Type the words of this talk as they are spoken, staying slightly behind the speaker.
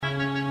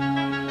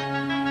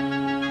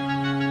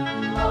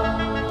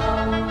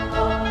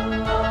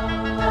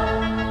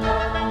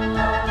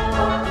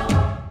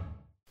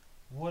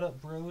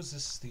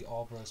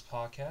All Bros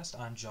Podcast.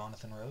 I'm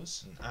Jonathan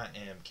Rose. And I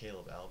am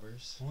Caleb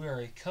Albers. We are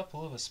a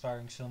couple of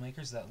aspiring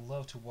filmmakers that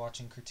love to watch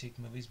and critique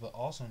movies, but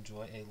also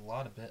enjoy a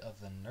bit of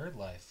the nerd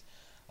life.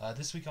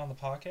 This week on the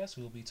podcast,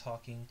 we will be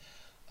talking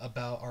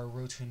about our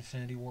Road to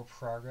Infinity War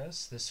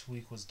progress. This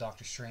week was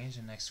Doctor Strange,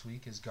 and next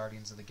week is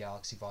Guardians of the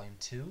Galaxy Volume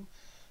 2.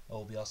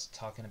 We'll be also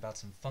talking about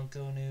some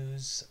Funko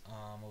news.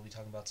 We'll be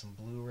talking about some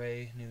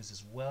Blu-ray news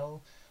as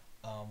well.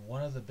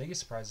 One of the biggest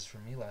surprises for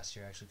me last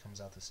year actually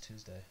comes out this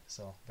Tuesday,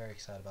 so very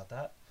excited about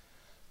that.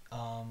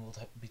 We'll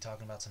be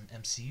talking about some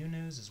MCU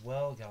news as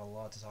well. Got a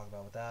lot to talk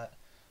about with that.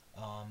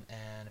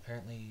 And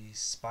apparently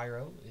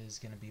Spyro is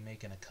going to be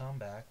making a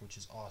comeback, which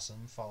is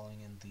awesome, following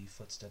in the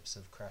footsteps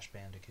of Crash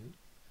Bandicoot.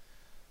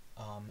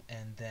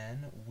 And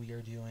then we are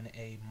doing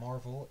a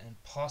Marvel and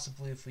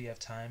possibly, if we have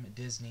time,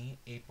 Disney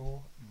I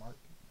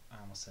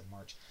almost said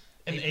March.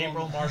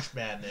 April March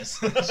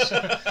Madness.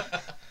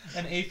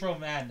 An April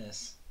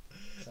Madness.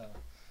 So.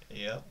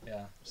 Yep.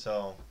 Yeah.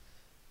 So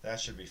that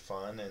should be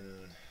fun,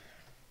 and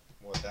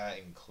what that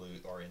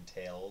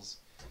entails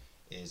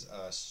is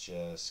us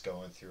just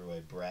going through a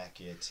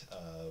bracket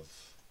of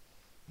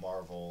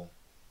Marvel,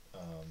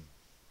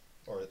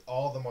 or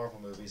all the Marvel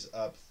movies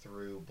up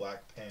through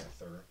Black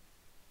Panther,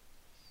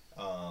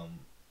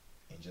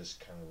 and just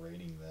kind of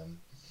rating them,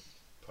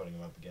 putting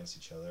them up against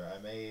each other. I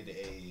made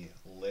a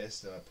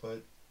list and I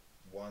put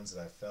ones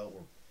that I felt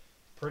were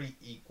pretty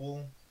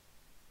equal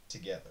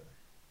together.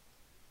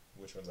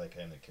 Which ones I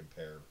kind of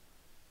compare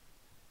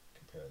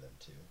them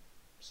to.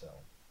 So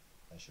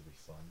that should be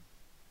fun.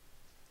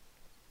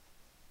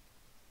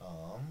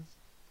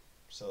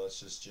 So let's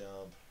just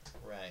jump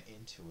right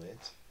into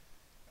it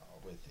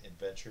with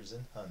Adventures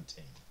in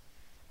Hunting.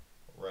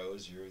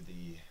 Rose, you're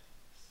the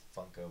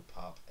Funko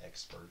Pop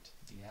expert.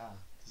 Yeah,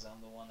 because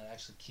I'm the one that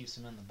actually keeps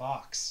them in the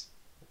box.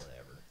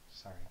 Whatever.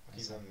 Sorry. I'll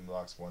keep them in the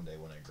box one day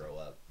when I grow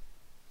up.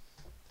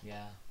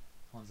 Yeah.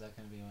 When's that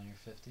going to be, when you're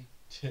 50?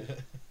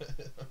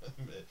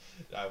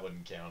 I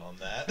wouldn't count on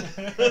that.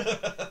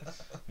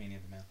 Me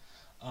neither,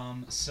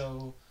 man.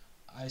 So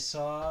I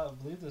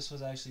believe this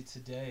was actually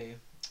today,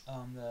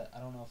 that I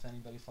don't know if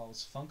anybody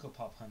follows Funko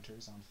Pop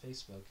Hunters on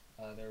Facebook.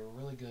 They're a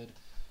really good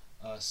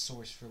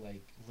source for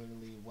like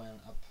literally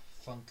when a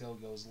Funko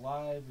goes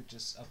live or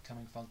just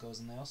upcoming Funkos,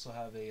 and they also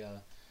have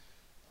a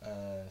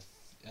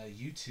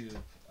YouTube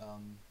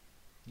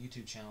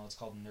channel. It's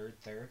called Nerd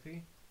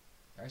Therapy.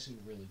 They're actually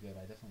really good.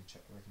 I definitely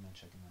recommend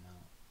checking them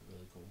out. They're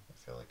really cool. I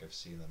feel like I've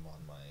seen them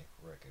on my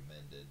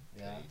recommended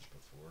page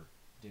before.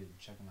 Dude,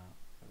 check them out.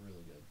 They're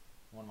really good.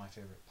 One of my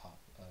favorite pop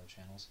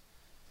channels.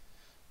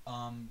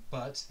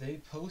 But they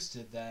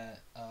posted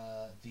that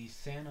the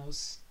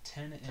Thanos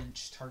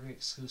 10-inch Target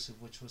exclusive,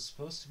 which was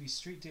supposed to be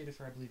street dated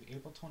for, I believe,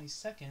 April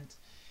 22nd,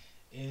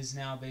 is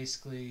now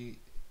basically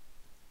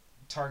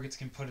Targets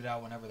can put it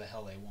out whenever the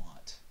hell they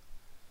want.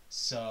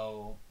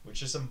 So,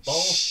 which is some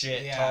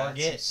bullshit, yeah,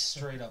 Target. It's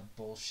straight up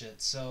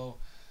bullshit. So,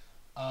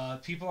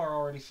 people are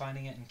already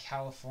finding it in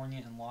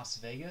California and Las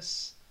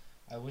Vegas.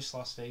 I wish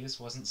Las Vegas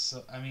wasn't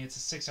so. I mean, it's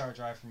a 6-hour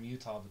drive from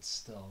Utah, but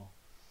still,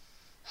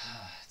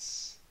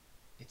 it's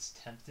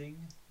tempting.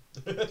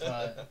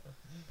 But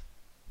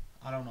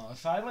I don't know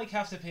if I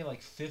have to pay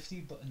like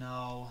 $50.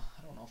 No,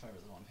 I don't know if I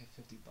really want to pay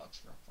 $50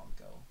 for a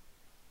Funko.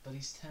 But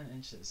he's 10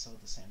 inches, so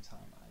at the same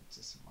time, I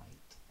just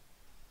might.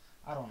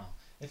 I don't know.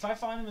 If I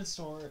find him in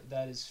store,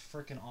 that is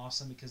freaking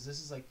awesome, because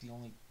this is like the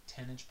only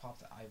 10-inch pop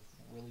that I've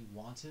really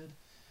wanted.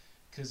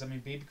 Because I mean,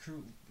 Baby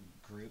Groot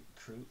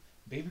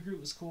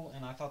was cool,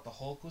 and I thought the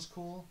Hulk was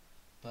cool,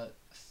 but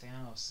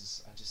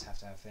Thanos I just have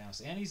to have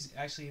Thanos, and he's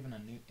actually even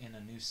in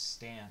a new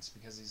stance,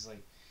 because he's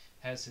like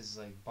has his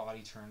like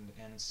body turned,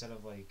 and instead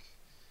of like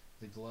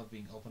the glove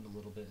being opened a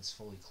little bit, it's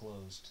fully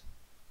closed.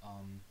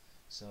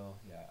 So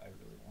yeah, I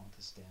really want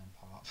this damn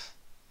pop.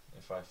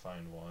 If I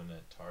find one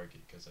at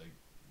Target, because I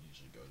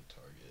usually go to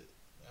Target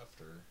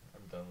after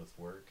I'm done with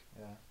work.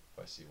 Yeah. If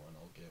I see one,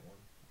 I'll get one.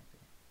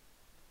 Okay.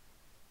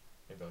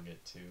 Maybe I'll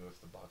get 2 if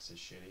the box is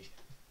shitty.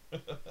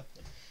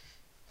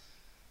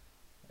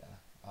 Yeah.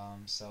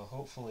 So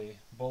hopefully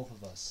both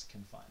of us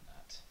can find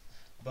that.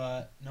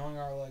 But knowing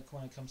our luck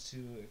when it comes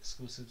to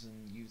exclusives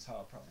in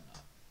Utah, probably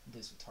not. At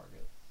least with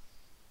Target.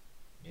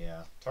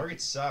 Yeah.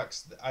 Target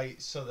sucks.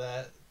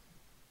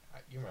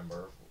 You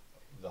remember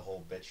the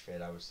whole bitch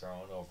fit I was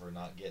throwing over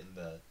not getting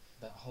That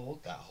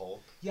Hulk? That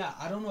Hulk. Yeah,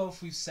 I don't know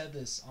if we've said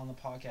this on the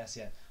podcast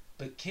yet,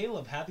 but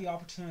Caleb had the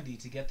opportunity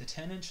to get the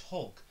 10-inch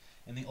Hulk,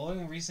 and the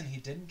only reason he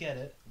didn't get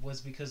it was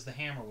because the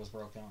hammer was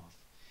broken off.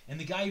 And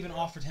the guy even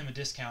offered him a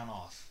discount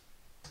off.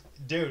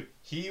 Dude,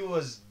 he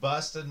was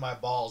busting my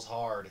balls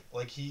hard.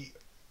 Like, he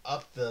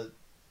upped the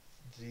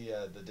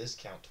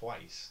discount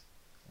twice.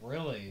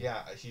 Really?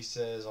 Yeah, he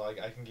says, like,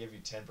 I can give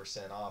you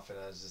 10% off, and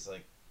I was just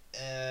like,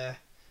 eh.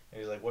 And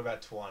he's like, what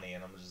about 20?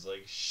 And I'm just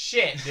like,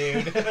 shit,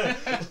 dude.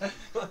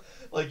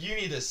 Like, you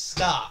need to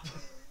stop.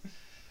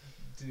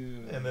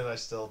 Dude. And then I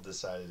still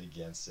decided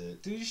against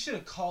it. Dude, you should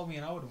have called me,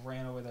 and I would have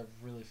ran over there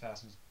really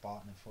fast and just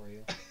bought it for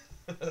you.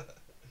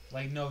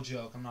 Like, no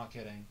joke. I'm not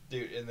kidding.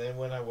 Dude, and then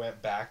when I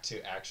went back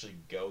to actually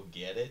go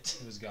get it,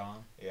 It was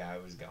gone. yeah,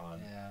 it was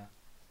gone. Yeah.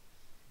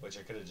 Which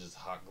I could have just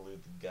hot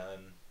glued the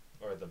gun,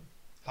 or the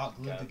Hot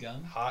glued the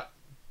gun? Hot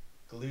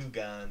glue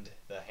gunned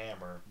the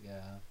hammer.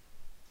 Yeah.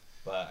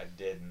 But I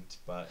didn't.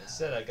 But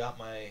instead, I got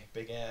my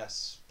big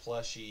ass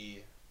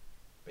plushy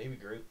Baby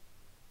Groot.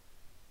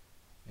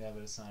 Yeah,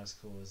 but it's not as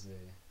cool as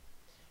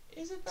the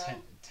Is it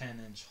though?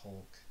 10-inch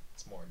Hulk.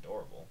 It's more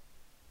adorable.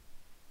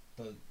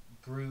 The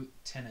Groot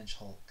 10-inch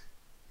Hulk.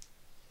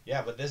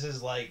 Yeah, but this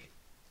is like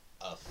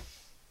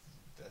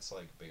that's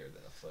like bigger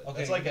than a foot. Okay,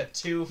 That's like a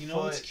 2 foot. You know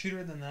what's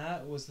cuter than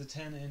that was the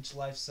 10-inch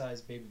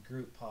life-size Baby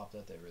Groot pop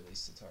that they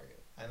released at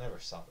Target. I never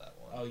saw that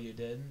one. Oh, you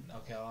didn't? No.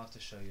 Okay, I'll have to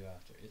show you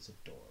after. It's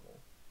adorable.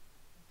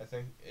 I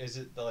think is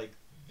it like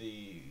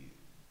the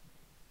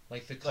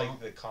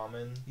the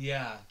common?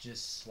 Yeah,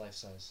 just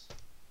life-size.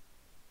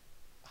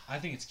 I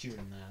think it's cuter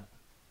than that.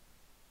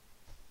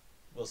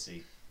 We'll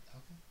see.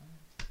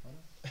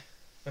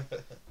 Okay,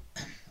 alright.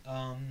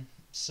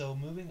 So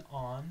moving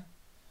on,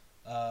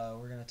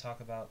 we're going to talk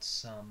about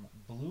some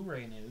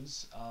Blu-ray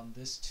news.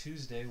 This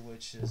Tuesday,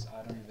 which is,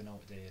 I don't even know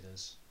what day it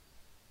is.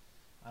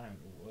 I don't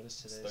know, what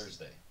is today? It's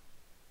Thursday.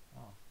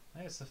 Oh,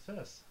 hey, it's the 5th.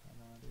 I have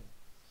no idea.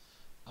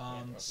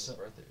 Bronson's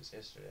birthday was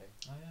yesterday.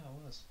 Oh yeah,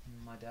 it was.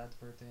 My dad's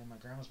birthday and my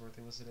grandma's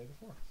birthday was the day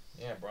before.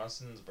 Yeah,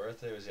 Bronson's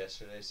birthday was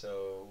yesterday,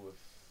 so if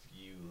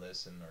you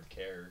listen or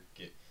care,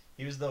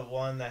 he was the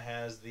one that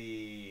has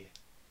the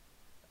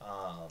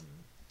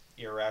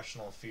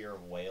irrational fear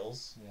of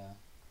whales. Yeah.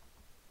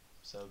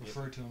 So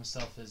referred to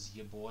himself as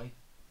ya boy.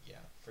 Yeah,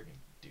 freaking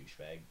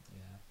douchebag.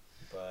 Yeah.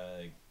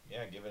 But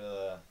yeah, give him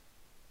a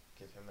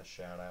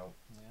shout out.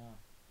 Yeah.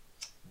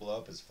 Blow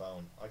up his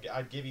phone.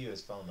 I'd give you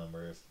his phone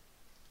number if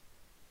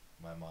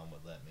my mom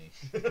would let me.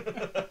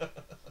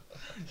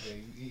 Yeah,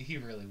 he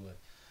really would.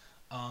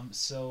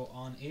 So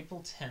on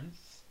April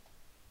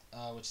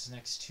 10th, which is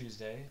next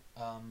Tuesday,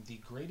 The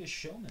Greatest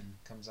Showman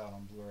comes out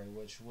on Blu-ray,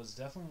 which was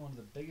definitely one of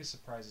the biggest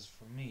surprises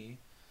for me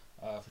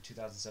for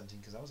 2017,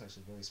 because I was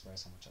actually very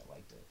surprised how much I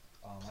liked it.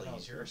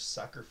 Please, you're a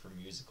sucker for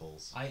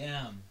musicals. I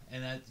am,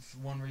 and that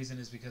one reason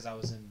is because I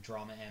was in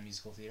drama and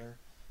musical theater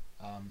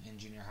in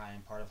junior high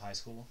and part of high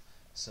school.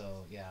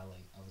 So yeah,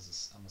 like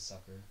I'm a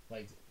sucker.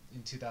 Like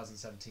in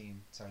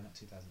 2017, sorry, not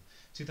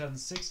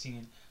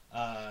 2016.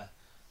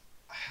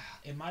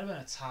 It might have been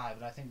a tie,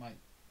 but I think my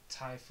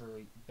tie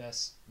for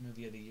best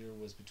movie of the year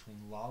was between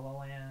La La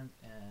Land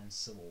and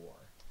Civil War.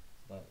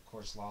 But of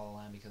course, La La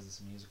Land because it's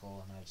a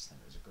musical, and I just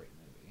think it was a great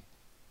movie.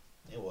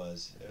 It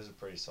was. It was a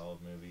pretty solid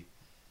movie.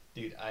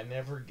 Dude, I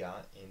never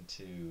got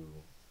into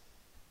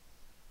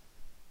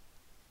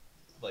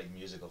like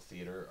musical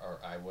theater, or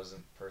I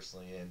wasn't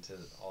personally into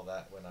all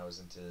that when I was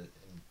in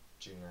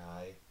junior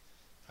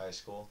high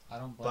school. I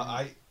don't blame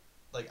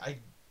But I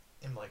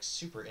am like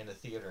super into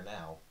theater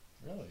now.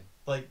 Really?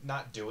 Like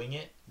not doing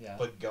it, Yeah.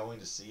 but going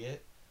to see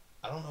it.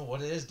 I don't know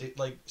what it is, dude.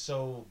 Like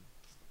so.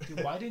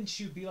 Dude, why didn't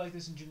you be like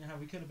this in junior high?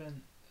 We could have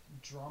been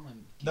drama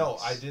geeks. No,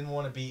 I didn't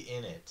want to be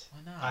in it.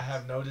 Why not? I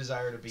have no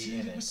desire to be Dude,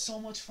 in it was so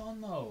much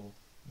fun though.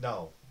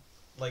 No,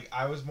 like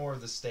I was more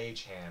of the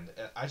stagehand.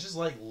 I just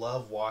like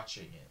love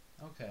watching it.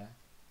 Okay,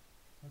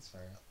 that's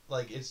fair.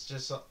 Like it's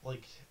just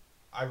like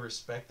I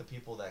respect the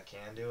people that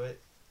can do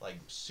it like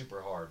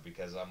super hard,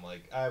 because I'm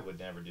like I would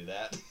never do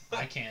that.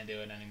 I can't do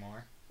it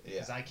anymore. Yeah.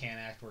 Because I can't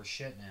act worth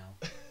shit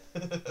now.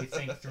 You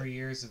think 3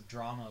 years of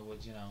drama would,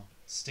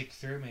 stick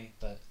through me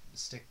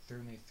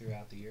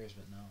throughout the years,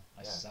 but no,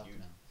 I suck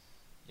now.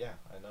 Yeah,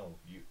 I know.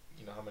 You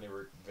know how many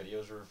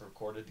videos were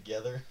recorded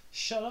together?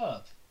 Shut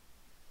up,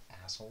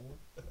 asshole.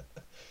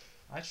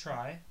 I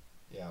try.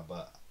 Yeah,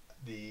 but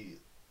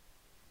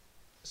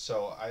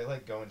so I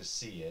like going to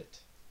see it.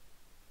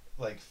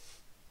 Like,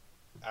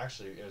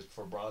 actually, it was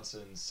for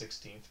Bronson's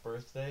 16th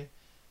birthday,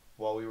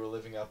 while we were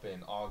living up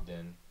in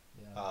Ogden.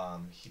 Yeah.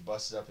 He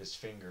busted up his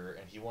finger,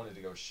 and he wanted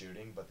to go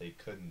shooting, but they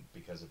couldn't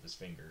because of his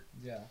finger.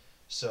 Yeah.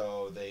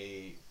 So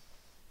they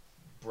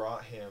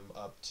brought him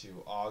up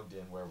to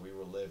Ogden, where we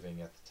were living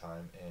at the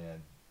time,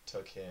 and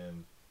took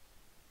him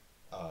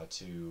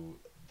to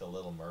the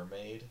Little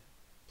Mermaid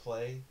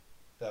play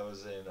that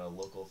was in a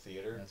local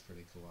theater. That's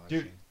pretty cool, actually.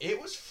 Dude,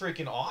 it was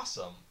freaking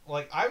awesome.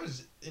 Like, I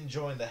was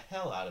enjoying the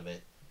hell out of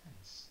it.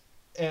 Nice.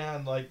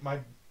 And, like,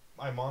 my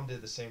mom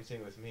did the same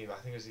thing with me. But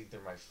I think it was either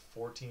my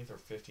 14th or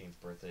 15th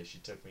birthday. She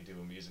took me to a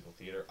musical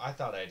theater. I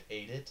thought I'd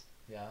hate it.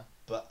 Yeah.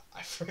 But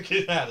I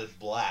freaking had a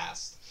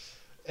blast.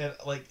 And,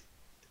 like,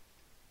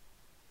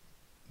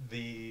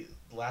 the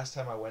last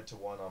time I went to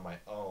one on my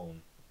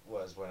own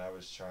was when I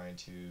was trying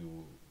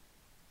to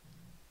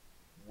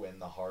win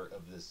the heart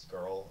of this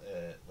girl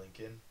at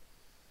Lincoln.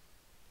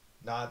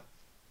 Not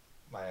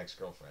my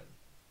ex-girlfriend.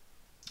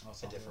 Oh,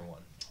 A different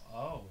one.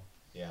 Oh.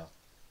 Yeah.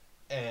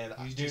 And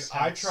You've dude, just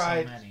had I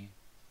tried. so many.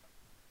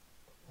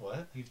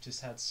 What? You've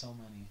just had so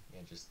many.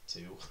 Yeah, just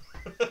 2.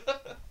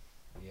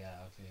 Yeah,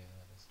 okay,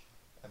 that is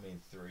true. I mean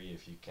 3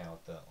 if you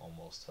count the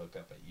almost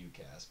hookup at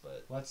UCAS,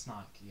 but Let's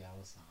not. yeah,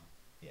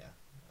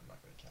 I'm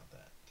not gonna count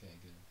that. Okay,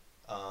 good.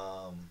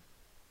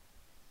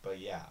 But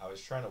yeah, I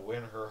was trying to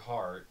win her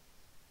heart,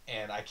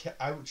 and I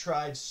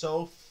tried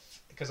so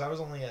because I was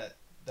only at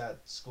that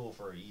school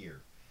for a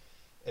year,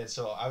 and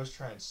so I was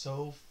trying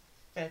so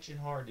fetching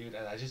hard, dude,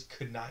 and I just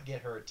could not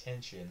get her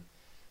attention.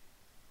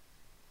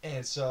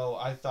 And so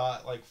I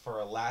thought, like, for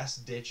a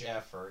last ditch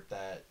effort,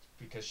 that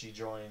because she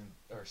joined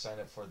or signed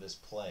up for this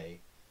play,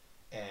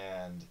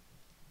 and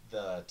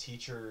the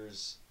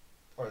teachers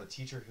or the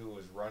teacher who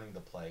was running the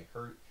play,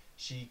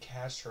 she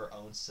cast her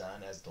own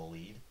son as the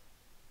lead,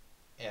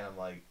 and I'm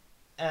like,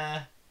 eh.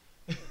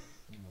 Oh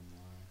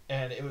my.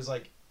 And it was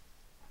like,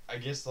 I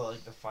guess the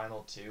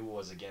final two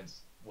was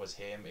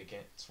him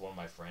against one of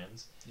my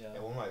friends, Yeah.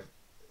 and one of my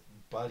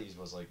buddies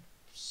was like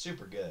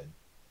super good,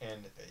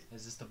 and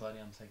Is this the buddy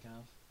I'm thinking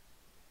of?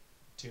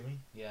 to me,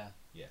 Yeah.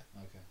 Yeah.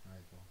 Okay. All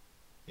right. Cool.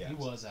 yeah, He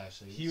was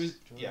actually. He was-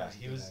 Jordan yeah, was a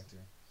he good was- Actor.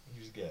 he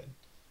was good,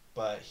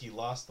 but he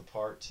lost the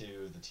part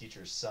to the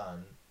teacher's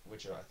son,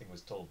 which I think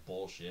was total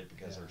bullshit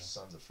because Yeah. her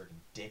son's a freaking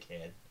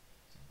dickhead.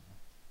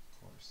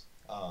 Of course.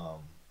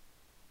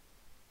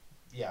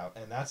 Yeah,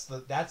 and that's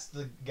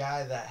the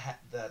guy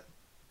that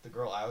the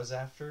girl I was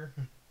after.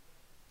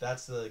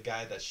 That's the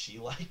guy that she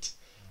liked.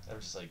 I'm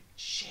just like,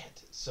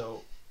 shit.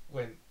 So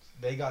when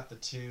they got the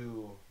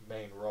two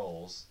main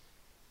roles,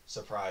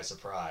 surprise,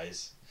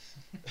 surprise.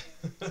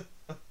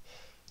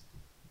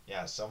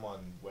 Yeah,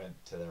 someone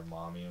went to their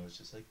mommy and was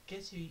just like,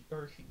 guess you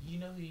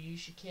know who you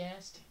should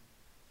cast?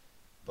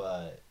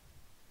 But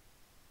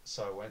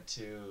so I went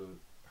to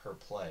her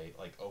play,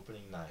 like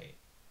opening night,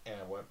 and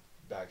I went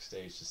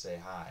backstage to say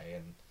hi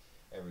and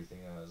everything,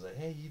 and I was like,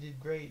 hey, you did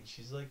great, and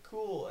she's like,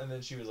 cool, and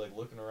then she was like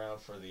looking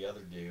around for the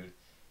other dude,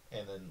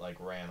 and then like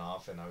ran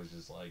off, and I was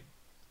just like,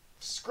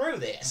 screw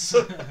this.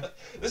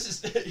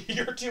 This is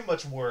you're too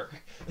much work.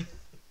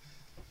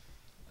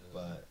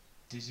 But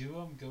Did you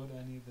go to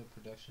any of the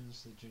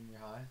productions that junior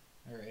high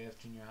or AF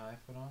junior high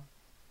put on?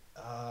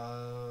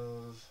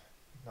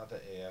 not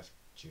that AF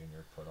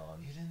Junior put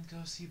on. You didn't go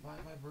see Bye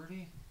Bye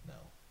Birdie? No.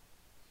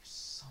 You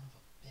son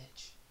of a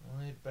bitch.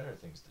 Well, I had better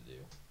things to do.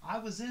 I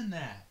was in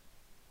that.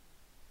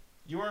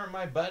 You weren't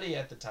my buddy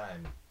at the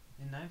time.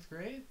 In 9th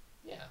grade?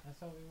 Yeah. I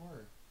thought we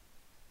were.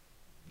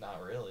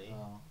 Not really.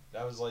 Oh,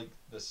 That was like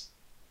this.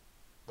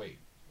 Wait,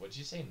 what'd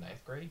you say?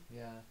 9th grade?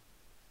 yeah.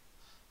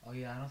 Oh,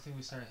 yeah, I don't think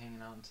we started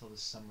hanging out until the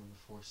summer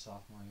before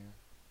sophomore year.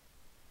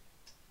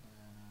 I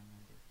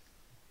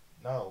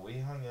remember. No, we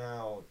hung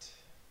out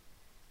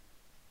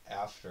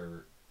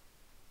after,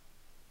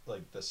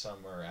 like the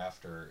summer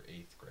after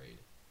 8th grade.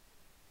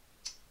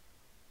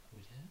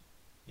 We did?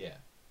 Yeah.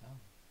 Oh.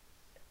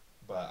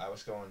 But I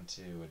was going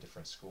to a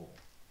different school.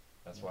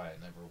 That's Yeah. why I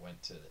never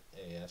went to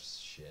AF's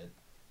shit.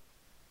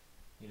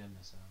 You didn't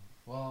miss out.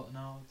 Well,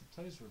 no, the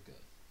plays were good.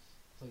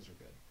 Plays were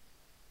good.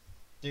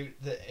 Dude,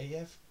 the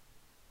AF,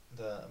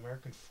 the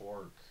American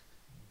Fork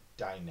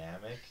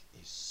dynamic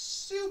is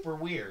super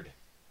weird.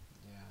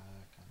 Yeah,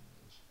 that kind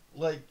of is.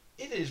 Like,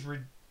 it is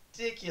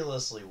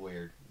ridiculously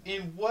weird.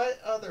 In what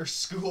other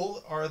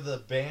school are the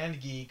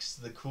band geeks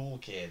the cool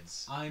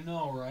kids? I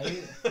know,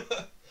 right?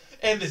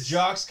 And the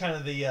jocks kind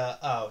of the,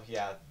 oh,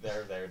 yeah,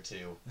 they're there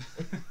too.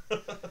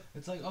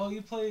 It's like, oh,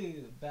 you play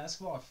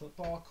basketball or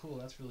football? Cool,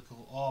 that's really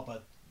cool. Oh,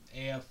 but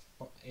AF,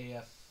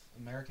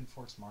 American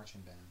Forks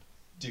Marching Band.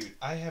 Dude,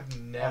 I have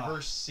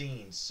never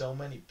seen so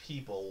many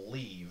people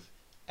leave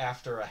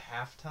after a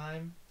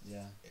halftime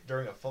Yeah,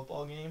 during a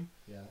football game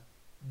yeah.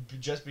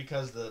 just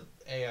because the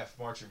AF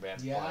marching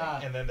band's Yeah.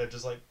 playing. And then they're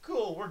just like,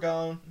 cool, we're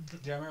going.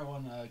 Do you remember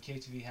when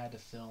KTV had to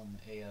film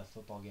a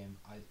football game?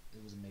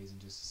 It was amazing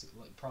just to see,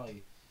 like,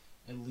 probably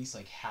at least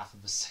like half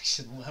of a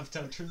section left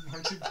after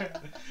marching band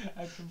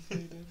had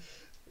completed.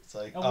 It's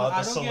like, And oh, what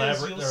I the don't get is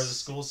celebrity you'll or the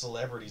school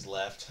celebrities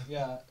left.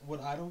 Yeah,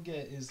 what I don't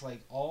get is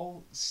like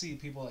all see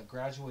people that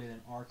graduated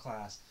in our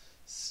class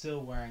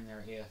still wearing their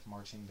AF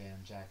marching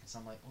band jackets.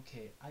 I'm like,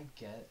 okay, I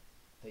get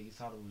that you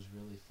thought it was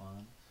really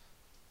fun,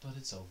 but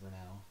it's over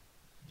now.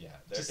 Yeah,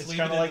 Just it's leave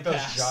kind it of in like the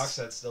those past. jocks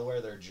that still wear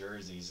their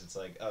jerseys. It's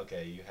like,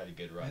 okay, you had a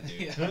good run,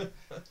 dude. Yeah.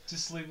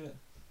 Just leave it.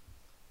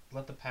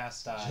 Let the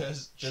past die.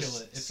 just Kill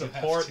it if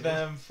support you have to.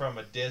 them from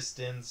a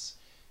distance.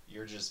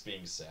 You're just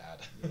being sad.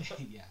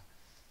 Yeah.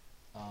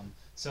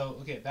 So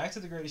okay, back to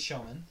The Greatest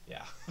Showman.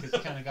 Yeah. Because we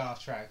kind of got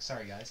off track.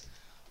 Sorry, guys.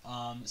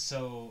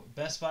 So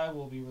Best Buy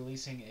will be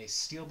releasing a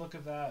steelbook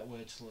of that,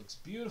 which looks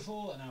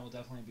beautiful, and I will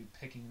definitely be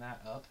picking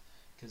that up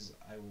because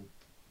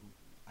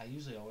I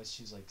usually always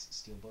choose like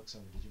steelbooks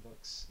over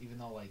digibooks, even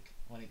though like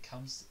when it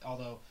comes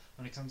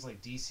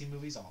like DC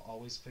movies, I'll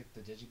always pick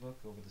the digibook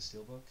over the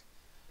steelbook.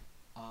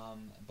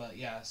 But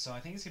yeah, so I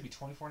think it's gonna be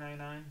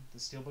 $24.99 the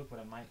steelbook, but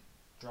it might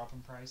drop in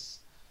price.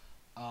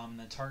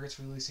 Then Target's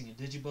releasing a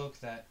digibook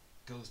that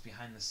goes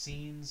behind the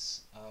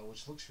scenes,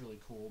 which looks really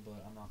cool, but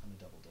I'm not gonna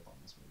double dip on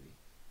this movie.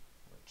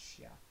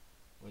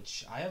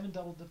 Which I haven't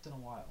double dipped in a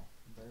while.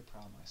 I'm very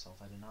proud of myself.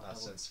 I did not. Not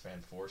since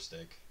Fan Four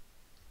Stick.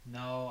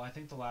 No, I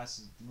think the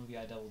last movie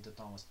I double dipped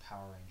on was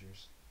Power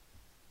Rangers.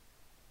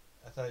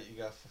 I thought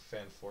you got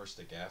Fan Four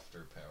Stick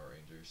after Power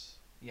Rangers.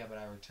 Yeah, but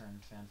I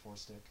returned Fan 4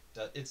 stick.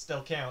 It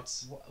still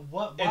counts.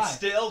 What? It Why?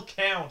 still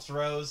counts,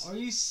 Rose. Are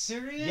you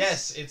serious?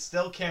 Yes, it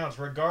still counts.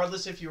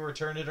 Regardless if you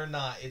return it or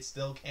not, it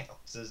still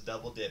counts as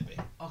double dipping.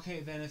 Okay,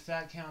 then if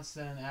that counts,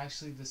 then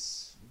actually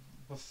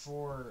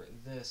before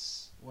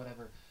this,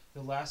 whatever,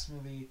 the last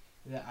movie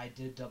that I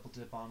did double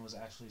dip on was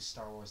actually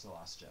Star Wars The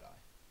Last Jedi.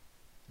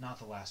 Not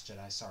The Last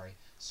Jedi, sorry.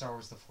 Star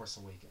Wars The Force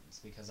Awakens,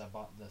 because I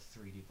bought the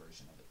 3D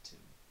version of it too.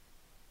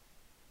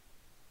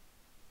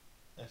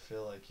 I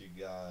feel like you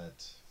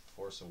got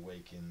Force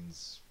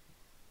Awakens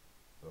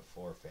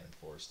before Fan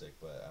 4 stick,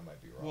 but I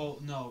might be wrong. Well,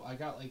 no, I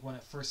got, like, when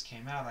it first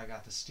came out, I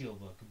got the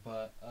Steelbook,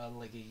 but,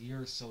 like, a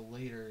year or so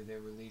later, they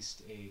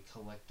released a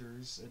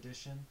collector's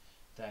edition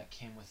that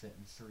came with it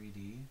in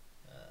 3D,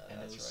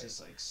 and it was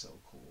just, like, so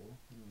cool.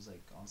 It was,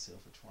 like, on sale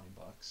for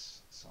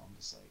 $20, so I'm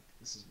just like,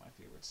 this is my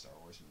favorite Star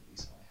Wars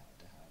movie, so I had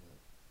to have it.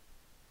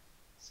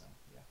 So,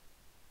 yeah.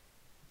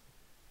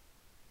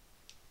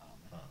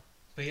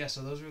 But yeah,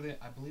 so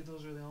I believe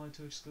those are the only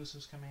two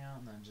exclusives coming out,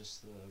 and then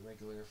just the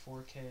regular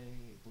 4K,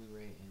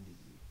 Blu-ray, and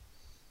DVD.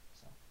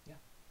 So, yeah.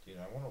 Dude,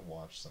 I want to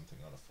watch something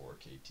on a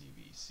 4K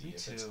TV, see Me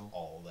if too. it's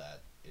all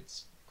that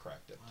it's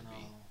cracked up to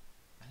be.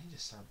 I need to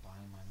start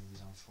buying my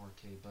movies on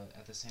 4K, but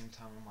at the same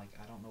time, I'm like,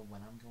 I don't know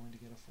when I'm going to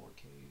get a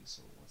 4K,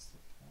 so what's the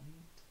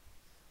point?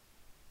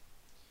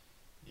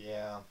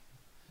 Yeah.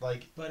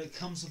 Like, but it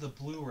comes with a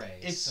Blu-ray.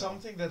 It's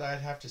something that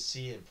I'd have to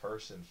see in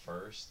person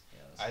first.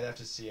 Yeah, I'd have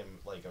to see him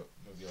like a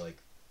movie like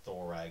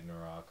Thor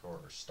Ragnarok or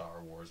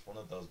Star Wars, one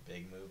of those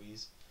big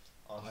movies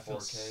on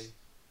 4K.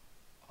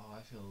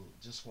 I feel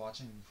just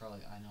watching,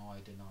 probably, I know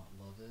I did not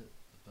love it,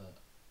 but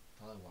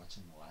probably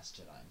watching The Last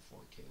Jedi in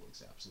 4K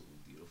looks absolutely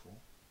beautiful.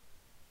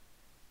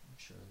 I'm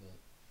sure of it.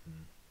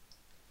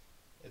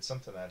 It's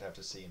something I'd have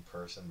to see in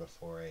person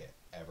before I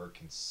ever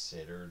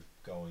considered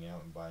going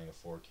out and buying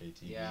a 4K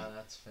TV. Yeah,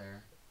 that's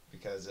fair.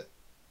 Because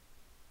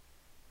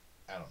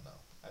I don't know.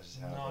 I just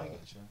have a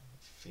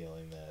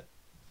feeling that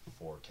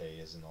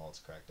 4K isn't all it's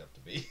cracked up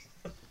to be.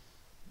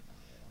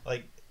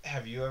 Like,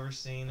 have you ever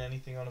seen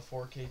anything on a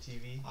 4K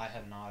TV? I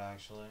have not,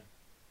 actually.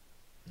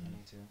 I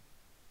need to.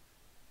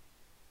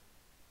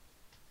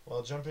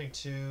 Well, jumping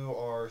to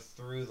our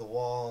Through the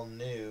Wall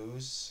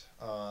news,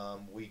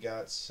 we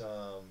got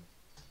some...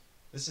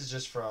 This is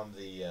just from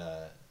the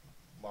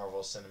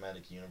Marvel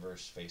Cinematic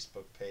Universe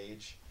Facebook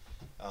page.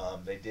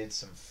 They did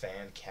some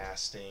fan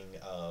casting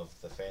of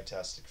the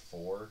Fantastic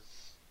Four,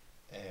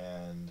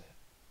 and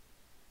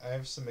I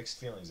have some mixed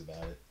feelings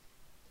about it.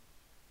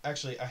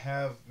 Actually, I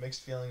have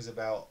mixed feelings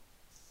about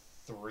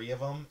 3 of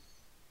them,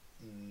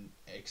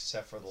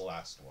 except for the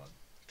last one.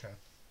 Okay.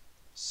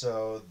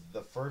 So,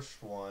 the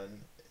first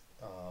one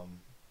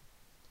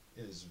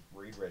is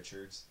Reed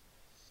Richards,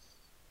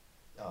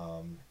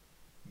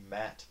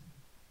 Matt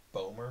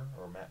Bomer.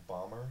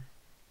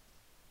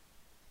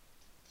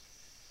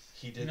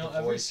 He did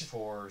the voice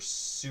for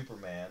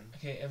Superman.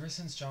 Okay, ever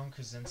since John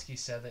Krasinski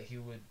said that he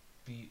would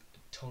be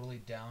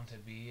totally down to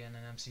be in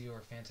an MCU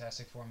or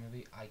Fantastic Four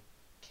movie, I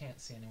can't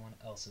see anyone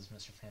else as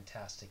Mr.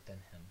 Fantastic than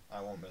him.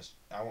 I want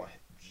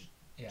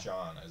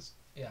John as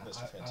Mr.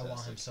 Fantastic. I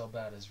want him so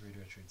bad as Reed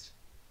Richards.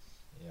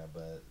 Yeah,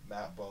 but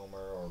Matt Bomer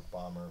or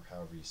Bomber,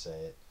 however you say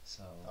it.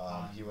 So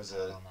he was on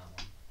that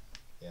one.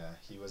 Yeah,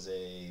 he was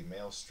a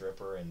male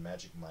stripper in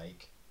Magic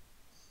Mike,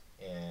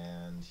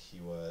 and he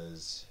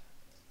was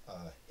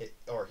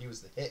he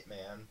was the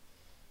hitman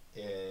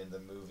in the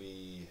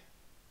movie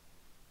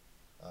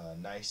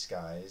Nice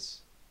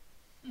Guys.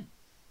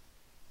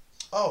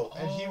 Oh,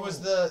 and he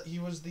was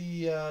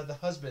the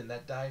husband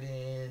that died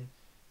in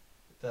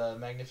the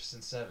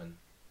Magnificent Seven.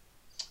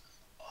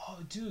 Oh,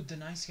 dude, The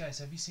Nice Guys.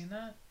 Have you seen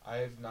that? I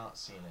have not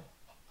seen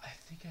it. I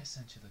think I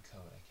sent you the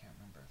code. I can't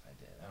remember if I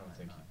did. I don't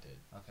think you did.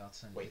 Okay, I'll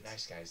send you. Wait,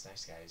 Nice Guys.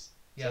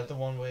 Yeah, is that the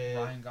one with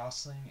Ryan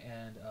Gosling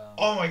and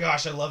oh my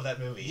gosh, I love that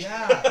movie.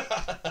 Yeah.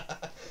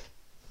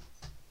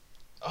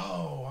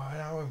 Oh,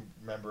 I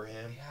remember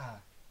him. Yeah.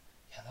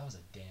 Yeah, that was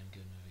a damn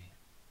good movie.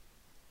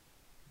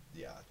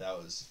 Yeah, that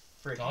was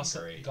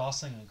freaking great.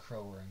 Gosling and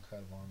Crowe were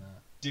incredible on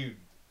that. Dude,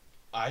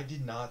 I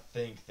did not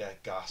think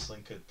that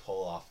Gosling could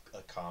pull off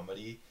a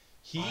comedy.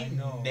 He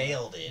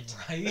nailed it.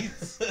 Right?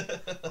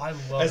 I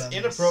love as that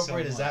inappropriate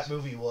movie so as that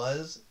movie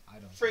was.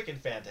 Freaking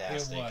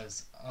fantastic. It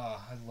was.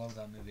 I love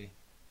that movie.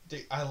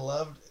 Dude, I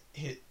loved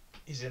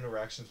his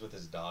interactions with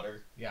his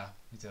daughter. Yeah,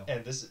 me too.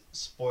 And this is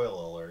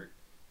spoiler alert,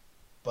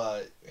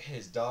 but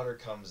his daughter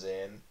comes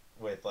in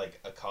with like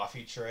a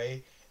coffee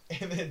tray,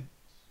 and then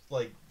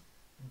like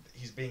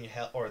he's being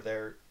held, or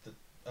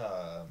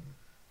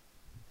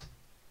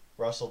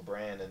Russell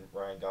Brand and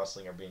Ryan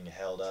Gosling are being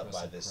held up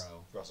by this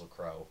Russell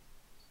Crowe.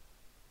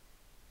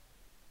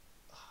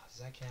 Does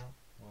that count?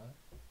 What?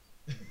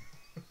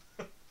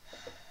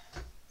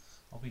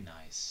 I'll be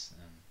nice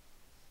and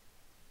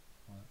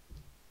what?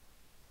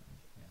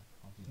 Yeah,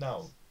 I'll be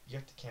No, nice. you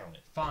have to count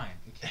it. Fine,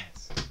 it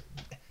counts.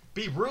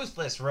 Be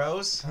ruthless,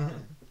 Rose.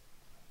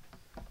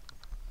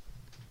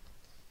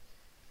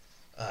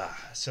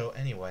 So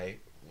anyway,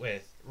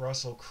 with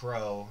Russell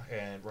Crowe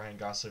and Ryan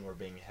Gosling were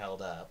being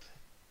held up,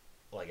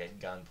 like at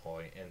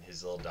gunpoint, and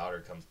his little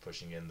daughter comes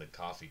pushing in the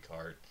coffee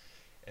cart,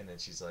 and then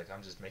she's like,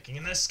 "I'm just making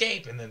an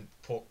escape," and then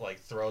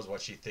throws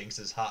what she thinks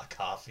is hot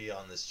coffee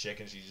on this chick,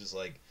 and she's just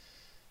like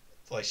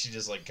she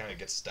just like kind of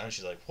gets stunned.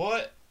 She's like,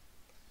 "What?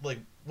 Like,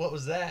 what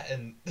was that?"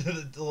 And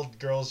the little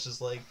girl's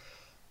just like,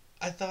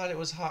 "I thought it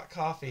was hot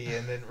coffee,"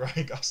 and then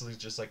Ryan Gosling's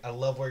just like, "I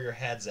love where your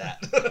head's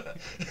at."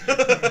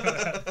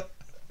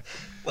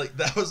 Like,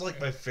 that was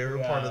like my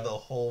favorite part of the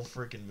whole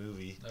freaking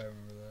movie. I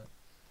remember that.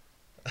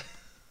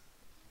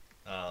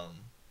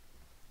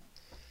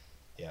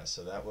 Yeah,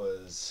 so that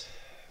was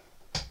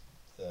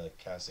the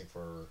casting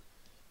for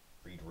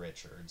Reed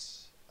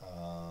Richards.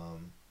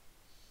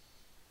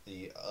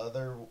 The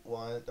other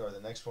one, or the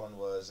next one,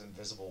 was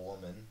Invisible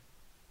Woman,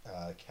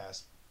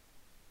 cast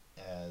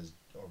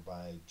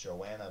by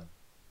Joanna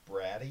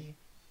Brady.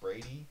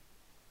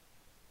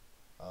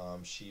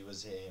 She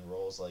was in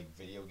roles like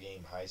Video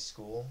Game High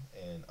School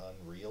and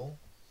Unreal.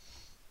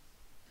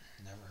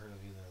 Never heard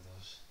of either of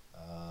those.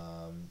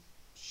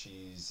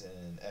 She's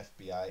an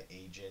FBI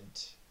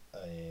agent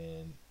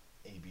in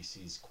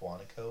ABC's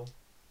Quantico.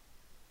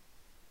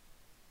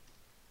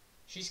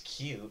 She's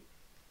cute.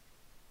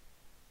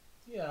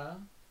 Yeah.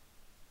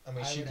 I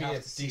mean, she'd would be have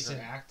a to see decent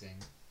her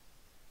acting.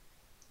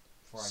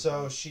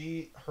 So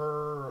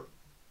her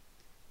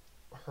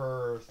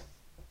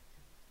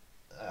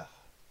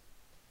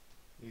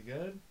You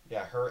good?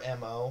 yeah, her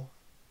MO.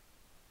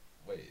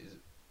 Wait, is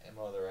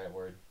MO the right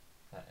word?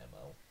 Not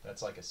MO.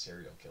 That's like a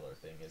serial killer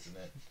thing, isn't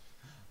it?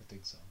 I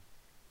think so.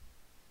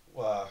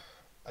 Well,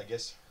 I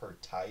guess her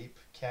type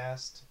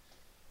cast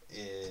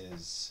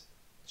is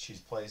she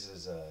plays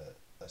as a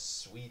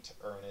sweet,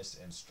 earnest,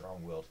 and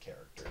strong-willed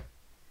character,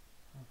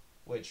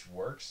 which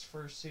works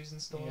for Susan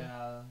Storm.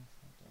 Yeah,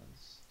 it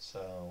does.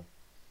 So,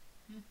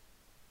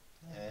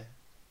 Yeah.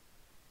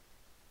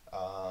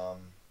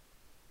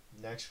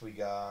 Next we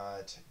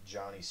got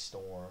Johnny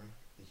Storm,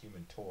 the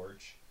Human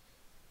Torch.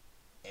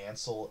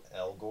 Ansel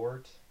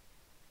Elgort.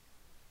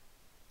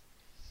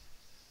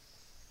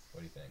 What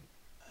do you think?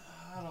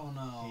 I don't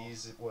know.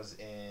 He's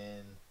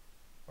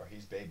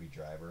Baby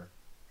Driver.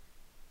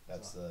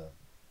 That's the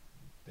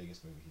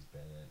biggest movie he's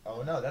been in.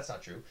 Oh no, that's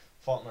not true.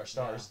 Fault in Our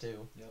Stars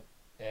too. Yep.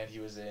 And he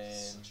was in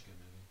Such a good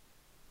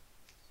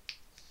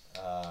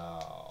movie.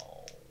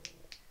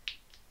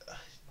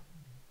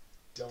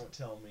 Don't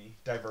tell me.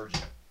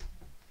 Divergent.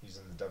 He's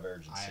in the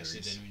Divergent series. I actually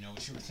didn't even know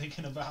what you were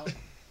thinking about.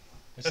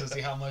 It shows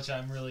you how much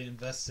I'm really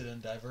invested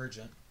in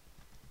Divergent.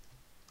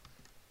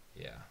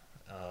 Yeah.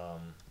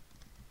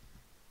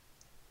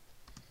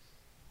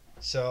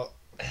 So,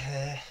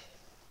 I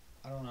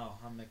don't know.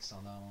 I'm mixed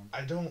on that one.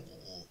 I don't.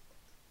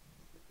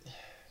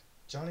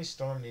 Johnny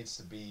Storm needs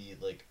to be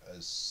like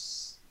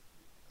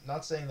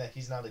not saying that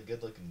he's not a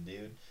good-looking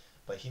dude,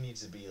 but he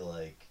needs to be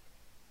like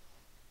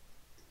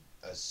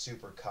a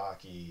super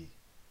cocky,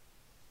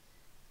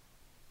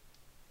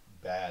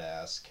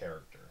 badass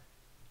character.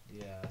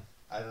 Yeah.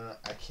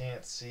 I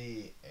can't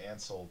see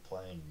Ansel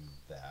playing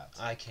that.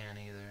 I can't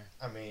either.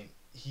 I mean,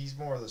 he's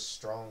more the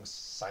strong,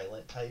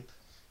 silent type.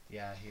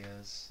 Yeah, he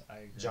is. I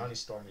agree. Johnny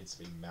Storm needs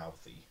to be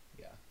mouthy.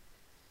 Yeah.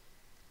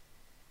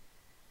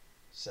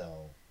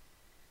 So,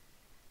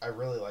 I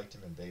really liked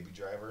him in Baby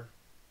Driver.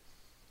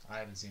 I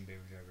haven't seen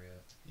Baby Driver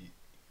yet.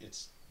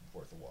 It's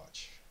worth a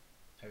watch.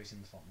 Have you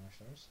seen The Fault in Our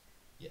Stars?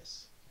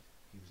 Yes.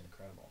 He was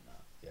incredible in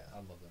that. Yeah. I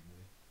love that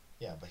movie.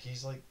 Yeah, but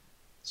he's like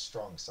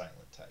strong,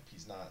 silent type.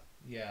 He's not.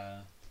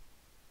 Yeah.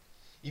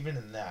 Even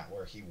in that,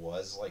 where he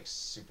was like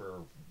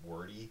super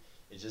wordy,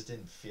 it just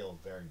didn't feel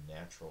very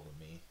natural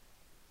to me.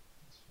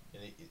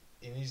 And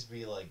it needs to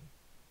be like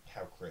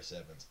how Chris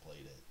Evans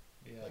played it.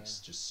 Yeah. Like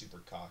just super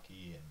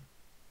cocky and.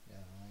 Yeah,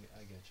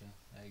 I get you.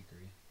 I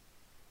agree.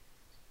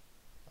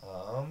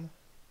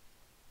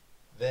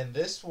 Then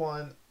this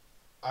one,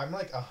 I'm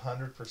like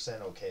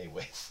 100% okay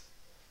with,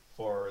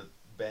 for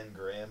Ben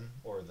Grimm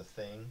or The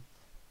Thing.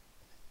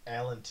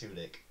 Alan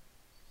Tudyk.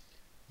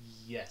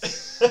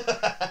 Yes.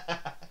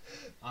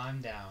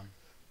 I'm down.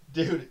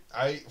 Dude,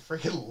 I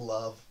freaking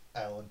love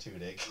Alan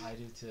Tudyk. I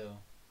do too.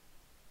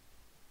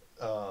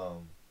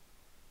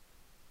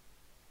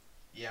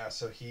 Yeah,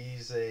 so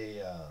he's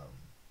a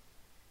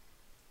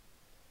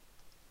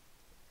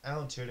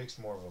Alan Tudyk's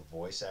more of a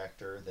voice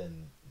actor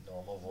than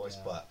normal voice,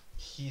 but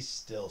he's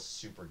still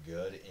super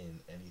good in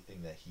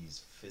anything that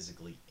he's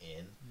physically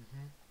in.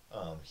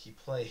 Mm-hmm. He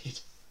played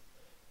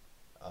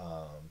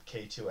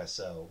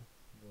K2SO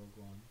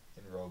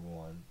in Rogue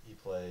One. He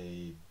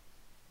played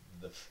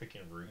the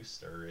freaking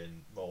rooster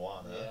in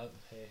Moana. Yep.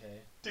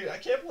 Hey. Dude, I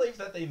can't believe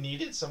that they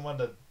needed someone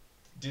to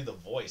do the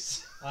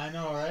voice. I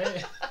know,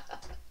 right?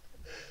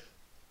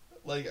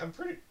 Like,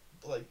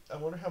 I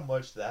wonder how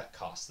much that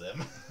cost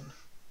them.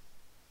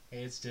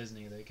 Hey, it's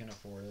Disney. They can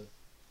afford it.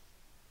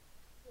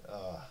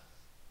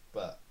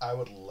 But I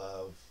would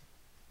love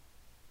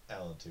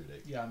Alan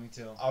Tudyk. Yeah, me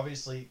too.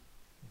 Obviously,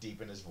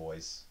 deep in his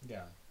voice.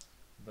 Yeah,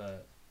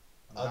 but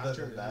Other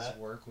than his that,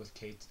 work with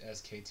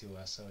as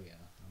K2SO, yeah,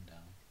 I'm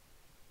down.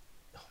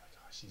 oh my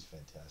gosh, he's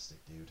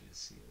fantastic, dude.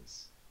 Yes, he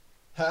is.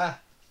 Ha!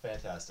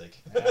 Fantastic.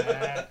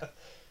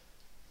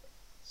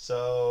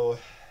 So,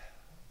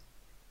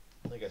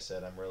 like I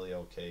said, I'm really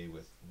okay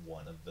with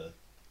one of the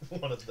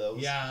one of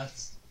those. Yeah,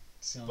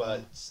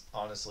 But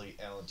honestly,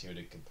 Alan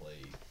Tudyk could play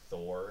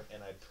Thor,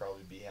 and I'd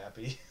probably be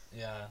happy.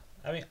 yeah.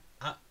 I mean,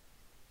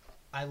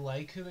 I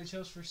like who they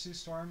chose for Sue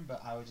Storm,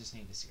 but I would just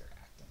need to see her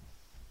acting.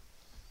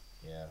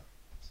 Yeah.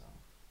 So.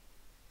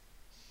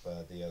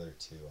 But the other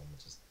two, I'm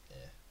just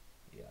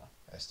Yeah.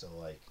 I still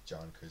like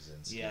John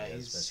Krasinski Yeah,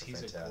 as he's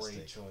Mr. Fantastic. a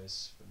great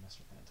choice for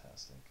Mr.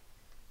 Fantastic.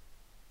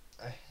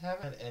 I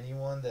haven't had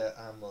anyone that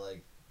I'm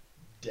like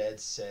dead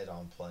set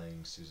on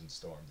playing Susan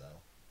Storm though.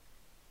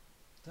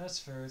 That's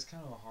fair. It's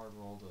kind of a hard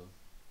role to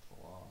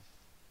pull off.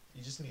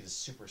 You just need a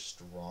super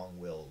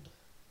strong-willed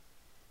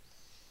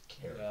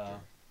character, Yeah.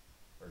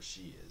 or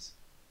she is.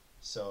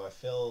 So I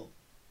feel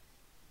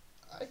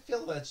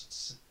that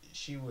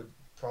she would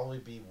probably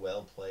be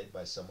well played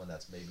by someone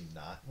that's maybe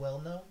not well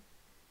known.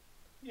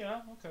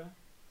 Yeah. Okay.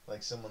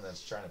 Like someone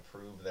that's trying to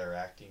prove their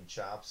acting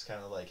chops,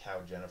 kind of like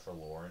how Jennifer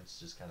Lawrence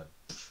just kind of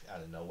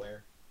out of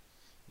nowhere.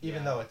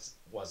 Even though it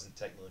wasn't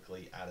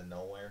technically out of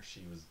nowhere,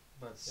 she was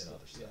in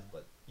other stuff.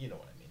 But you know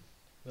what I mean.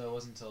 But it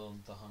wasn't until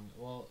the Hunger.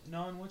 Well,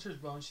 no, in Winter's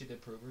Bone she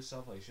did prove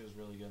herself. Like she was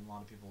really good, and a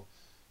lot of people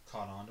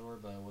caught on to her.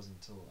 But it wasn't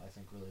until I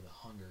think really the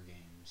Hunger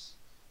Games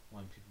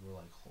when people were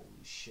like,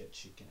 "Holy shit,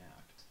 she can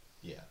act."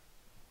 Yeah,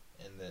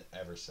 and then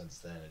ever since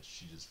then,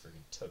 she just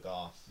freaking took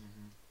off.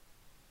 Mm-hmm.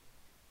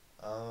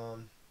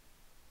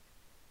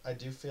 I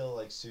do feel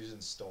like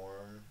Susan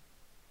Storm,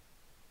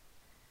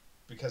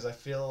 because I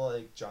feel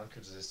like John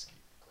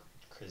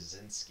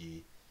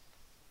Krasinski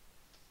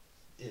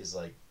is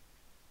like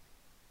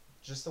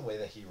just the way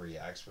that he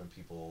reacts when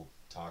people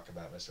talk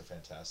about Mr.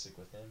 Fantastic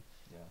with him.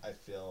 Yeah. I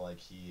feel like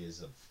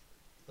he's a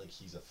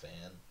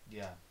fan.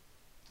 Yeah.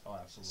 Oh,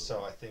 absolutely.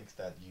 So I think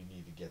that you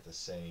need to get the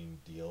same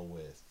deal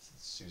with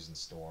Susan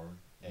Storm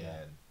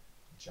and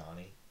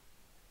Johnny.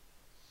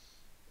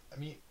 I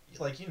mean,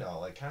 like kind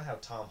of how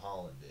Tom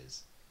Holland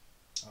is.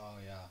 Oh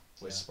yeah.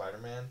 With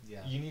Spider-Man.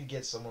 Yeah. You need to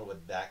get someone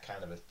with that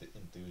kind of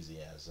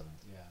enthusiasm.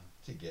 Yeah.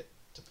 To get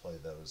to play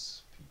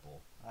those people.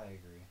 I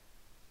agree.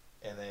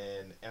 And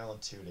then Alan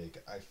Tudyk,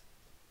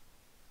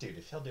 dude,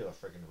 if he'll do a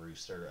freaking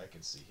rooster, I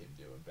can see him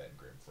doing Ben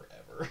Grimm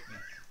forever.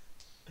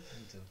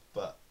 Me too.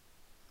 But,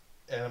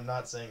 and I'm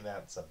not saying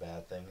that's a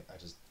bad thing. I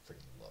just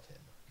freaking love him.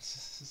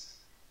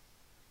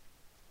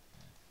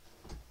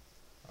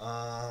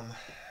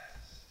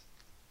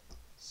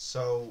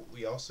 So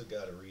we also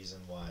got a reason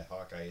why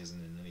Hawkeye isn't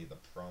in any of the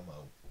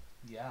promo.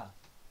 Yeah.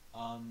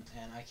 And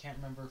I can't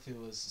remember if it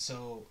was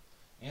so.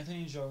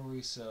 Anthony Joe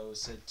Russo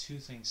said two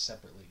things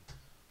separately,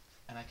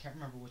 and I can't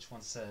remember which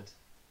one said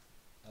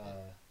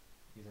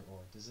either or.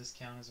 Does this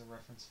count as a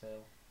reference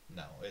fail?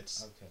 No,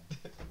 it's okay.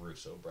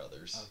 Russo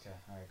brothers. Okay,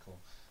 all right, cool.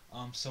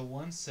 So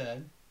one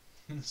said,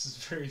 and this is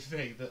very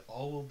vague, that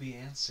all will be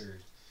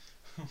answered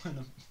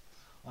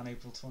on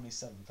April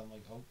 27th. I'm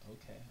like, oh,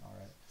 okay, all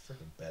right.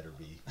 Freaking better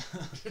be.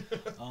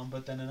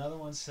 But then another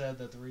one said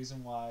that the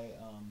reason why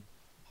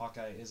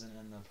Hawkeye isn't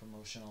in the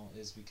promotional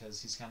is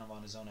because he's kind of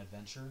on his own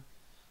adventure.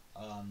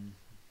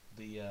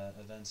 The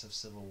events of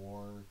Civil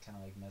War kind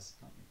of like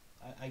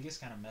I guess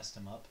kind of messed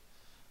him up.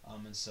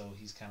 And so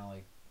he's kind of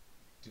like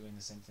doing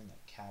the same thing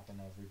that Cap and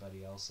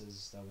everybody else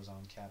is that was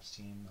on Cap's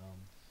team.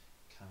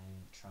 Kind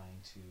of trying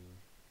to,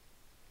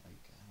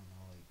 like, I don't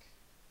know, like,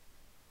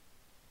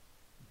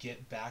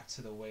 get back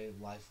to the way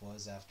life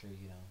was after,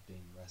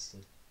 being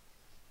arrested.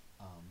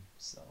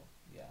 So,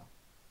 yeah.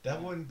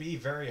 That wouldn't be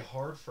very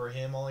hard for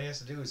him. All he has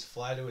to do is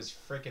fly to his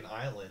frickin'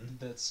 island.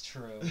 That's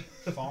true.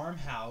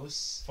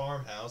 Farmhouse,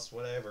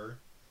 whatever.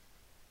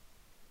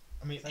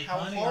 I mean, like, how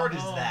honey, hard I'm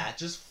is home. that?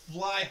 Just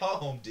fly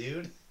home,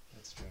 dude.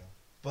 That's true.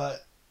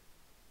 But,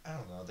 I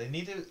don't know.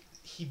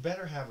 He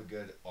better have a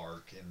good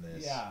arc in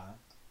this. Yeah.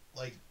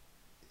 Like,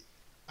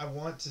 I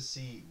want to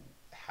see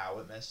how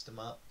it messed him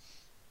up.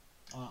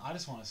 I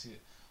just want to see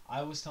it.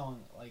 I was telling,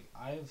 like,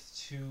 I have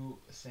two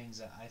things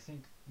that I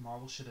think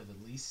Marvel should have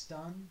at least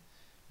done,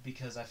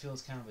 because I feel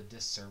it's kind of a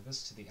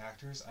disservice to the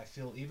actors. I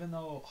feel even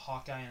though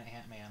Hawkeye and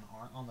Ant-Man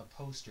aren't on the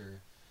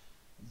poster,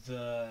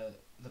 the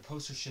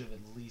poster should have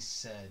at least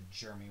said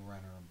Jeremy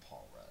Renner and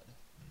Paul Rudd.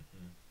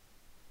 Mm-hmm.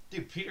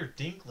 Dude, Peter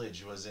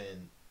Dinklage was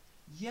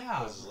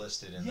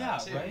listed in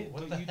that too. Right?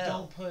 What but the you hell?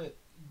 don't put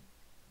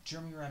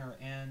Jeremy Renner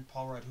and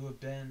Paul Rudd, who have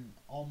been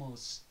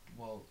almost,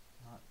 well,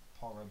 not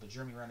Paul Rudd, but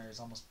Jeremy Renner has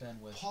almost been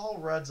with... Paul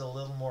Rudd's a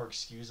little more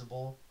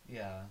excusable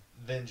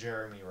than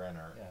Jeremy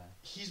Renner. Yeah.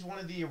 He's one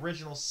of the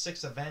original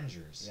 6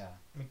 Avengers. Yeah.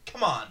 I mean,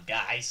 come on,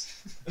 guys.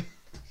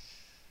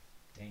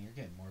 Dang, you're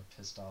getting more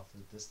pissed off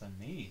at this than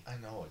me. I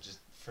know, it just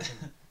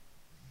freaking...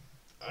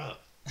 Ugh.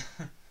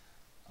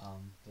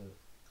 But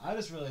I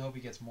just really hope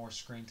he gets more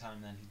screen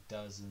time than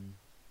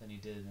he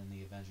did in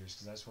the Avengers,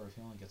 because I swear if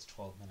he only gets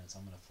 12 minutes,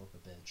 I'm going to flip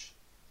a bitch.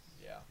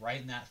 Yeah. Right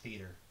in that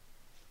theater.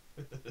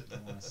 I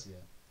want to see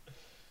it.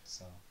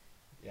 So,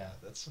 yeah.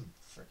 That's some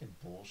freaking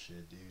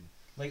bullshit, dude.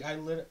 Like,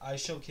 I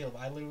showed Caleb,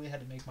 I literally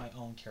had to make my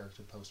own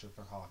character poster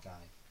for Hawkeye,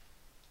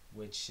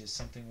 which is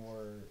something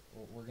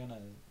we're gonna...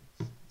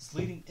 It's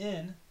leading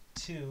in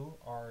to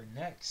our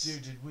next...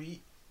 Dude, did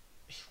we...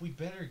 we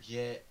better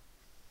get.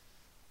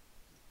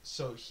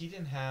 So he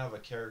didn't have a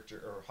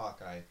character, or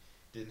Hawkeye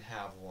didn't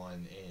have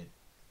one in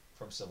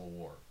from Civil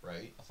War,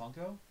 right? A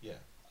Funko? Yeah.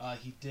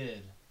 He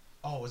did.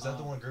 Oh, was that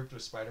the one grouped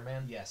with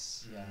Spider-Man?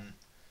 Yes. Yeah.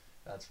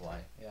 That's why.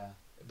 Yeah.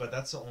 But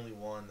that's the only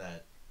one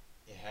that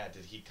it had.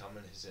 Did he come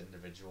in his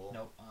individual?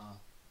 Nope.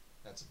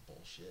 That's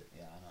bullshit.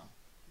 Yeah, I know.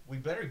 We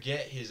better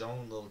get his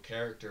own little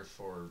character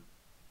for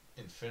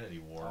Infinity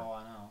War. Oh,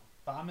 I know.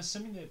 But I'm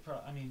assuming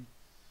I'm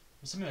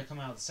assuming they're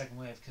coming out of the second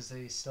wave because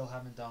they still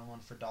haven't done one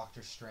for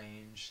Doctor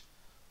Strange,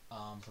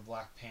 for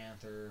Black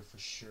Panther, for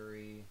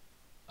Shuri,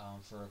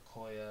 for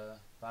Okoye.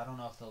 But I don't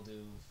know if they'll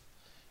do.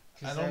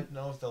 I don't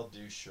know if they'll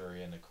do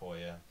Shuri and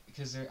Okoye.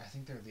 Because I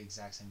think they're the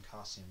exact same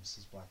costumes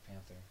as Black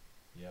Panther.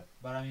 Yep.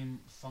 But I mean,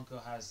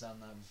 Funko has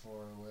done that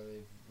before, where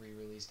they've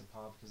re-released a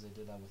pop because they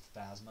did that with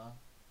Phasma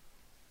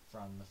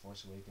from The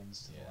Force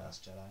Awakens to The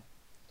Last Jedi.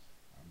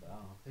 But I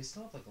don't know. They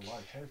still have like a lot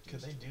of characters.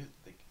 Could they do?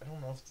 I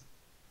don't know if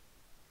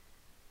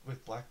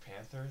with Black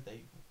Panther they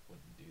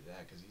wouldn't do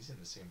that because he's in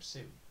the same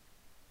suit.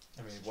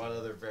 I mean, what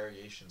other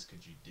variations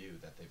could you do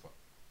that they've?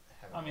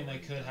 I mean, they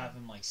could have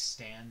him like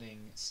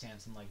stancing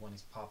like when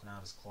he's popping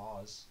out his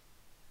claws.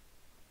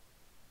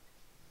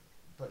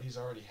 But he's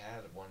already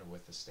had one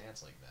with a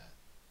stance like that.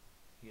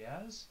 He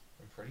has?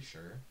 I'm pretty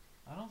sure.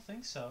 I don't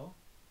think so.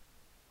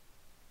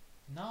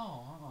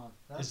 No,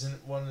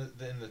 Isn't one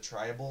in the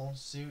tribal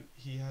suit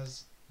he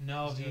has?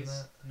 No,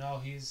 he's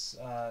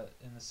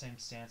in the same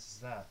stance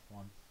as that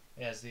one.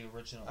 Yeah, as the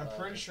original. I'm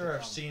pretty sure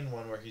I've seen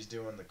one where he's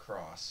doing the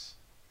cross.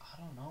 I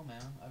don't know,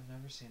 man. I've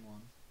never seen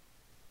one.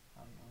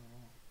 I don't know.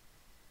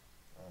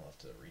 I'll have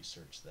to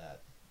research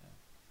that.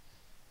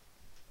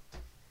 Yeah.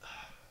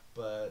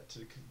 But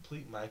to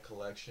complete my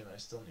collection, I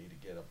still need to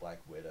get a Black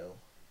Widow.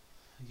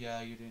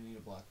 Yeah, you do need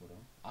a Black Widow.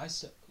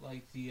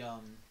 Like the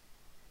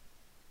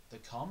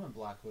common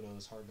Black Widow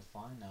is hard to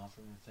find now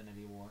from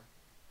Infinity War.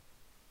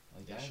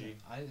 Like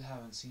I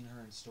haven't seen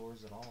her in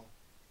stores at all.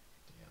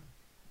 Damn.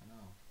 I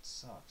know. It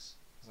sucks.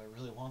 Because I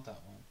really want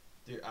that one.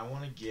 Dude, I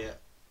want to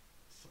get,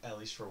 at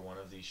least for one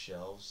of these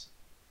shelves,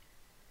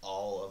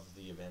 all of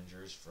the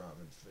Avengers from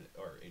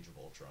Age of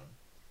Ultron.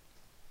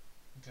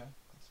 Okay.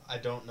 I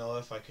don't know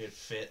if I could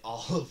fit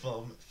all of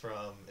them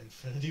from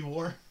Infinity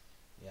War.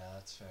 Yeah,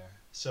 that's fair.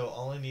 So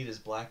all I need is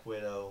Black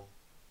Widow,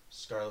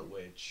 Scarlet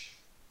Witch,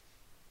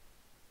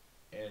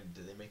 and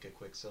did they make a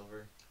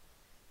Quicksilver?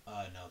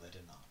 No, they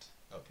did not.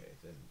 Okay,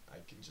 then I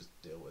can just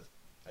deal with.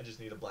 I just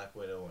need a Black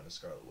Widow and a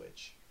Scarlet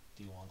Witch.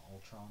 Do you want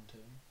Ultron too?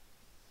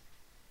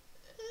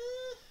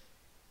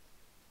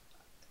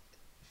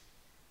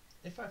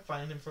 If I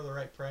find him for the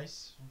right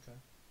price. Okay.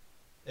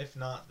 If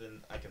not,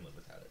 then I can live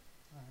without it.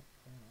 Alright,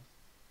 fair enough.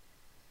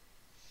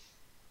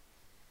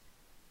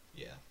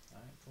 Yeah.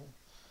 Alright, cool.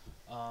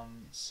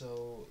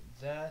 So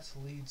that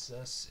leads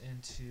us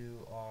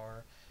into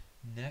our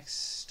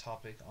next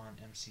topic on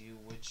MCU,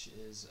 which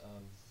is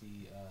of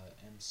the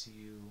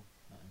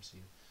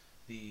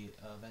the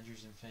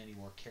Avengers Infinity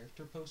War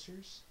character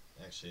posters.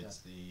 Actually, it's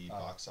the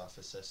box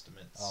office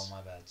estimates. Oh,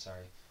 my bad.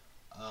 Sorry.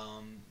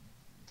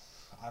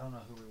 I don't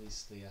know who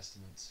released the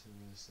estimates. Who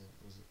released it?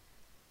 Was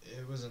it?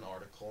 It was an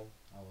article.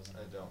 I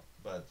don't.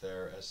 But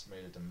they're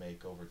estimated to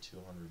make over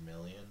 200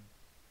 million.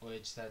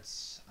 Which I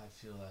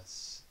feel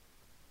that's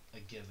a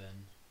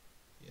given.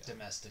 Yeah.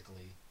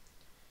 Domestically.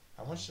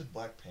 How much did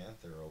Black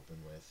Panther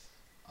open with?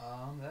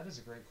 That is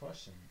a great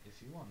question.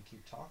 If you want to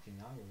keep talking,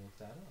 I will look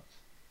that up.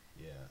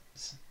 Yeah.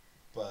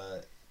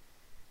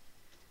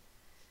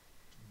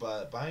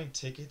 But buying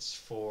tickets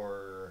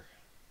for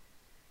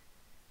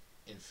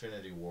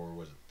Infinity War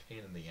was a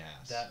pain in the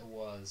ass. That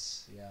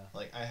was, yeah.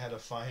 Like, I had to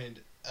find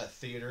a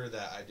theater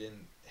that I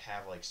didn't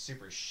have, like,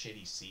 super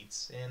shitty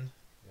seats in.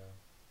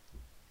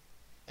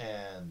 Yeah.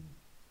 And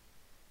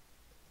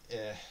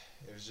it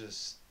was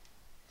just...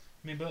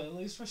 I mean, but at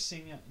least we're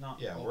seeing it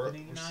not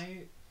opening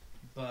night,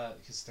 but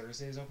because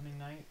Thursday is opening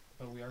night,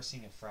 but we are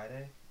seeing it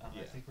Friday. I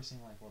think we're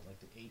seeing, like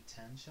the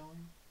 8:10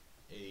 showing?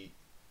 8:10.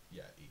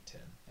 Yeah.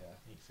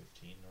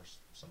 8:15 or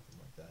something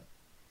like that.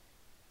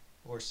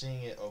 We're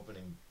seeing it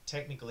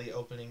technically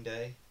opening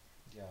day.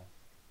 Yeah.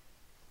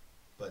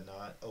 But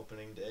not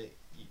opening day,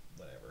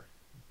 whatever.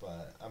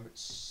 But I'm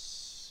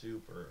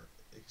super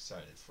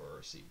excited for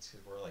our seats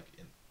because we're like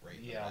in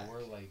the back.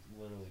 We're like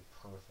literally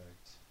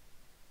perfect.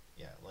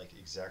 Yeah, like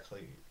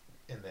exactly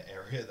in the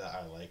area that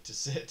I like to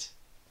sit.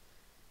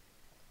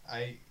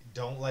 I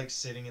don't like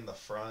sitting in the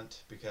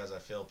front because I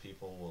feel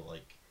people will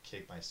like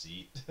kick my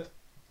seat.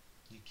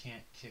 You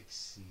can't kick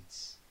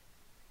seats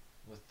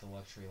with the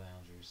luxury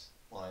loungers.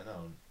 Well, I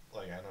know.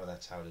 Like, I know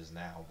that's how it is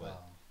now,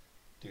 but...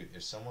 Dude,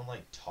 if someone,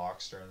 like,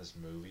 talks during this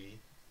movie,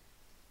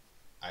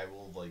 I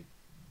will, like,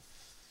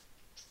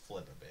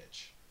 flip a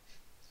bitch.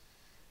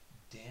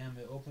 Damn,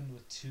 it opened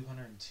with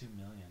 202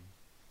 million.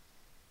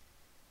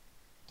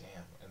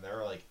 Damn, and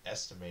they're, like,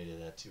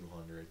 estimated at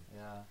 200.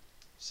 Yeah.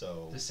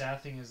 So... The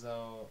sad thing is,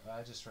 though,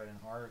 I just read an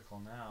article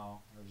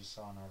now, or just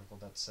saw an article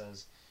that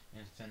says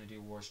Infinity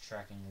War's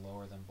tracking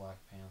lower than Black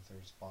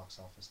Panther's box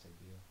office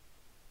debut.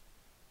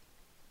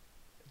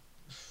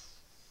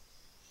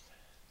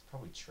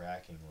 probably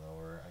tracking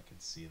lower. I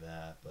could see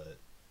that, but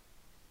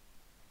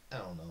I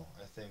don't know.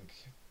 I think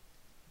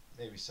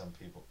maybe some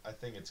people. I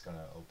think it's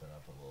gonna open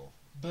up a little,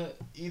 But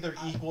either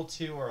equal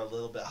to or a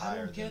little bit I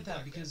higher. don't get than that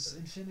Black because Panther.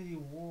 Infinity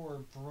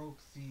War broke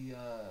the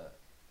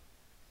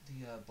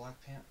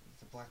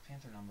Black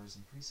Panther numbers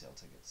in pre-sale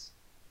tickets.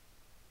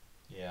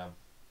 Yeah,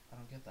 I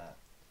don't get that.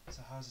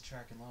 So how is it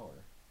tracking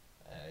lower?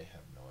 I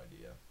have no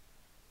idea.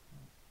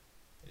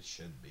 It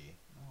should be.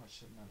 No, it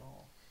shouldn't at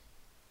all.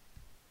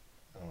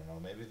 I don't know.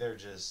 Maybe they're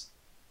just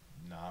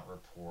not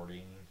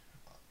reporting.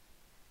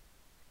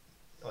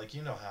 Like,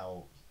 you know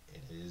how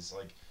it is.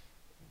 Like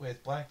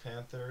with Black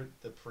Panther,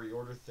 the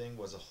pre-order thing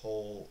was a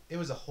whole. It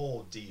was a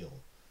whole deal.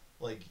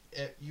 Like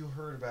you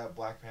heard about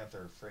Black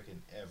Panther freaking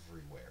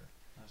everywhere,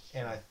 That's true.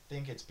 and I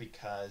think it's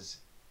because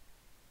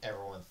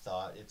everyone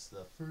thought it's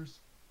the first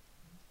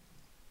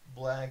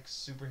black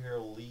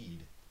superhero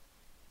lead.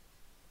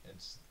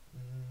 It's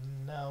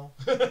no.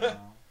 No.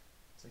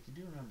 It's like you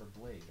do remember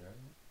Blade, right?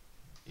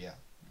 Yeah.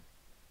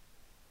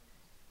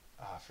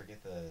 I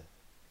forget the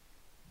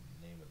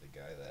name of the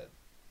guy that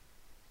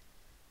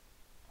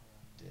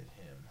did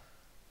him.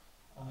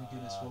 Oh my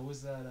goodness, what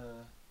was that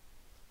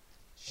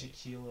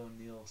Shaquille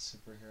O'Neal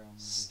superhero movie?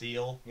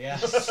 Steel. Yeah,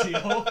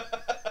 Steel.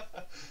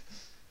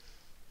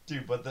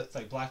 Dude, but It's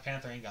like Black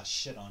Panther ain't got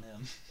shit on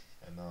him.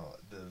 I know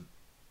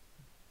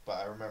but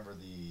I remember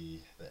the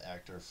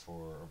actor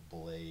for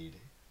Blade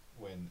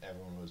when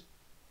everyone was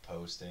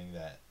posting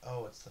that,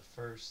 oh, it's the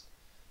first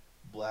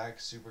black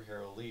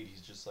superhero lead.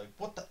 He's just like,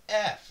 what the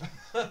F?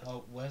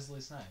 Oh, Wesley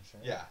Snipes,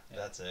 right? Yeah,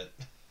 that's it.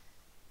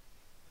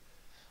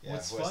 Yeah,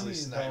 What's Wesley funny,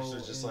 Snipes though,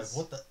 was just is- like,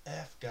 what the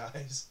F,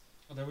 guys?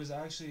 There was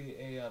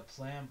actually a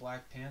planned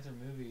Black Panther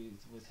movie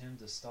with him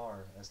to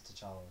star as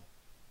T'Challa.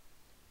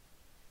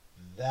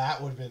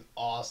 That would have been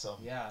awesome.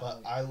 Yeah,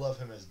 But like- I love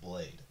him as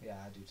Blade. Yeah,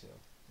 I do too.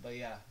 But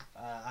yeah,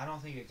 I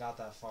don't think it got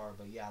that far.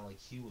 But yeah, like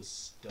he was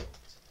stoked.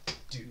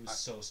 He Dude, was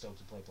so stoked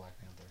to play Black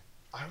Panther.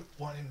 I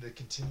want him to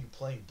continue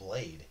playing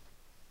Blade.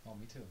 Oh,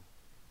 me too.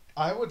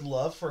 I would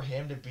love for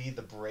him to be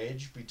the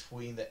bridge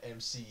between the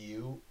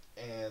MCU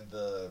and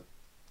the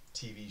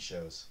TV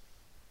shows.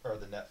 Or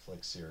the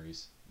Netflix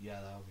series.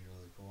 Yeah, that would be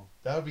really cool.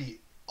 That would be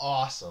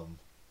awesome.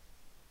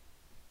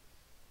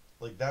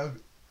 Like, that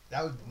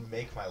would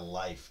make my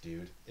life,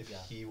 dude. If Yeah.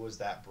 he was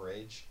that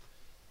bridge.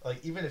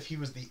 Like, even if he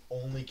was the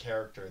only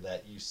character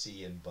that you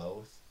see in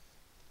both.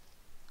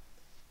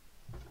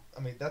 I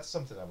mean, that's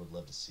something I would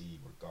love to see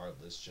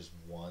regardless. Just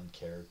one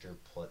character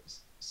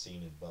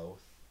seen in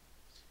both.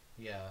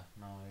 Yeah,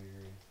 no, I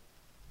agree.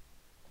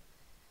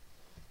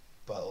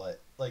 But,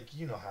 like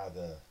you know how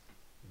the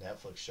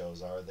Netflix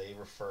shows are. They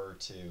refer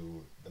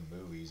to the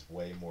movies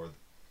way more.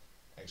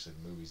 Actually,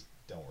 the movies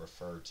don't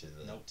refer to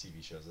the Nope.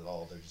 TV shows at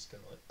all. They're just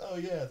kind of like, oh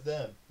yeah,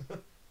 them.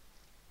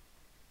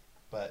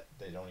 But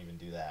they don't even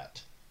do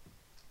that.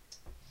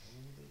 Oh,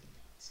 they do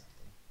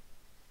something.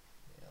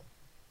 Yeah.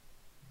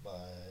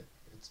 But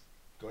it's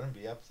going to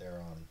be up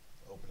there on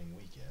opening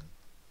weekend.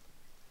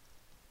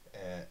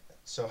 And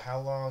so, how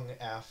long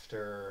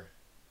after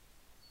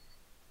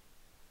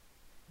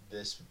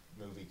this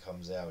movie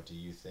comes out do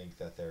you think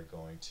that they're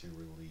going to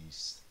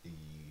release the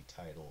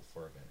title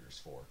for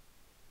Avengers 4?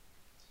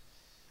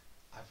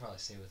 I'd probably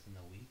say within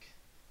the week.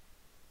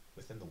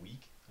 Within the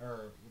week?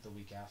 Or the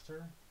week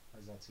after? Or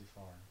is that too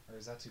far? Or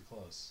is that too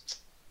close?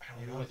 I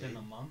don't Maybe know. within dude.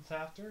 a month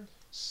after?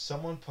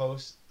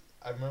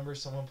 I remember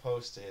someone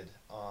posted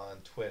on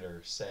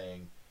Twitter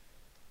saying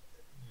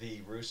the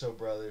Russo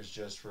brothers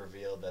just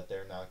revealed that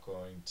they're not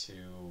going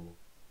to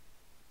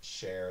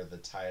share the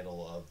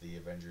title of the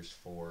Avengers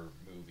 4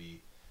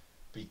 movie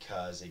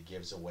because it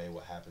gives away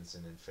what happens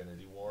in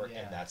Infinity War, Yeah.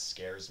 and that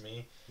scares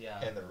me. Yeah.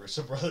 And the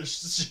Russo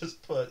brothers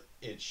just put,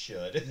 it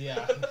should.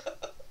 Yeah.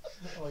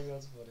 Like,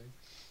 that's funny.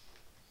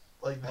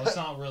 Like, Well, it's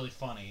not really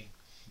funny,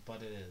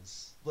 but it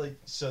is. like,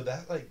 so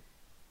that, like,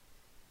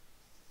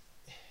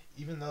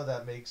 even though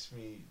that makes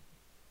me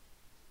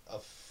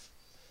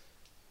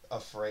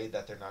afraid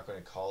that they're not going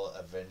to call it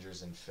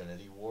Avengers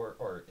Infinity War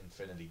or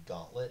Infinity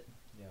Gauntlet.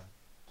 Yeah.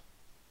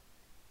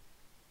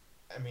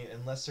 I mean,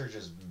 unless they're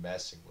just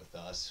messing with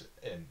us,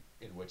 and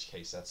in which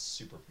case that's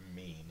super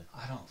mean.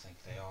 I don't think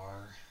they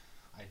are.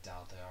 I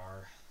doubt they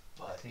are.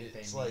 I But think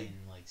it's they like, mean,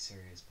 like,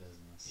 serious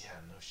business. yeah,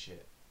 no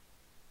shit.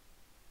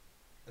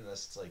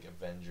 Unless it's like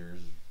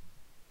Avengers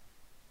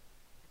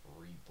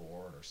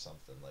Reborn or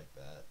something like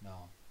that.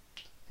 No.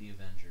 The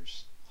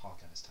Avengers.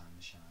 Hawkeye's time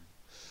to shine.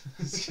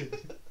 Just kidding.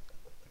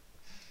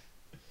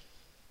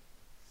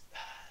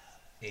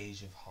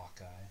 Age of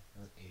Hawkeye.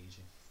 Or Age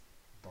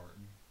of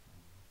Barton.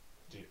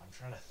 Dude, I'm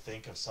trying to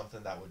think of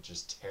something that would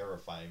just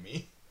terrify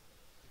me.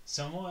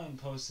 Someone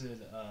posted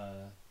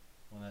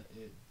when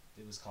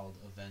it was called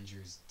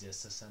Avengers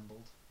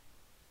Disassembled.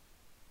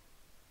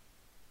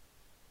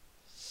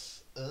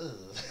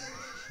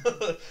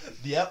 Ugh.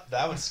 Yep,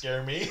 that would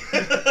scare me.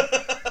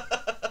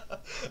 I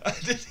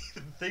didn't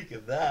even think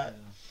of that.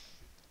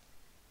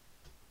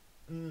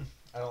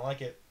 I don't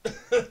like it.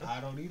 I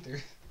don't either.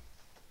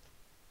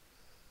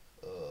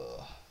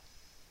 Ugh.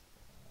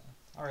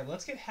 All right,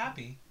 let's get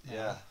happy.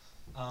 Yeah.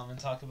 And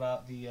talk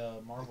about the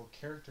Marvel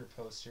character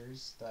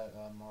posters that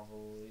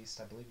Marvel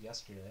released, I believe,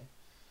 yesterday.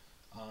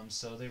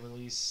 So they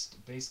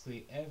released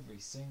basically every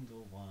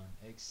single one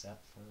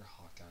except for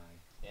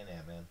Hawkeye. And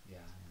Ant-Man. Yeah,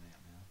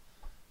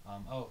 and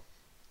Ant-Man. Oh,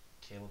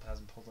 Caleb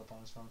hasn't pulled up on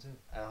his phone too.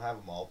 I don't have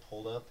them all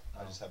pulled up.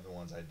 Oh. I just have the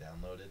ones I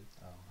downloaded.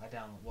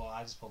 Well,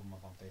 I just pulled them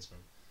up on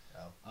Facebook.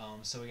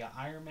 So we got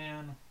Iron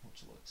Man,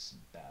 which looks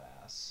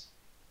badass.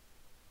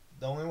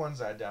 The only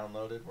ones I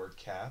downloaded were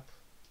Cap,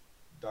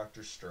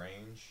 Doctor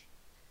Strange,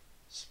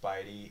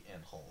 Spidey,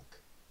 and Hulk.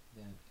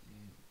 Then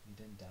you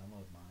didn't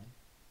download mine.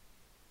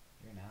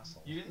 You're an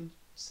asshole. You didn't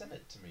send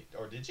it to me,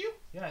 or did you?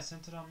 Yeah, I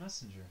sent it on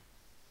Messenger.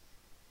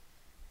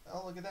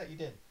 Oh, look at that, you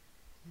did.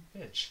 You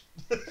bitch.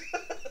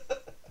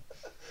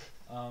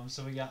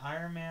 So we got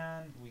Iron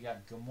Man, we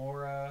got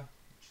Gamora,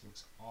 which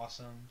looks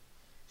awesome.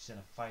 She's in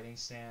a fighting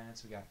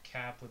stance. We got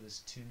Cap with his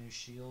 2 new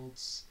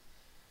shields.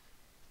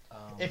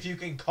 If you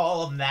can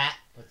call him that.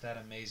 With that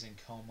amazing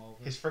comb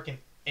over. His freaking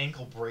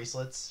ankle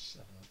bracelets.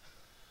 Shut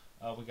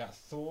up. We got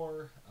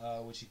Thor,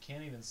 which you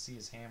can't even see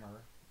his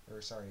hammer.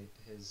 Or, sorry,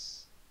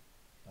 his...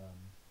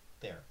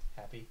 There.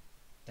 Happy?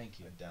 Thank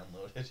you. I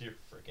downloaded your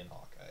freaking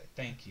Hawkeye.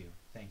 Thank you.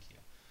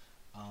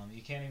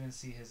 You can't even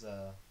see his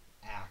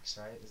axe,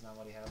 right? Isn't that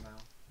what he has now?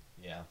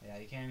 Yeah. Yeah,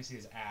 you can't even see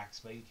his axe,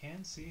 but you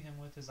can see him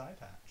with his eye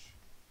patch.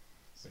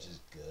 Which is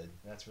good.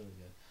 That's really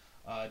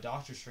good.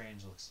 Doctor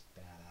Strange looks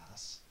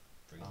badass.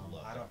 Freaking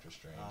love Doctor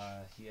Strange.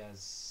 He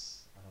has...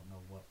 I don't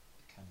know what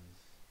kind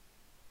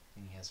of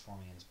thing he has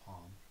forming in his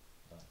palm.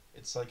 But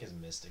it's like his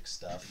mystic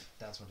stuff.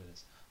 That's what it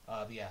is.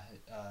 But yeah,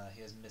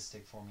 he has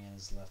Mystic forming in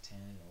his left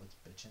hand. It looks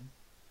bitchin'.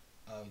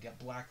 We got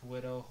Black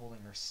Widow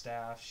holding her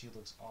staff. She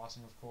looks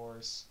awesome, of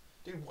course.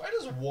 Dude, why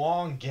does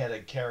Wong get a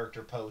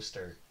character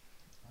poster?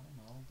 I don't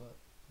know, but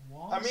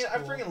Wong's I mean,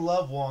 cool. I freaking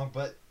love Wong,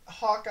 but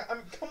Hawkeye... I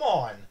mean, come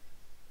on.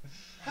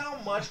 How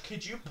much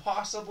could you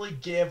possibly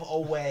give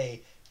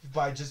away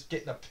by just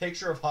getting a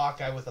picture of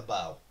Hawkeye with a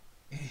bow?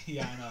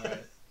 Yeah, I know,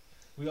 right?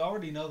 We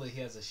already know that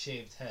he has a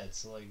shaved head,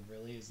 so, like,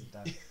 really, isn't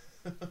that...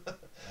 I don't know.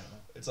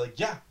 It's like,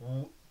 yeah,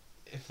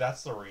 if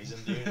that's the reason,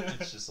 dude,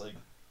 it's just like,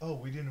 oh,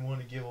 we didn't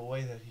want to give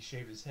away that he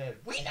shaved his head.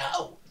 We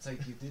know! It's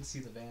like, you did see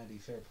the Vanity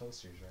Fair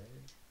posters,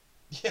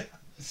 right? Yeah.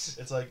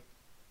 It's like,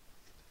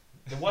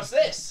 then what's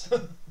this?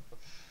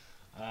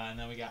 And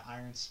then we got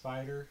Iron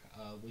Spider,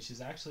 which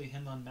is actually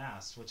him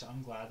unmasked, which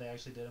I'm glad they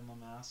actually did him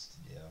unmasked.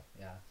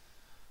 Yeah.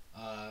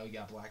 Yeah. We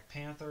got Black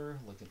Panther,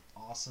 looking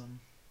awesome.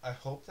 I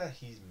hope that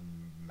he's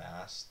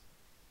masked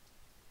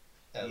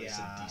at least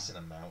a decent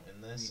amount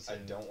in this. I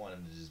don't want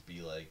him to just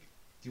be like...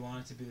 Do you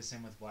want it to be the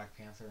same with Black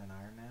Panther and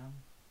Iron Man?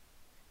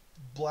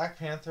 Black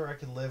Panther, I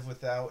can live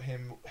without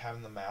him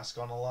having the mask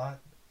on a lot.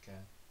 Okay.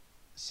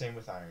 Same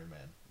with Iron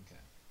Man. Okay.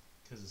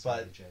 Because it's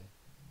J.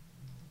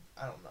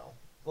 I don't know.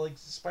 Like,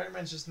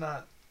 Spider-Man's just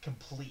not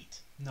complete.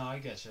 No, I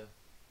get you.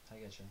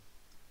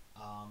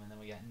 And then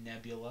we got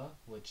Nebula,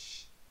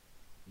 which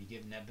you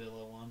give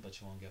Nebula one, but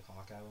you won't give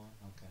Hawkeye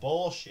one. Okay.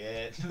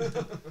 Bullshit.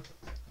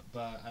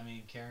 But I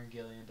mean, Karen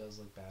Gillan does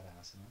look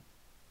badass in it.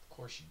 Of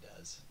course she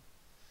does.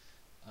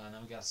 And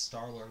then we got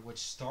Star-Lord, which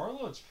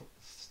Star-Lord,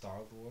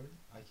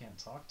 I can't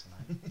talk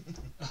tonight.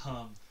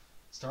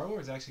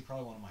 Star-Lord's actually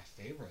probably one of my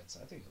favorites.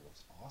 I think it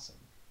looks awesome.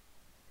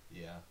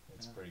 Yeah,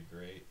 it's pretty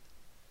great.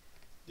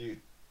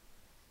 Dude,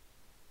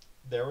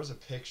 there was a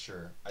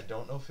picture, I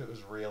don't know if it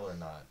was real or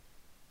not.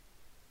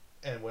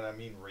 And when I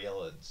mean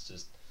real, it's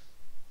just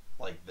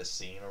like the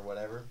scene or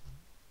whatever.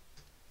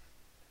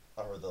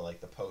 Or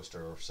the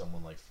poster or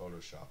someone like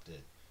photoshopped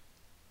it.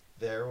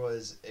 There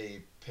was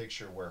a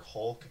picture where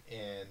Hulk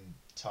and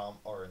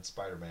and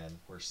Spider-Man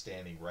were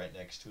standing right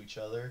next to each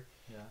other.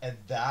 Yeah. And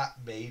that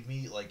made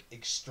me like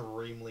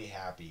extremely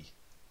happy.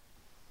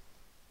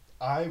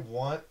 I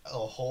want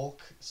a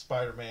Hulk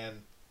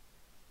Spider-Man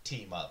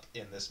team up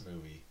in this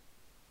movie.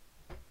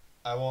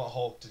 I want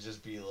Hulk to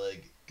just be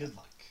like, good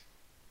luck.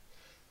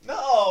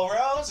 No,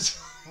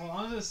 Rose. Well,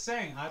 I'm just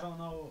saying, I don't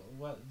know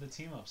what the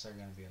team ups are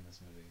going to be in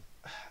this movie.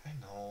 I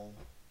know,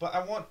 but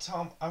I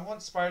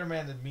want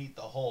Spider-Man to meet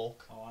the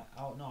Hulk.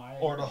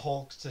 Or the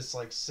Hulk to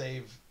like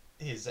save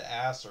his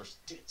ass or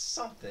do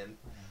something.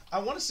 I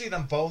want to see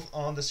them both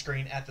on the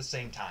screen at the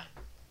same time,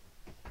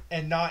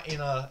 and not in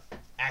a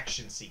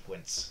action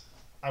sequence.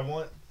 I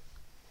want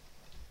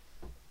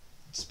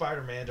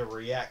Spider-Man to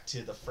react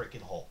to the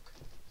freaking Hulk.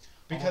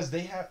 Because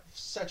they have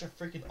such a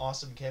freaking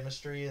awesome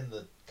chemistry in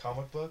the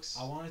comic books.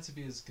 I want it to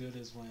be as good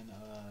as when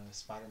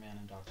Spider-Man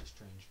and Doctor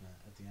Strange met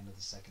at the end of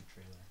the second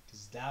trailer.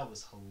 Because that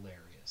was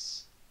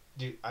hilarious.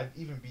 Dude, I'd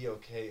even be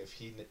okay if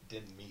he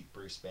didn't meet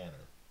Bruce Banner.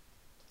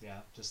 Yeah,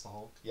 just the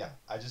Hulk? Yeah,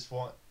 I just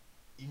want...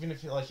 Even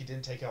if he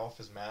didn't take off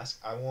his mask,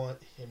 I want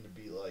him to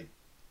be like...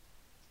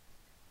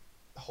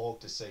 Hulk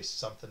to say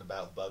something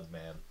about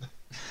Bugman.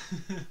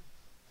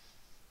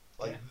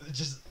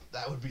 Just...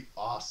 That would be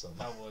awesome.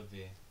 That would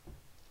be.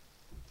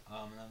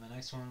 And then the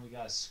next one we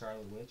got is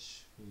Scarlet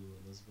Witch, who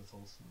Elizabeth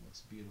Olsen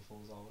looks beautiful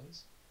as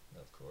always.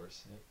 Of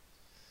course. Yep.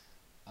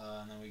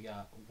 And then we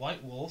got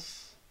White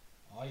Wolf.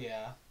 Oh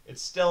yeah.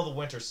 It's still the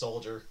Winter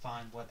Soldier.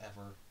 Fine,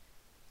 whatever.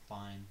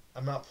 fine.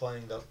 I'm not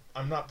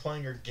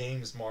playing your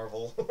games,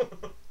 Marvel.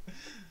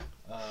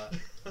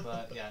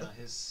 But yeah, no,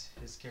 his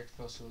character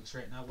poster looks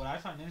great. Now, what I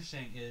find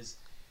interesting is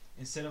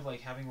instead of like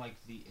having like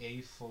the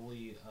A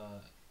fully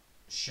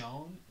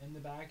shown in the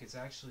back, it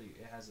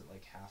has it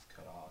like half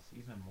cut off,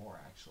 even more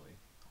actually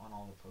on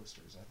all the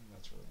posters. I think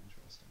that's really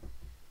interesting.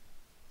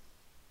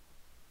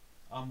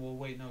 Well,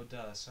 wait, no,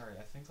 duh, sorry.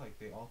 I think like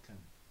they all can.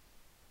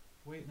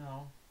 Wait,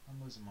 no,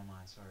 I'm losing my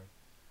mind. Sorry.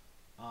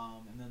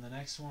 And then the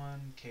next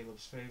one,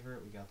 Caleb's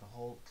favorite, we got the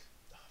Hulk.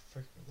 I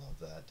freaking love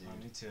that, dude.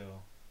 Me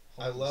too.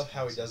 I love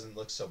how he doesn't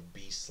look so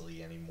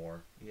beastly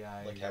anymore.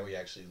 Yeah, like how he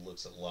actually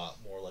looks a lot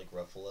more like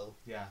Ruffalo.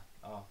 Yeah.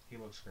 Oh, he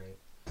looks great.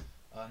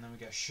 And then we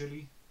got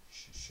Shuri.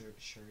 Shuri,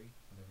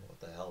 whatever. What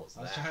the hell is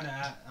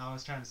that? I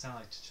was trying to sound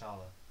like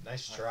T'Challa.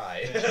 Nice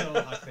try.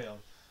 I failed.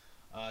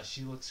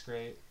 She looks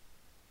great.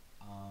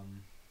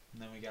 And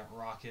then we got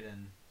Rocket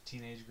and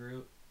Teenage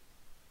Groot.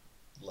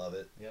 Love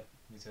it. Yep,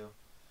 me too.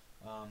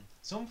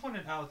 Someone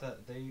pointed out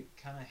that they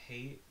kind of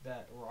hate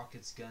that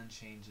Rocket's gun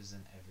changes in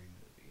every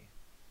movie.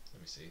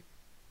 Let me see.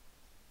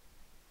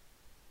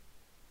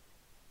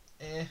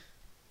 I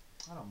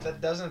don't mind.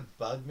 That doesn't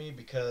bug me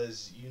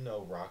because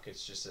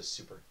Rocket's just a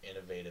super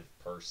innovative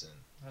person.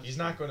 He's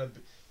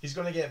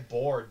gonna get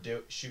bored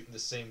shooting the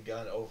same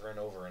gun over and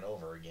over and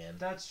over again.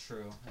 That's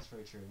true. That's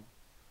very true.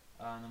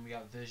 And then we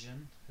got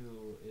Vision,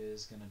 who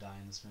is gonna die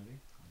in this movie.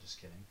 I'm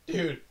just kidding.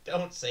 Dude,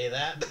 don't say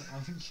that.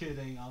 I'm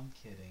kidding.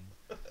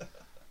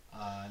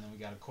 And then we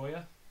got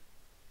Okoye.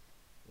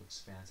 Looks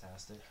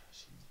fantastic.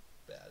 She's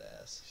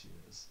badass. She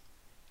is.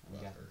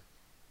 Love her.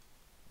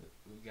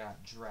 We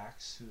got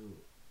Drax, who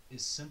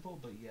is simple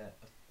but yet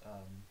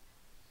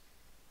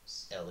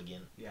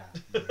elegant. Yeah.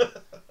 There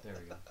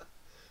we go.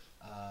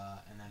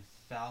 And then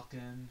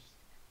Falcon.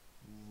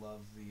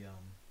 Love the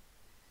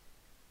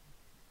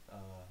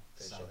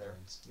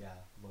sideburns. Yeah,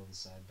 love the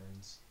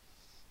sideburns.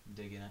 I'm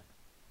digging it.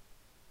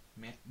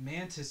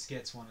 Mantis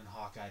gets one and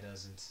Hawkeye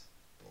doesn't.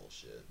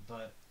 Bullshit.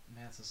 But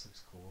Mantis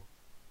looks cool.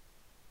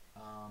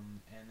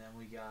 And then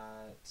we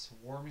got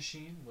War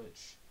Machine,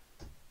 which,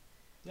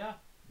 yeah,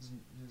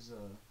 is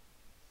a...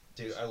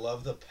 Dude, I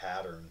love the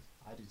pattern.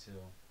 I do too.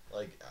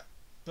 Like,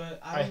 but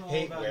I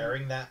hate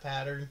wearing that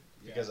pattern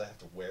because I have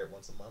to wear it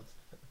once a month.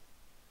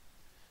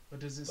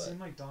 But does it seem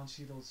like Don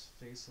Cheadle's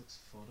face looks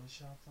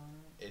photoshopped on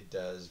it? It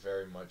does,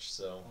 very much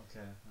so. Okay,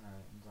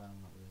 alright, I'm glad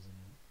I'm not losing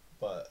it.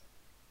 But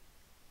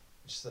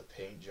just the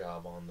paint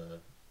job on the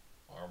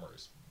armor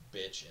is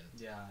bitchin'.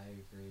 Yeah, I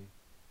agree.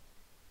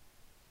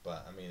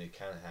 But, I mean, it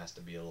kind of has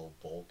to be a little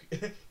bulky.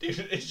 Dude,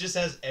 it just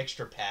has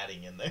extra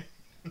padding in there.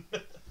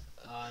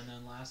 And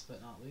then last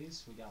but not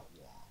least, we got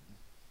Wong.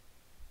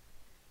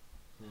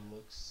 Who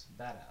looks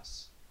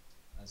badass,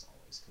 as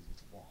always, because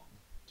it's Wong.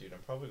 Dude, I'm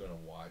probably going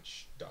to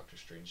watch Doctor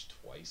Strange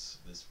twice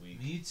this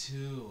week. Me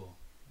too.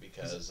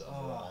 Because of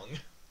Wong.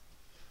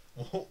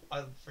 Well, I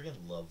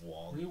freaking love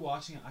Wong.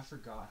 Rewatching it, I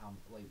forgot how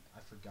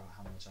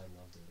much I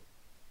loved it.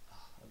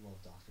 I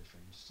love Doctor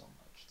Strange so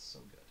much. It's so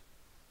good.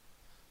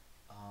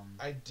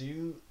 I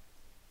do.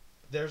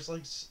 There's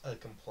like a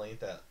complaint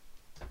that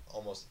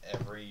almost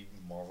every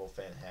Marvel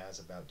fan has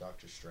about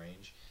Doctor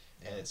Strange,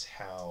 and it's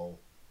how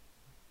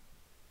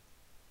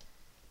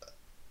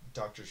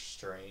Doctor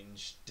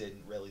Strange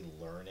didn't really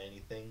learn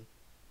anything.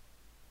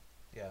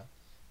 Yeah.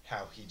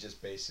 How he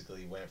just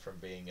basically went from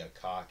being a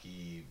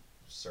cocky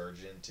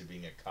surgeon to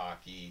being a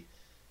cocky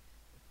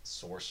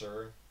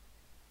sorcerer.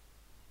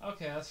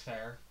 Okay, that's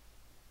fair.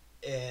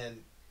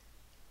 And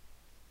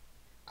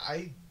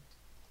I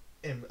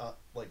am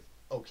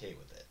okay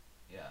with it.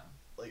 Yeah.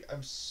 Like,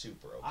 I'm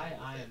super okay with it.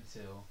 I am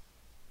too.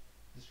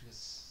 Just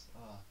because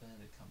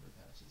Benedict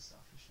Cumberbatch's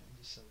Doctor Strange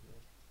is so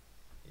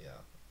good. Yeah.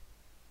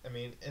 I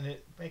mean, and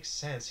it makes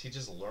sense. He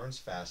just learns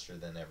faster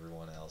than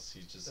everyone else.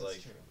 He's just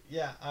That's true.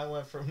 Yeah, I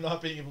went from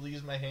not being able to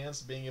use my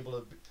hands to being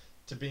able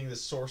to being the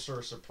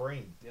Sorcerer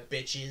Supreme. Yep.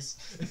 Bitches.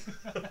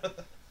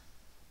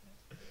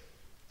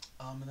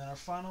 And then our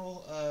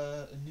final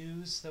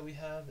news that we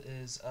have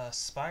is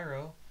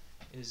Spyro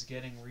is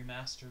getting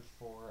remastered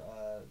for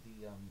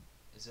the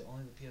is it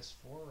only the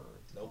PS4 or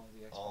nope,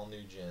 only the Xbox? all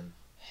new gen.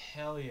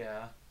 Hell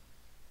yeah,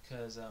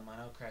 because I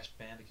know Crash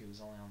Bandicoot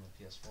was only on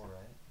the PS4,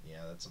 right?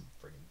 Yeah, that's some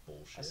freaking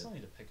bullshit. I still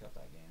need to pick up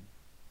that game.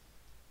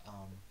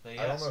 But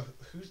yeah, I don't know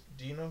who's.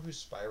 Do you know who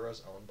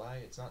Spyro's owned by?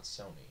 It's not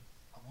Sony.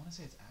 I want to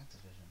say it's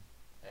Activision.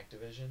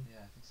 Activision?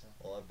 Yeah, I think so.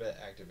 Well, I bet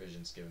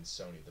Activision's giving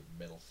Sony the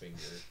middle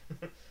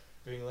finger.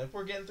 Being like,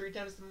 we're getting 3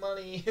 times the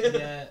money.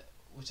 Yeah,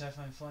 which I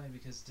find funny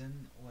because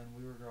when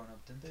we were growing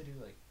up, didn't they do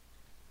like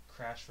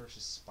Crash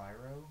versus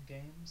Spyro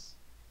games?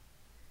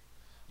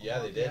 Yeah,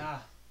 they did. Yeah,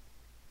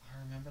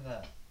 I remember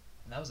that.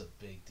 And that was a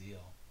big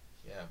deal.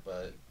 Yeah,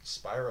 but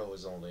Spyro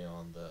was only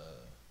on the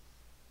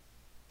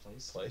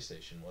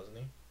PlayStation, wasn't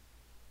he?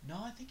 No,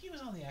 I think he was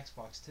on the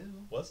Xbox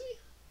too. Was he?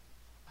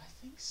 I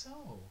think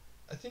so.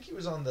 I think he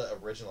was on the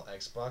original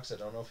Xbox. I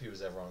don't know if he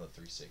was ever on the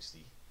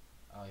 360.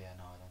 Oh yeah,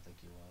 no, I don't think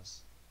he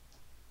was.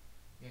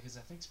 Yeah, because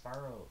I think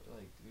Spyro,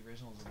 like, the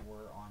originals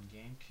were on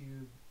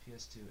GameCube,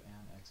 PS2,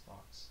 and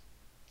Xbox.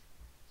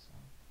 So,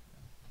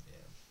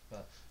 yeah.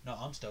 But no,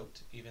 I'm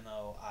stoked. Even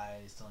though I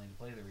still need to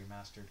play the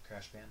remastered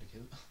Crash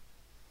Bandicoot.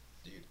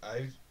 Dude,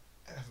 I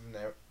have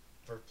never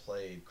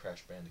played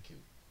Crash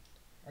Bandicoot,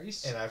 Are you?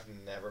 and I've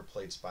never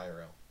played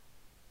Spyro.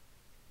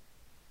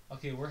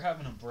 Okay, we're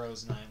having a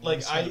bros night. We're Like,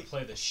 just gonna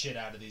play the shit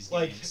out of these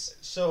games.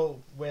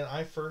 So when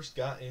I first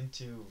got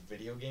into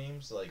video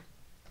games, like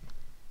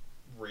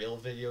real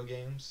video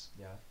games,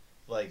 Yeah.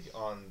 like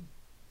on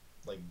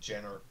like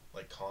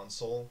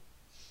console,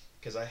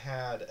 because I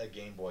had a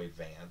Game Boy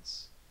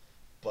Advance,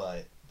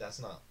 but that's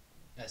not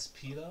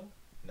SP though.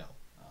 no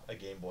Oh, a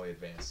Game Boy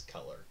Advance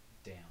Color.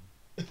 damn.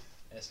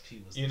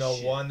 SP was. You the know,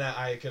 shit. one that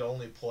I could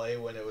only play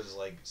when it was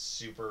like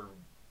super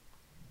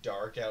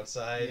dark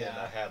outside and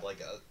Yeah. I had like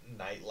a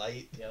night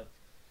light, Yep.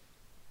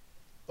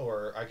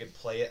 or I could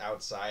play it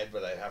outside,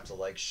 but I'd have to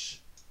like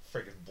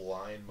freaking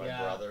blind my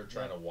Yeah, brother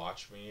trying yep. to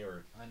watch me,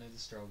 or I know the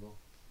struggle.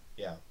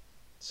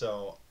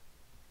 so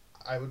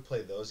I would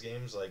play those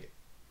games. Like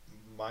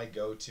my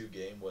go-to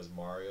game was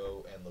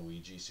Mario and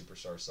Luigi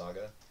Superstar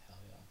Saga. Hell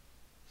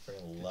yeah.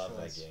 Freaking Good love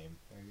choice. that game.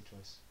 Very good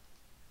choice.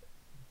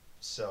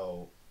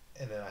 So,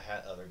 and then I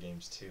had other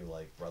games too,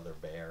 like Brother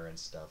Bear and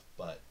stuff.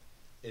 But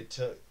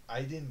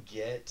I didn't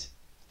get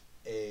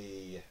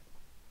a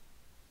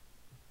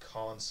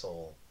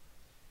console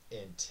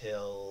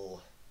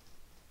until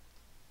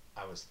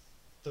I was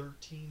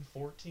 13,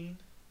 14,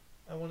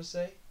 I want to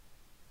say.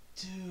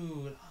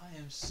 Dude, I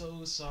am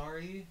so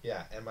sorry.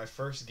 Yeah, and my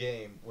first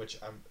game, which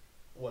I'm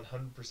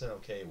 100%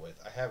 okay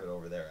with, I have it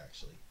over there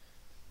actually.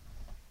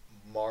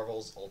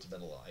 Marvel's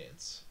Ultimate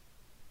Alliance.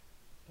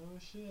 Oh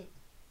shit.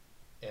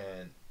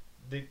 And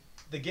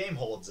the game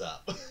holds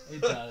up.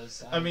 It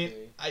does. I mean,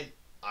 agree.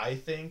 I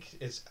think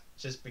it's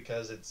just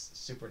because it's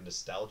super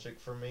nostalgic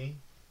for me.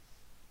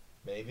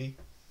 Maybe.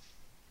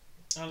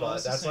 I don't know, But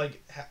it's the that's same.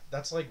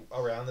 that's like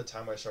around the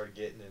time I started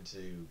getting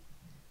into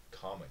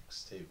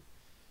comics too.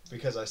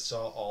 Because I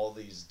saw all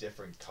these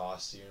different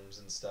costumes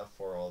and stuff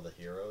for all the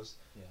heroes.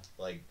 Yeah.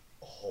 Like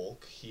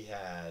Hulk, he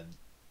had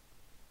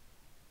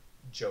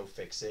Joe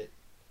Fixit,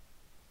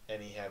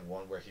 and he had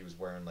one where he was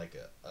wearing like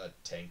a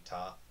tank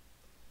top,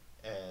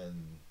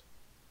 and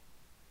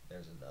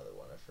there's another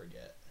one I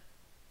forget.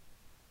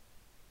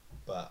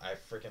 But I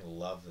freaking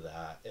loved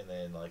that. And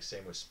then like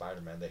same with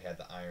Spider-Man, they had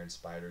the Iron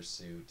Spider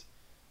suit,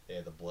 they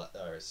had the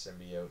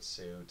symbiote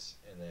suit,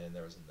 and then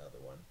there was another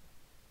one.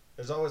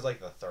 There's always like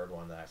the third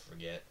one that I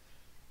forget.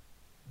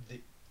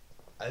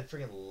 I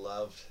freaking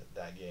loved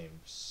that game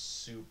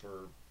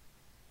super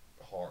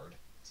hard.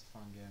 It's a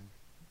fun game.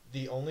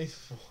 The only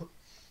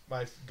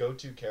my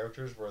go-to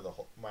characters were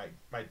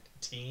my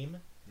team.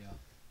 Yeah.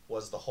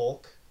 Was the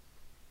Hulk,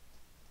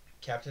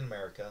 Captain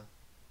America,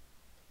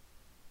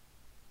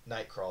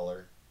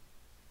 Nightcrawler.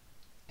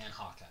 And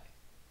Hawkeye.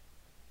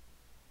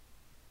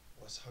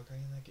 Was Hawkeye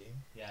in that game?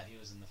 Yeah, he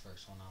was in the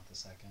first one, not the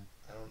second.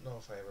 I don't know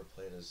if I ever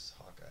played as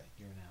Hawkeye.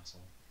 You're an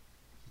asshole.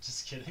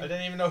 Just kidding. I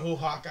didn't even know who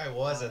Hawkeye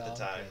was Oh, at the no,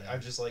 time. okay.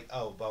 I'm just like,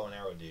 oh, bow and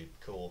arrow dude,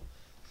 cool.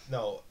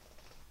 No,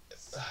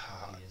 That's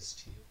how he is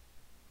to you.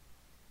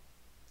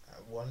 I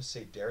want to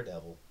say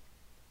Daredevil.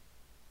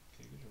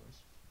 Okay, good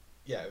choice.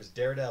 Yeah, it was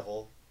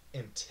Daredevil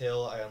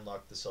until I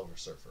unlocked the Silver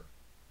Surfer.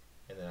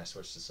 And then I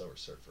switched to Silver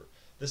Surfer.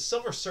 The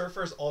Silver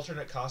Surfer's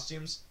alternate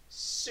costumes,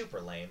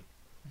 super lame.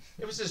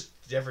 It was just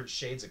different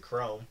shades of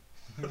chrome.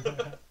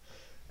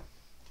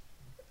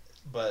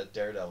 But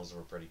Daredevil's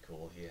were pretty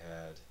cool. He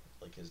had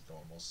like his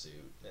normal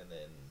suit and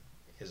then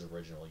his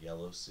original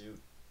yellow suit.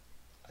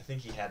 I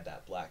think he had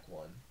that black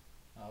one.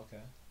 Oh,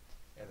 okay.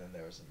 And then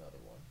there was another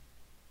one.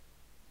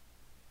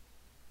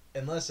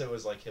 Unless it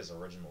was like his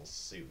original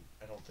suit.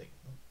 I don't think.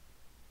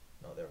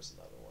 No, there was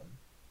another one.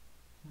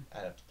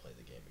 I'd have to play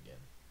the game again.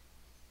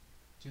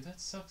 Dude, that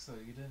sucks though.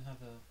 You didn't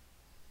have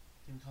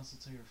a game console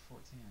till you were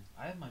 14.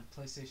 I had my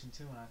PlayStation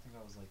 2 when I think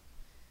I was like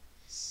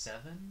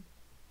 7.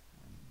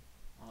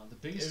 The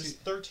It biggest. was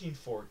 13,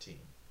 14.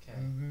 Okay.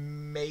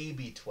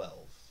 Maybe 12.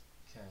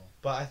 Okay.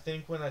 But I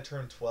think when I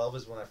turned 12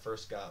 is when I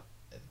first got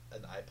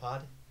an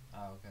iPod.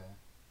 Oh, okay.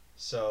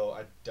 So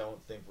I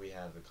don't think we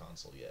had the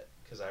console yet.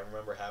 Because I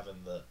remember having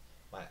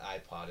my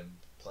iPod and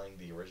playing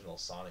the original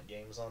Sonic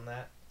games on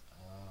that.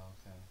 Oh,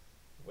 okay.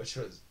 Which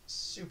was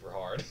super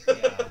hard.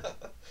 Yeah.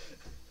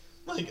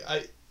 Like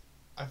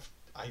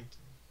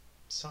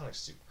Sonic's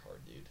super hard,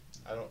 dude.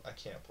 I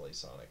can't play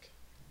Sonic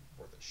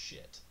worth a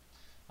shit.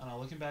 I don't know,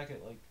 looking back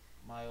at like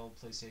my old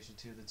PlayStation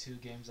 2, the two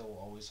games that will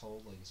always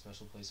hold like a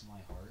special place in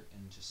my heart,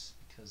 and just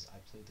because I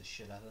played the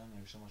shit out of them,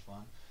 they were so much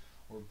fun,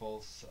 were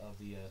both of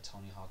the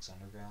Tony Hawk's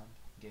Underground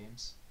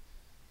games.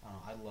 I don't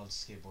know, I loved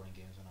skateboarding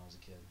games when I was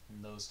a kid,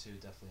 and those two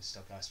definitely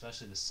stuck out,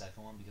 especially the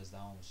second one because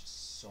that one was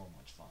just so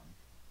much fun.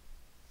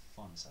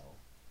 Fun as hell.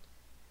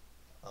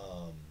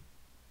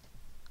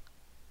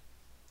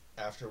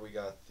 After we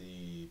got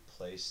the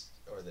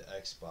the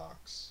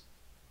Xbox,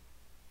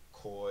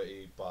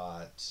 Coy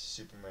bought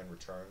Superman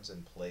Returns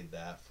and played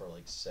that for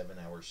like 7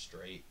 hours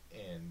straight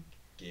and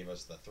gave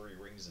us the 3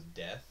 Rings of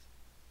Death.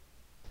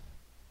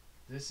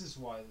 This is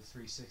why the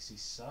 360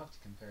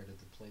 sucked compared to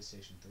the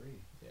PlayStation 3.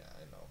 Yeah,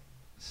 I know.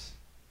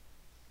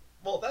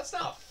 Well, that's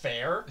not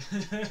fair.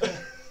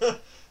 The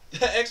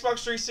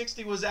Xbox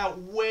 360 was out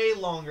way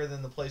longer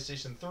than the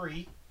PlayStation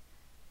 3.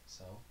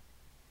 So?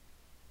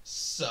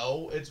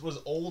 So, it was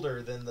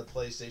older than the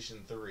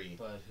PlayStation 3.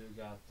 But who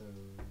got the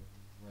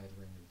Red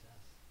Ring of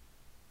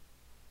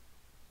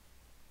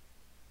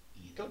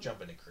Death? Go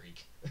jump in a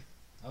creek.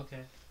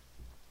 Okay.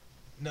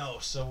 No,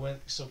 so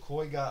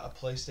Koi got a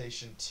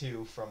PlayStation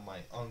 2 from my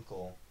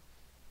uncle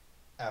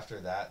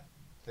after that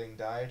thing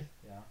died.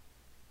 Yeah.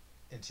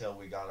 Until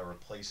we got a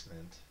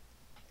replacement.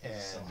 Does he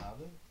still have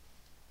it?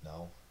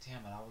 No.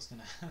 Damn it, I was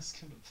gonna ask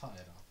him to buy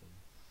it off him.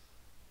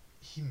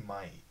 He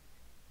might.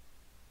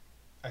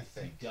 I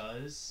think. If he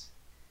does,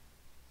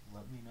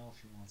 let me know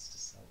if he wants to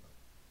sell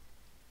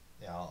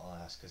it. Yeah, I'll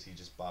ask because he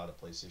just bought a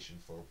PlayStation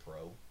 4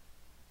 Pro.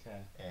 Okay.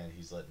 And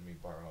he's letting me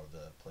borrow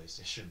the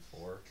PlayStation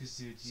 4. Cause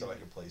dude, so I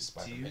can play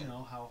Spider-Man. Do you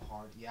know how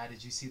hard? Yeah,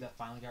 did you see that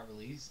finally got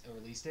released? A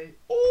release date?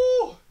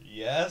 Oh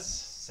yes.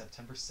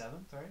 September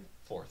 7th, right?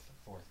 4th.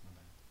 4th, my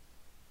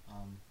bad.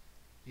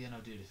 Yeah, no,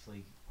 dude, if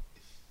he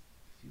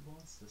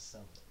wants to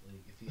sell it,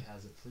 like if he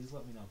has it, please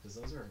let me know, because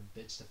those are a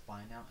bitch to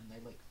find out, and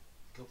they like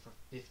go for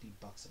 $50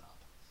 and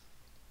up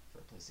for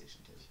a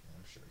PlayStation 2. Yeah,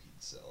 I'm sure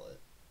he'd sell it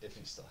if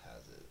he still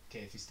has it.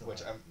 Okay, if he still. Which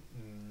has I'm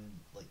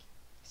like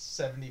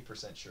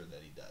 70% sure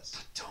that he does.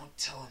 But don't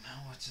tell him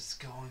how much it's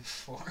going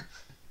for.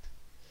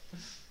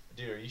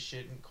 Dude, are you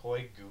shitting?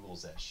 Koi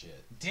Googles that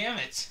shit. Damn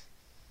it!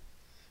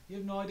 You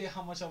have no idea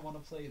how much I want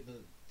to play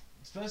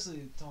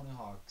especially Tony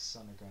Hawk's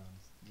Underground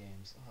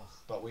games. Ugh.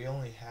 But we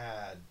only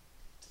had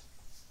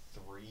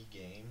 3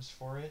 games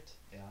for it.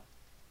 Yeah.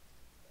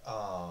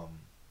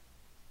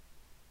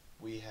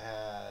 We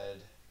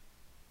had.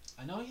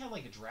 I know he had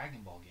like a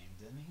Dragon Ball game,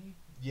 didn't he?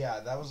 Yeah,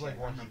 that was Okay, like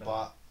one he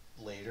bought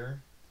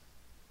later.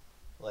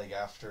 Like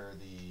after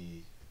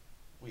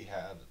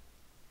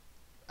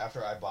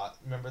after I bought,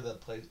 remember the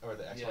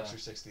Xbox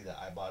 360 that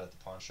I bought at the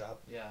pawn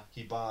shop? Yeah.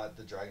 He bought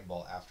the Dragon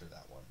Ball after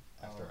that one.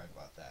 After I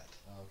bought that.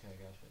 Oh, okay,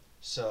 gotcha.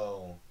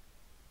 So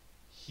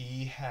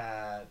we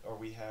had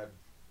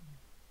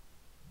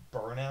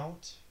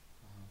Burnout.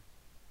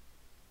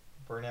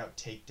 Burnout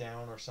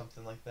Takedown or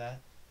something like that.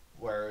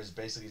 Where it was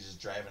basically just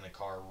driving a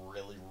car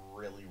really,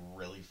 really,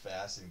 really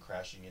fast and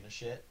crashing into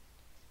shit.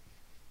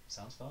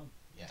 Sounds fun.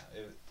 Yeah,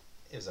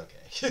 it was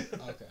okay.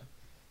 Okay.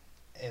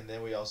 And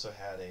then we also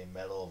had a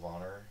Medal of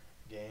Honor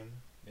game.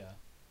 Yeah.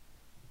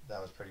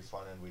 That was pretty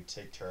fun, and we'd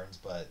take turns,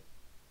 but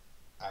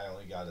I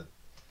only got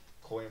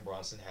Koi and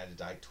Bronson had to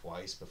die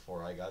twice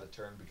before I got a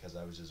turn because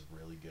I was just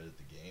really good at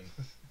the game.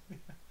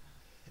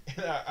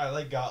 And I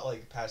like got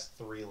like past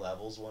 3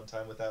 levels one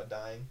time without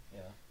dying.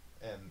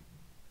 Yeah. And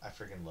I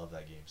freaking love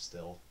that game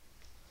still.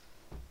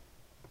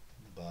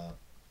 But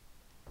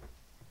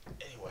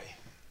anyway.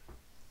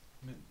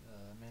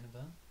 Main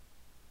event?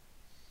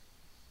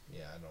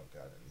 Yeah, I don't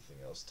got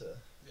anything else to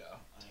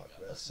talk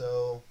about. Nothing.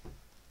 So,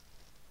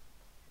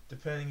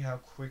 depending how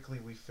quickly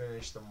we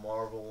finish the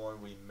Marvel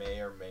one, we may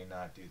or may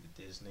not do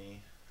the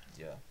Disney.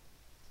 Yeah.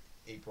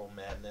 April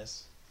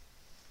Madness.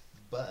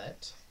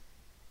 But,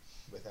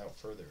 without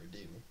further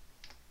ado,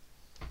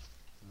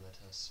 let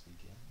us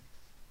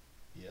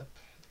begin. Yep.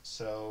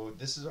 So,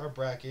 this is our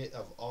bracket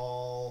of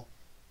all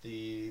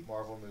the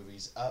Marvel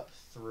movies up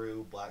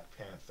through Black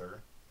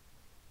Panther.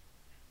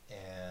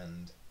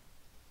 And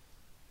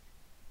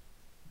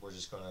we're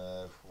just going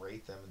to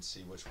rate them and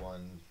see which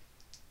one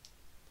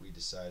we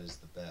decide is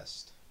the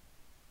best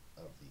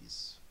of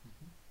these.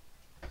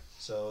 Mm-hmm.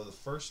 So, the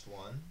first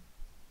one,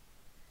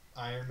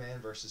 Iron Man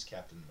versus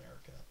Captain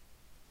America.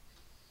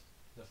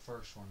 The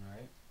first one,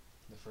 right?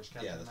 The first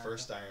Captain America? Yeah, the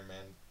first Iron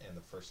Man and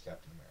the first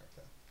Captain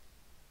America.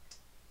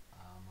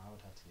 I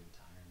would have to give it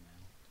to Iron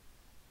Man.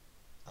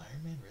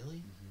 Iron Man,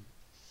 really? Mm-hmm.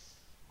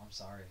 I'm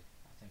sorry.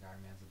 I think Iron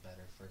Man's a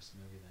better first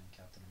movie than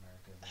Captain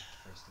America, the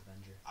first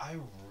Avenger.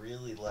 I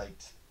really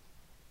liked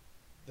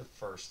the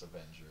first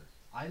Avenger.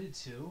 I did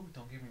too,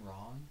 don't get me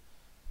wrong,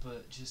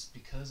 but just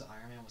because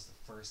Iron Man was the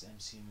first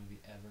MCU movie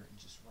ever, and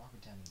just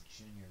Robert Downey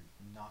Jr.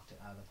 knocked it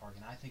out of the park,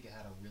 and I think it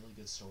had a really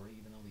good story,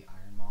 even though the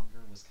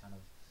Ironmonger was kind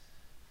of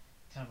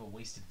a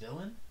wasted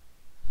villain.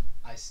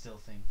 I still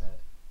think that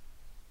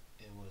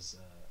it was.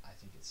 I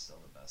think it's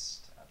still the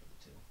best out of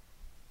the two.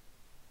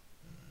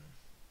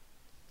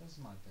 That's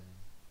my opinion.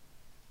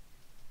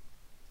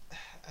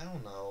 I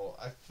don't know.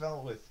 I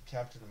felt with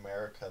Captain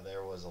America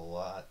there was a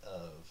lot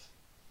of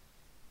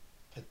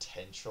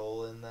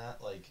potential in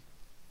that, like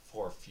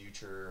for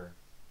future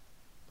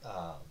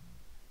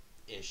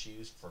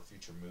issues, for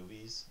future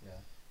movies. Yeah.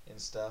 And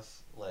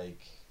stuff,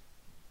 like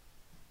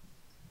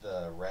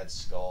the Red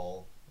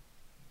Skull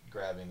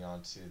grabbing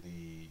onto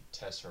the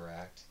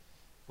Tesseract,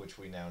 which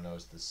we now know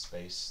is the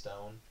Space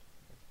Stone.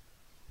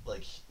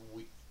 Like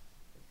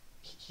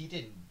he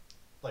didn't,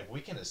 like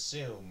we can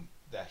assume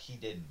that he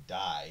didn't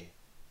die.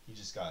 He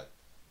just got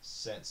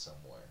sent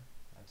somewhere.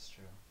 That's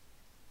true.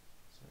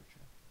 That's very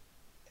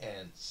true.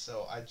 And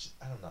so I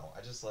don't know.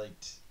 I just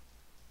liked.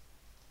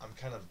 I'm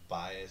kind of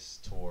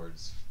biased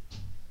towards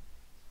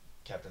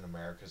Captain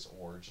America's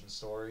origin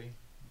story.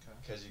 Okay.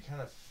 Because you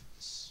kind of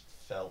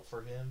felt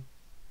for him.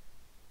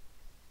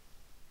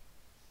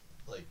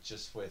 like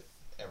just with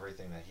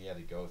everything that he had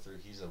to go through,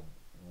 he's a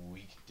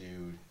weak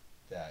dude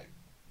that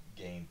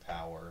gained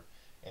power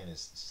and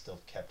has still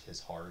kept his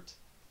heart,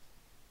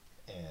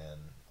 and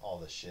all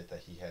the shit that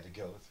he had to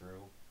go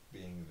through,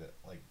 being the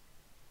like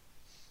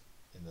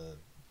in the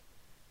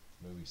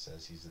movie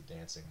says he's a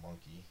dancing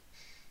monkey.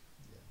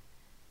 Yeah.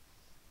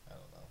 I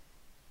don't know.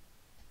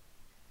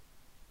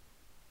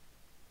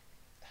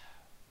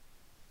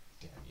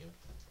 Damn you.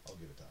 I'll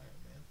give it to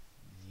Iron Man.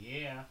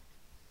 Yeah.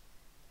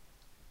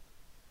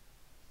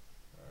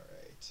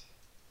 Alright.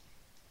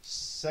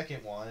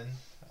 Second one,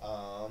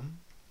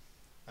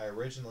 I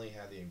originally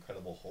had the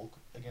Incredible Hulk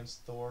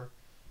against Thor,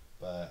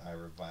 but I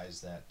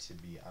revised that to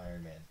be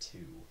Iron Man 2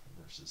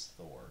 versus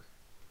Thor.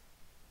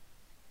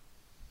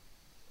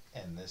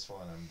 And this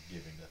one I'm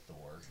giving to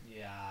Thor.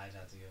 Yeah, I'd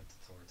have to give it to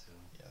Thor too.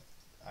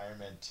 Yeah. Iron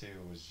Man 2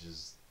 was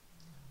just...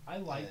 I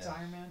liked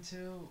Iron Man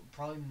 2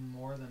 probably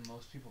more than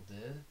most people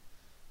did.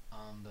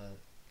 But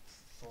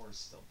Thor's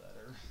still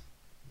better.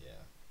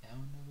 Yeah. And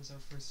it was our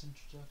first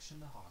introduction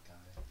to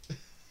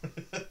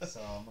Hawkeye.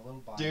 So I'm a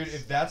little biased. Dude,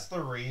 if that's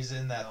the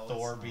reason that No,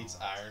 Thor it's beats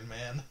not. Iron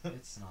Man...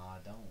 It's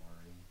not, don't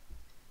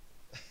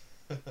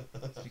worry.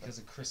 It's because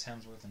of Chris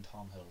Hemsworth and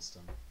Tom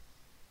Hiddleston.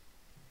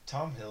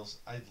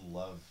 I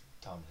love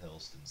Tom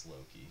Hiddleston's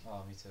Loki.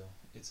 Oh, me too.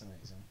 It's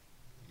amazing.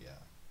 Yeah.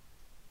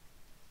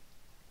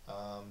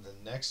 The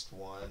next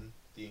one,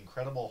 The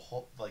Incredible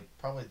Hulk, like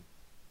probably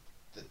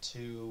the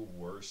two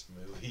worst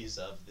movies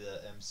of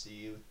the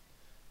MCU.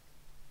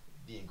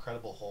 The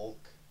Incredible Hulk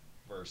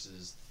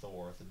versus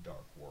Thor: The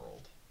Dark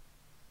World.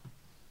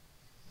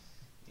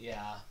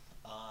 Yeah.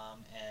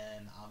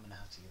 And I'm gonna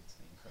have to give it to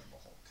the Incredible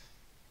Hulk.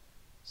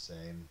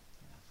 Same.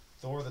 Yeah.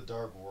 Thor: The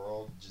Dark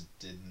World just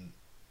didn't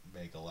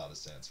make a lot of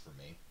sense for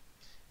me.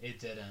 It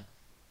didn't.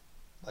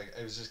 Like,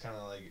 it was just kind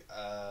of like,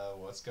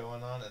 what's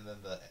going on? And then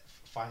the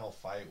final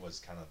fight was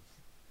kind of...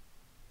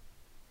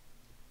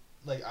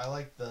 Like, I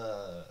like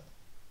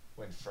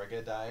when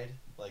Frigga died,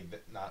 like,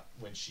 not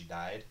when she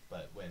died,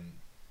 but when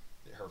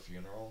her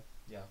funeral.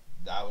 Yeah.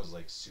 That was,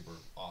 like, super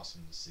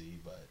awesome to see,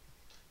 but...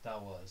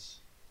 That was.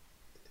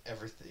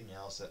 Everything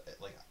else,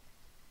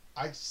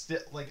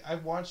 like, I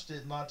watched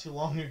it not too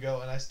long ago,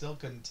 and I still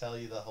couldn't tell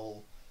you the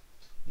whole...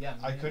 Yeah,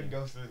 me I couldn't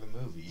neither. go through the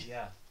movie.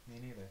 Yeah, me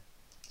neither.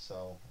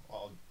 So,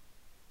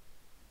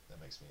 that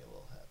makes me a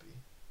little happy.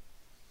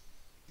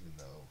 Even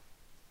though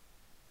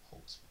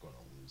Hulk's going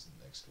to lose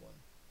the next one,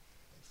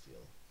 I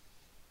feel.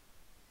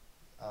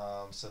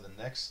 So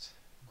the next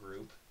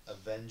group,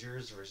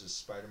 Avengers versus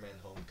Spider-Man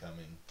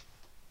Homecoming.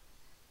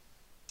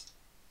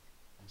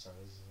 I'm sorry,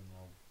 this is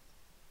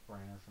a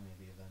no-brainer for me,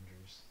 the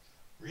Avengers.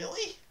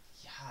 Really?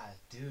 Yeah,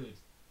 dude.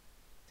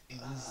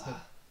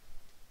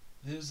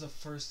 This was the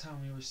first time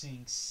we were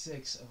seeing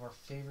 6 of our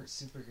favorite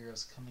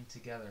superheroes coming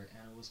together,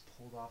 and it was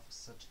pulled off with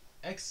such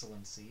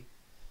excellency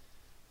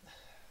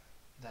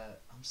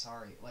that I'm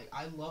sorry. Like,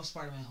 I love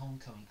Spider-Man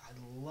Homecoming. I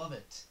love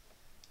it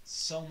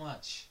so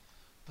much.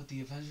 But the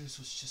Avengers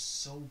was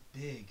just so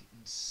big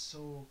and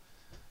so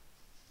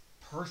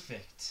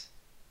perfect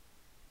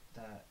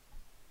that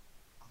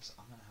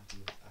I'm gonna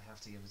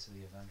have to give it to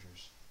the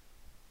Avengers.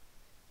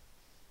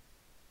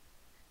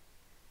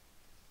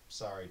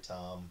 Sorry,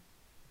 Tom.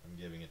 I'm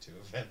giving it to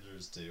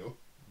Avengers too.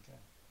 Okay.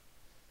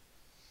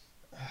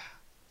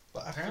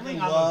 But Apparently,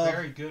 I I'm a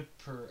very good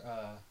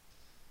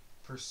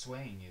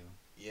persuading you.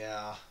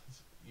 Yeah,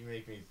 you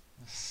make me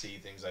see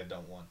things I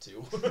don't want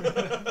to.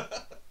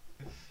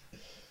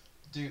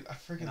 Dude, I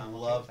freaking I'm okay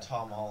love with that.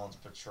 Tom Holland's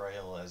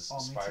portrayal as Oh,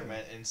 me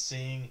Spider-Man, too. and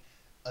seeing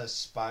a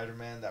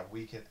Spider-Man that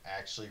we can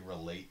actually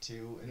relate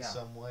to in Yeah.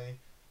 some way.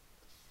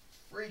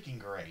 Freaking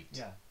great.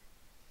 Yeah.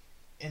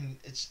 And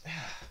it's...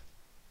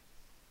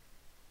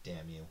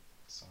 Damn you.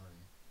 Sorry.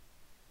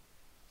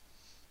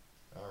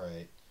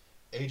 Alright.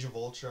 Age of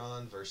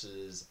Ultron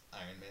versus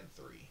Iron Man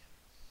 3.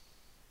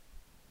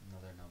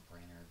 Another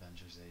no-brainer.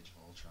 Avengers: Age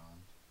of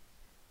Ultron.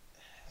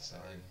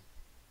 Sorry.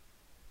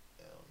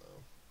 I don't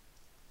know.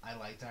 I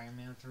liked Iron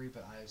Man 3,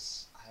 but I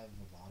have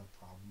a lot of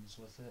problems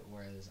with it,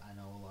 whereas I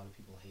know a lot of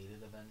people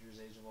hated Avengers: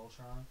 Age of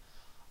Ultron.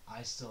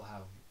 I still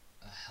have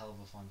a hell of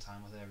a fun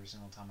time with it every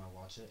single time I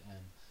watch it, and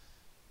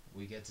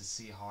we get to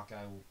see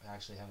Hawkeye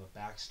actually have a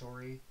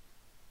backstory.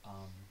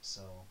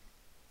 So,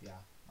 yeah,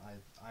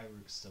 I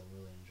still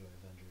really enjoy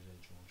Avengers: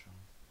 Age of Ultron.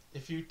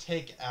 If you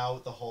take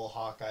out the whole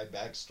Hawkeye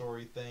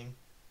backstory thing,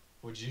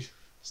 would you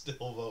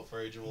still vote for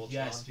Age of Ultron?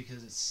 Yes,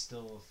 because it's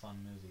still a fun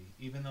movie,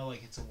 even though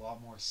like it's a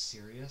lot more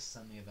serious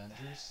than the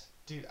Avengers.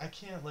 Dude, I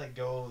can't let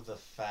go of the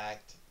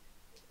fact...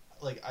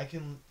 Like, I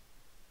can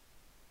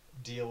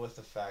deal with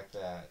the fact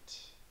that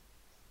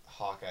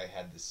Hawkeye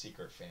had the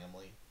secret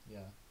family. Yeah.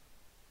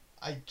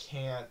 I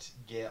can't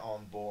get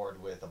on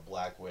board with a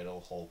Black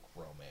Widow Hulk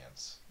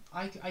romance.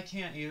 I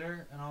can't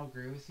either, and I'll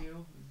agree with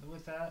you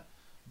with that.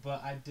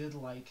 But I did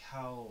like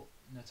how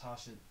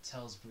Natasha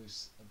tells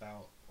Bruce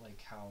about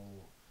like how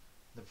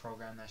the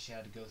program that she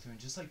had to go through and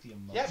just like the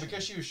emotion. Yeah,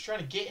 because she was trying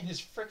to get in his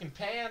freaking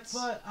pants.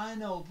 But I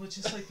know, but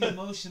just like the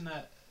emotion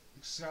that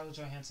Scarlett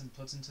Johansson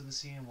puts into the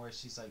scene where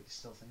she's like,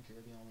 "Still think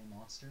you're the only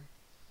monster."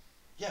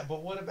 Yeah,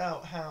 but what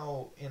about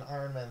how in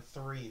Iron Man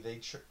 3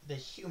 they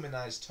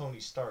humanized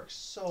Tony Stark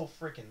so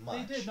freaking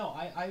much? They did. No,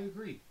 I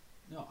agree.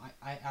 No,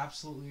 I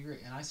absolutely agree.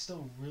 And I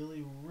still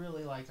really,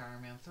 really like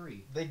Iron Man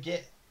 3. They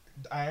get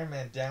Iron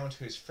Man down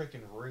to his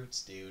freaking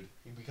roots, dude.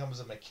 He becomes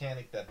a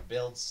mechanic that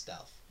builds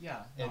stuff.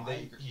 Yeah, no, And I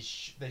agree.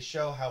 they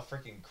show how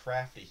freaking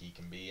crafty he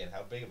can be and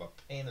how big of a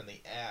pain in the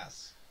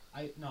ass.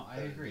 I that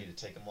it'd agree. be to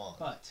take him on.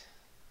 But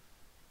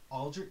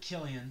Aldrich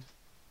Killian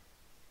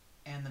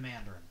and the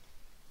Mandarin.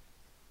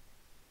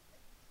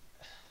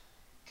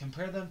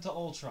 Compare them to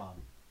Ultron.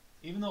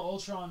 Even though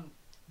Ultron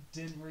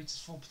didn't reach his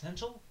full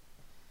potential,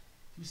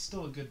 he was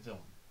still a good villain.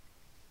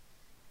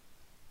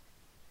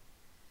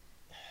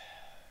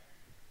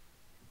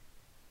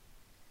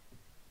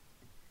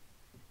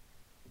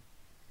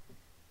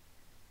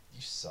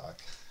 You suck.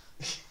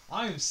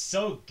 I am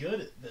so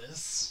good at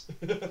this.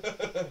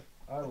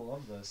 I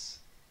love this.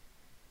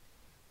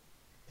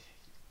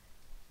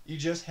 You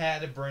just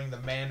had to bring the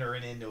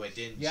Mandarin into it,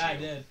 didn't you? Yeah, I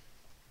did.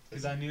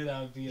 Because I knew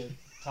that would be a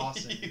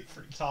toss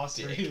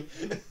for you.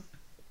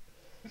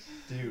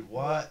 Dude,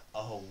 what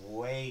a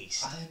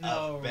waste I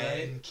know, of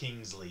Ben right?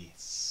 Kingsley.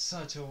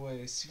 Such a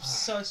waste. He was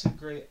such a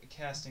great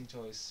casting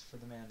choice for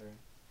the Mandarin.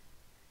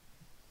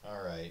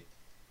 Alright.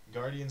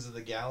 Guardians of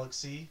the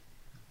Galaxy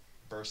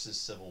versus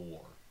Civil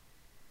War.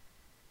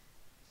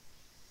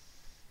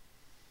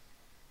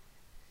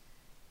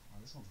 Oh,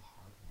 this one's a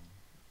hard one.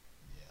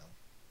 Yeah.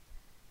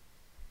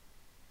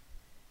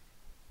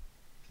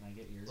 Can I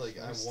get yours Like,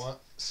 first?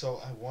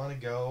 I want to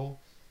go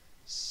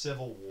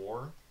Civil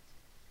War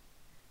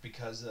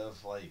because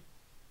of, like,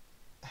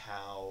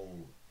 how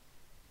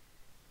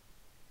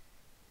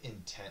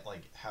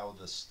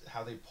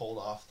how they pulled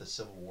off the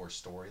Civil War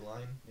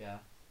storyline. Yeah.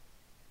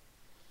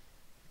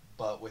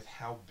 But with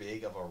how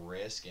big of a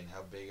risk and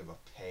how big of a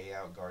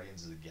payout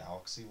Guardians of the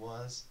Galaxy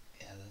was,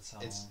 Yeah, that's how.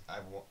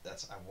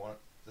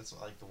 that's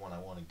like the one I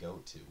want to go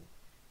to.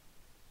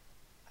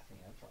 I think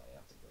I'd probably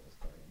have to go with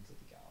Guardians of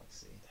the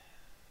Galaxy.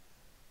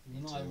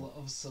 Even Me though I too.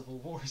 love Civil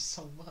War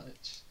so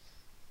much.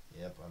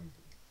 Yep, I'm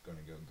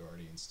gonna go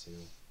Guardians too.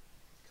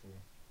 Cool.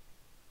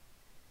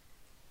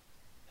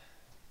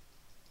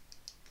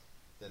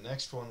 The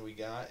next one we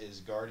got is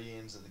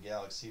Guardians of the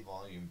Galaxy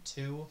Volume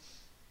 2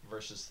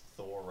 versus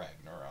Thor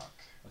Ragnarok.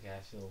 Okay, I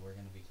feel we're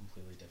gonna be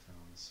completely different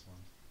on this one.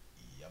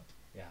 Yep.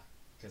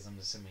 Because I'm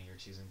assuming you're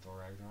choosing Thor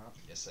Ragnarok.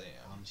 Yes, I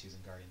am. I'm choosing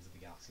Guardians of the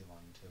Galaxy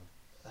Volume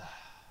 2.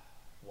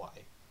 Why?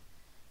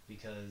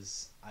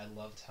 Because I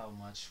loved how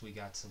much we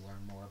got to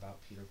learn more about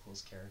Peter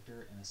Quill's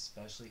character, and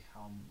especially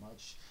how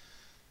much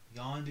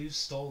Yondu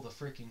stole the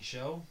freaking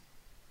show.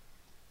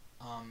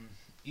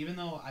 Even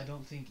though I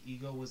don't think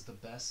Ego was the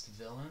best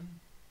villain,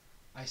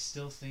 I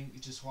still think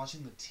just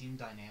watching the team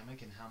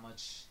dynamic and how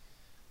much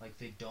like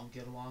they don't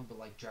get along, but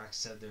like Drax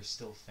said, they're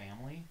still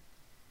family.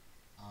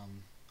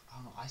 I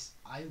don't know.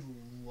 I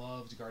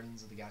loved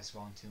Guardians of the Galaxy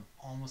Volume 2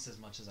 almost as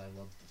much as I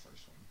loved the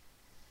first one.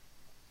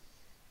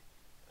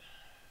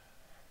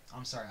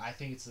 I'm sorry. I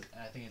think it's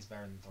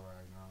better than Thor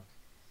Ragnarok.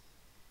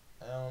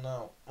 I don't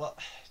know. Well,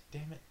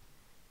 damn it.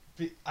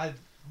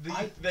 The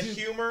Dude,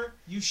 humor,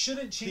 You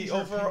shouldn't change the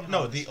your overall opinion no,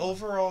 on the this one.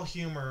 overall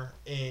humor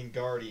in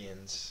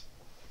Guardians,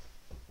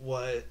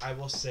 what I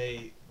will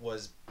say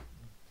was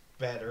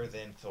better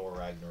than Thor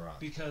Ragnarok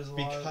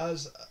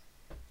Because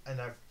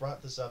and I've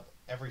brought this up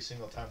every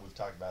single time we've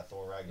talked about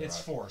Thor Ragnarok. it's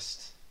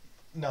forced.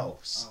 No,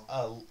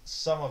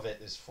 some of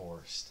it is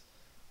forced.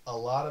 A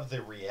lot of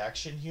the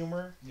reaction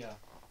humor, Yeah.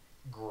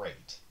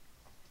 great.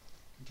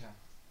 Okay.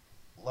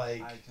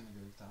 Like, I can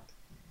agree with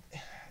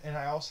that. and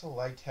I also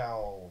liked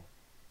how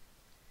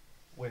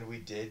when we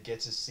did get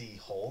to see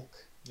Hulk,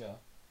 Yeah.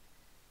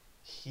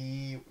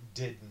 he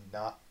did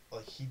not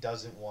he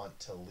doesn't want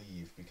to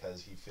leave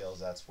because he feels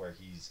that's where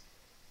he's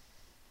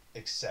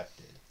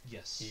accepted.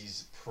 Yes.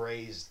 He's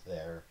praised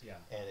there. Yeah.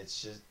 And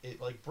it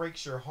like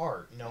breaks your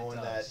heart knowing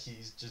that does.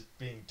 he's just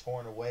being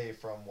torn away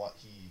from what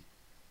he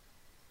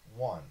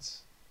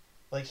wants.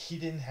 Like, he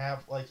didn't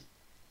have like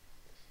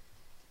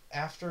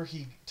after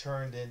he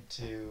turned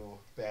into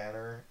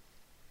Banner,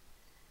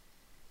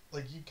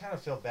 like, you kind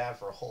of feel bad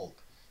for Hulk,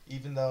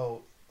 even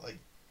though like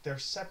they're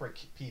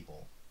separate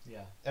people.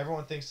 Yeah.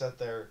 Everyone thinks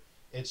that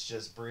it's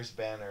just Bruce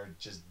Banner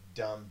just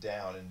dumbed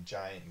down and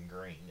giant and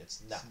green.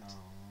 It's not. No.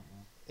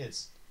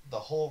 It's the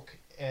Hulk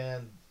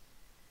and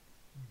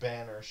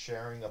Banner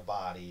sharing a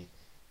body,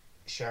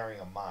 sharing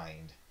a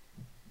mind,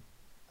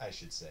 I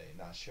should say,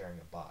 not sharing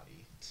a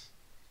body.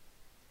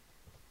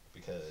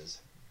 Because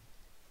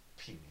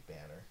Pee Wee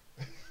Banner.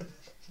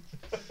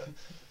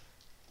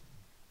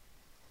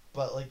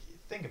 But, like,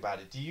 think about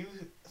it. Do you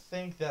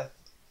think that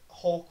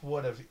Hulk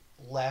would have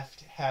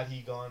left had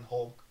he gone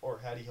Hulk, or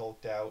had he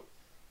hulked out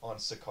on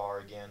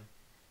Sakaar again?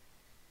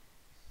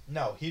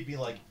 No, he'd be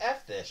like,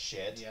 F this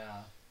shit.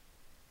 Yeah.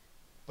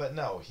 But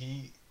no,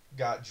 he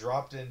got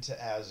dropped into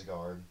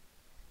Asgard,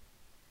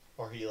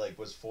 or he like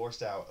was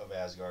forced out of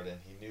Asgard, and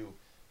he knew,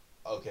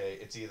 okay,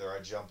 it's either I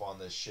jump on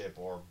this ship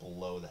or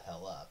blow the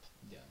hell up.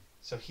 Yeah.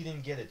 So he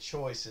didn't get a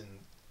choice in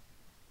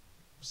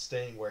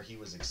staying where he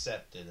was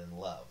accepted and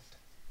loved.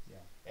 Yeah.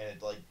 and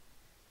it like,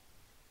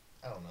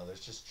 I don't know.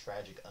 There's just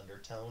tragic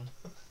undertone,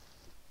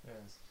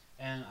 Yes.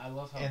 And I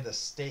love how. and the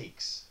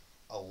stakes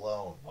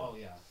alone were Oh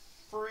yeah.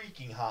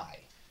 freaking high.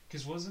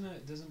 Because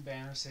doesn't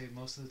Banner say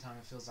most of the time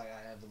it feels like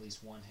I have at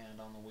least one hand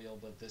on the wheel,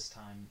 but this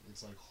time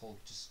it's like Hulk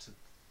just took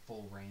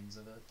full reins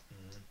of it.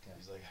 Mm-hmm. Okay.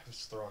 He's like, I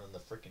was thrown in the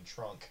freaking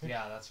trunk.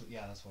 That's what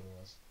it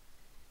was.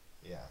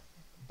 Yeah,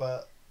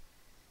 but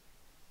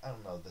I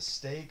don't know, the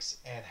stakes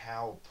and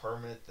how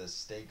permanent the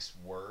stakes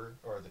were,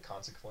 or the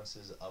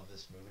consequences of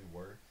this movie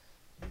were,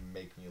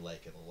 make me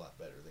like it a lot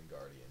better than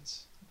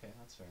Guardians. Okay,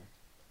 that's fair.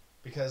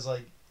 Because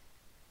like,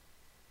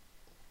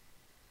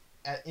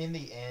 in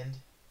the end,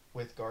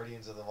 with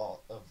Guardians of the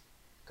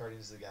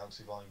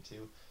Galaxy Volume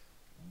 2,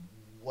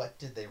 what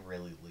did they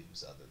really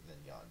lose other than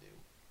Yondu?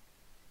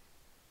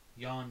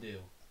 Yondu.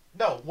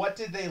 No, what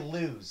did they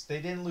lose?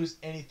 They didn't lose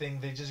anything.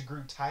 They just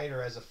grew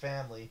tighter as a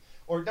family.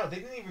 Or no, they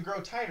didn't even grow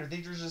tighter. They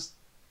were just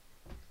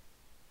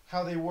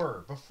how they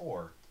were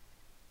before.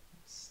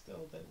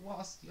 Still, they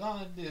lost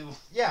Yondu.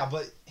 Yeah,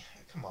 but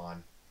come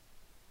on.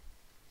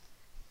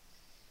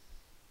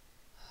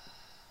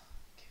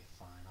 Okay,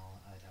 fine.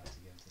 I'd have to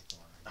give it to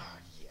Thor. Ah,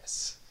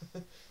 yes.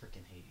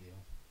 Freaking hate you.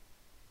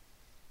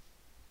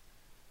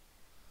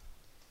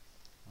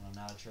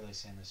 Now that you're really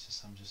saying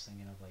this, I'm just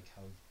thinking of like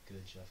how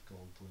good Jeff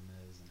Goldblum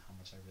is and how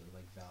much I really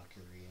like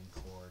Valkyrie and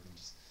Korg and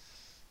just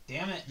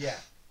damn it. Yeah,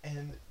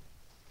 and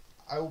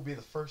I will be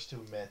the first to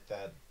admit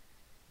that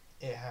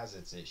it has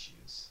its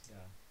issues.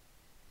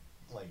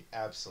 Yeah. Like,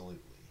 absolutely.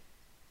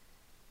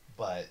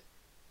 But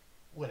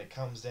when it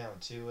comes down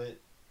to it,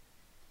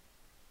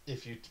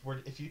 if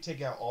you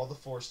take out all the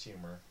forced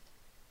humor,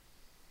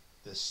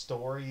 the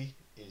story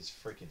is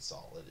freaking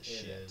solid as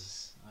shit. It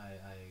is. I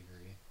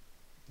agree.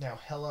 Now,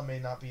 Hela may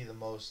not be the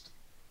most...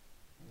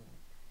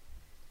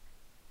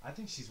 I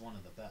think she's one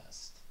of the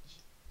best.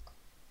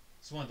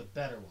 She's one of the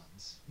better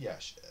ones. Yeah,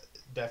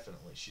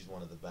 definitely. She's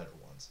one of the better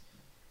ones.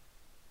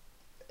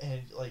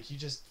 And, like,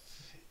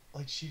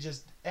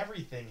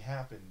 everything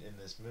happened in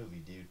this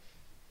movie, dude.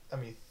 I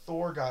mean,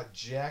 Thor got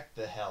jacked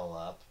the hell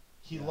up.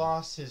 He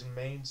lost his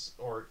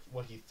or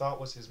what he thought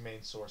was his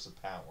main source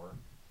of power.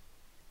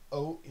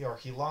 Or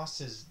he lost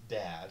his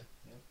dad.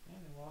 Yep, and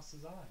he lost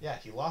his eye. Yeah,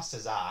 he lost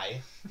his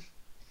eye.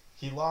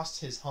 He lost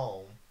his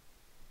home.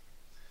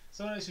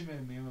 Someone actually made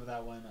a meme of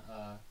that when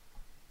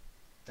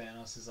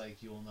Thanos is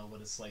like, "You will know what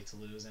it's like to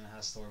lose," and it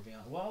has Thor being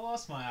like, "Well, I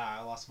lost my eye,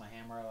 I lost my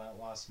hammer, I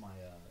lost my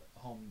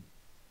home,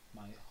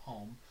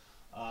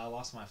 I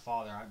lost my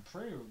father. I'm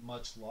pretty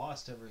much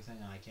lost everything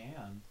I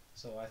can.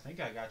 So I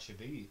think I got you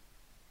beat."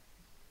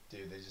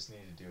 Dude, they just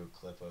need to do a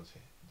clip of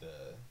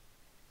the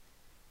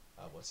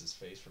what's his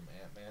face from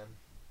Ant-Man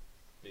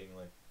being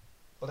like,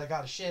 "But I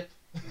got a ship."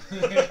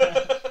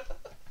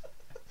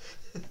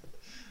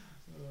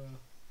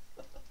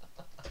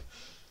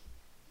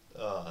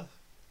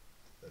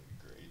 That'd be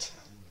great.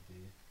 That would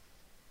be.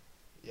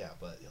 Yeah,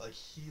 but like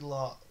he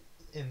lost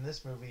in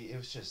this movie,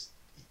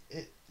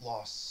 it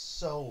lost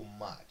so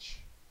much.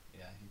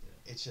 Yeah, he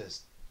did. It's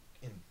just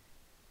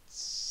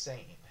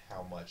insane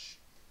how much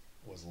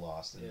was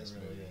lost in this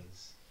really movie.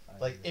 Is.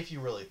 Like, if you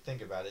really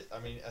think about it, I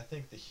mean, I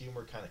think the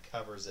humor kind of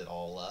covers it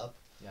all up.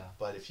 Yeah.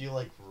 But if you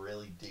like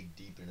really dig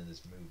deep into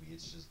this movie,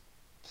 it's just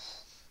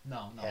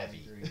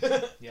heavy. I agree.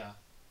 Yeah,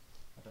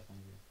 I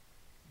definitely agree.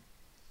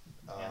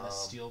 And the Um,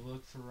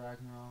 Steelbook for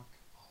Ragnarok.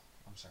 Oh,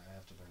 I'm sorry, I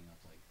have to bring up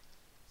like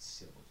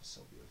Steelbook is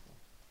so beautiful.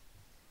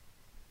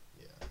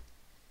 Yeah.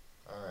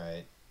 All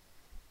right.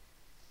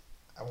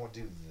 I won't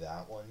do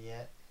that one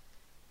yet.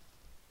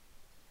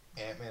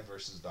 Ant-Man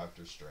versus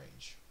Doctor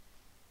Strange.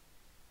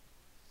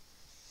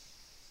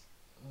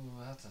 Ooh,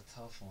 that's a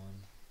tough one.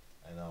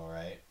 I know,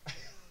 right?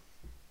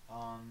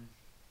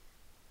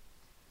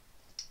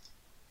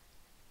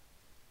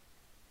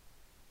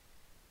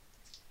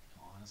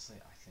 Honestly,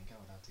 I think I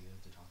would have to give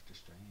it to Doctor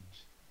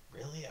Strange.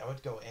 Really? I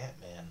would go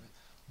Ant-Man.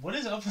 What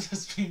is up with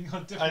us being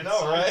on I different know,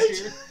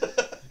 sides right?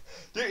 here?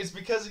 Dude, it's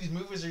because these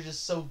movies are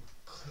just so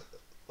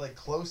like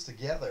close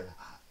together.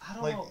 I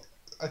don't Like, know.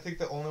 I think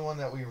the only one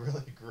that we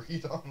really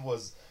agreed on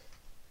was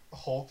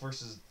Hulk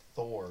versus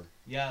Thor.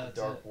 Yeah, The that's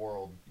Dark it.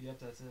 World. Yep,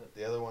 that's it.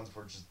 The other ones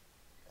were just,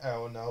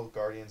 oh no,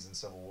 Guardians and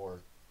Civil War.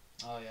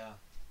 Oh yeah.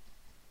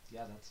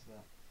 Yeah, that's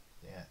that.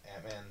 Yeah,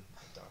 Ant-Man.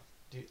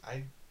 Dude,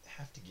 I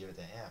have to give it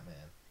to Ant-Man.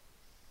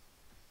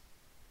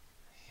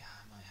 Yeah,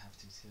 I might have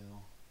to too.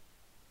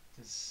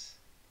 Cause,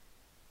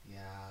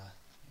 yeah,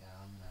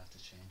 I'm gonna have to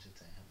change it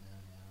to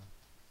Ant-Man.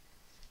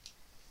 Yeah.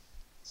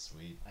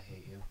 Sweet. I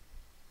hate you.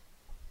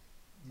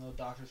 No,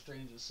 Doctor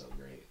Strange is so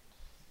great,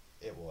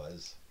 It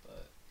was.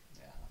 but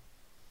yeah,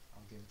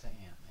 I'll give it to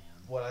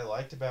Ant-Man. What I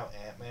liked about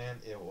Ant-Man,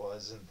 it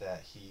wasn't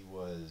that it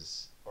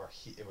was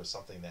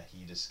something that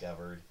he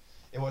discovered.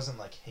 It wasn't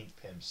like Hank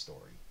Pym's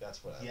story.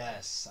 That's what I liked.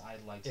 Yes, I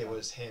liked It that.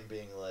 was him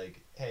being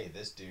like, "Hey,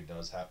 this dude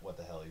knows what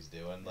the hell he's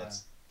doing. Yeah.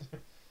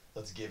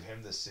 Let's give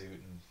him the suit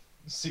and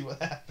see what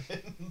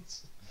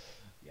happens."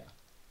 Yeah.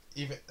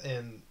 Even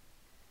and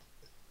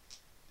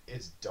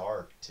it's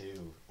dark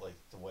too, like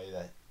the way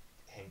that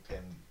Hank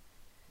Pym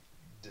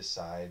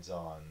decides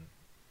on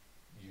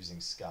using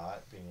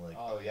Scott, being like,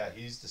 Oh, "Oh yeah,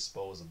 yeah. he's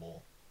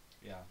disposable."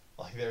 Yeah.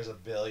 Like there's a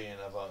billion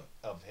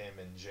of him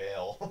in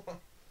jail.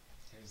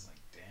 He's like,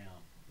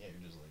 damn. Yeah,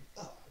 you're just like,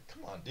 oh,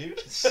 come on, dude.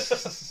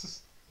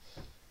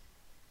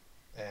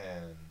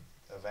 And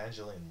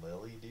Evangeline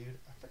Lilly, dude,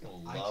 I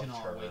freaking I loved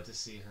cannot her. wait to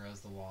see her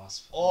as the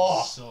Wasp.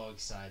 Oh! I'm so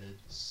excited.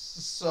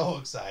 So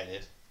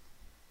excited.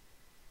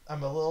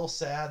 I'm a little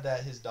sad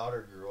that his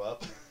daughter grew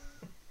up.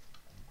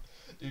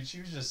 Dude,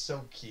 she was just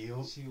so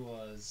cute. She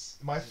was.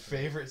 My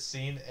favorite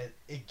scene, and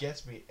it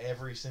gets me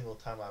every single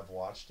time I've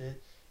watched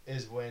it,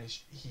 is when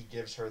he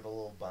gives her the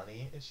little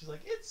bunny, and she's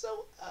like, "It's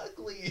so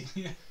ugly."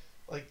 Yeah.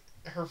 Like,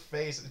 her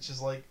face, it's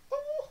just like,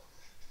 oh.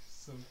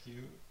 So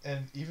cute.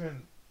 And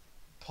even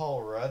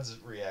Paul Rudd's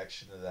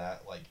reaction to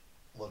that, like,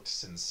 looked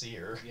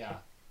sincere. Yeah,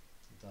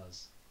 it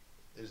does.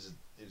 It was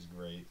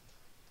great.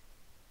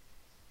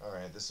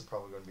 Alright, this is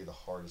probably going to be the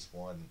hardest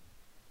one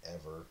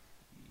ever.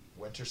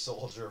 Winter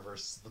Soldier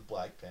versus the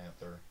Black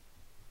Panther.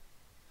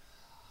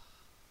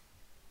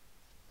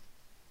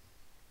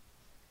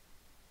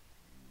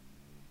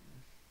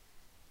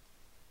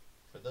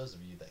 For those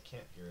of you that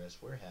can't hear us,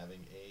 we're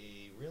having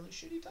a really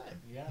shitty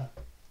time. Yeah.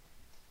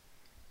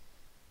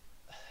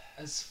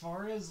 As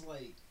far as,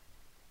 like,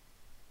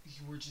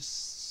 you were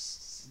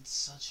just in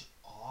such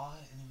awe,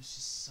 and it was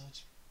just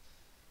such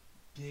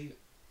big...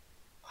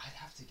 I'd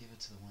have to give it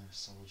to the Winter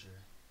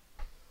Soldier.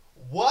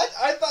 What?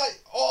 I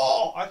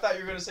thought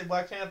you were going to say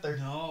Black Panther.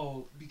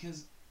 No,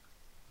 because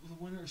the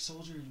Winter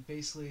Soldier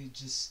basically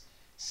just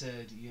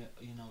said, you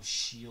know,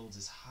 S.H.I.E.L.D.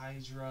 is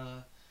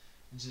Hydra,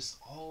 and just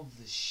all of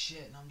this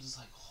shit, and I'm just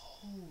like,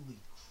 holy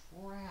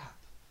crap.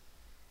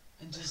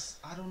 And just,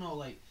 I don't know,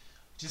 like,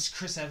 just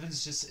Chris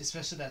Evans, just,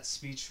 especially that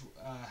speech,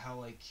 how,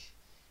 like,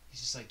 he's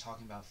just, like,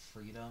 talking about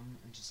freedom,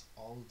 and just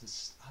all of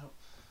this,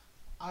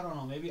 I don't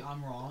know, maybe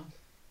I'm wrong,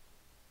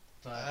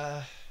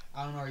 but,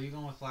 I don't know, are you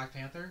going with Black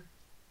Panther?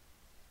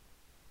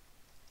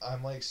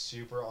 I'm like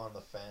super on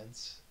the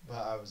fence, but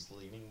I was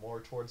leaning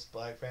more towards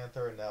Black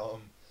Panther, and now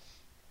I'm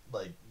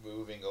like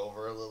moving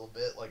over a little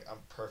bit. Like I'm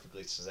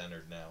perfectly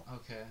centered now.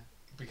 Okay.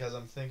 Because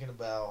I'm thinking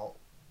about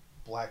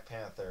Black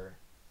Panther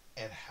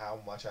and how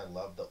much I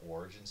love the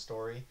origin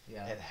story.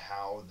 Yeah. And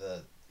how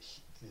the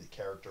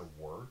character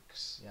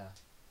works. Yeah.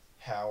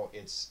 How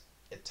it's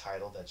a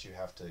title that you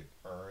have to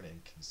earn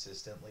and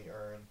consistently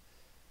earn,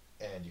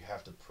 and you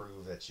have to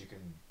prove that you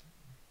can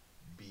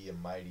be a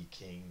mighty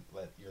king,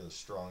 that you're the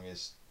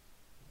strongest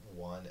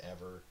one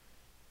ever,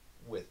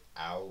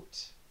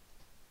 without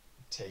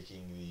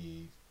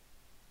taking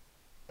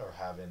or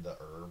having the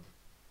herb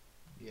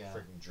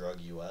freaking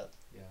drug you up.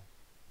 Yeah.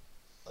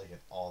 Like,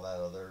 and all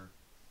that other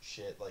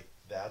shit, like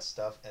that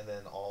stuff, and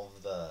then all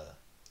of the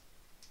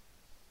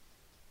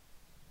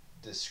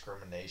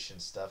discrimination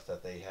stuff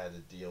that they had to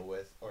deal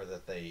with, or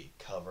that they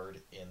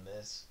covered in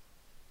this,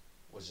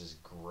 was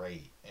just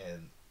great.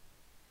 And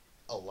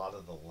a lot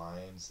of the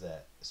lines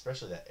that,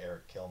 especially that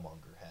Eric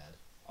Killmonger had,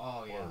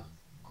 were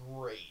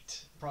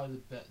great.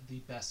 Probably the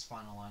best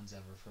final lines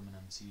ever from an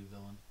MCU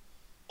villain.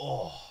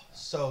 Oh,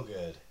 so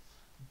good.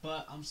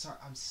 But I'm sorry,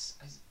 I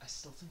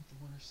still think the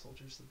Winter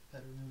Soldier's the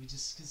better movie,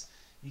 just because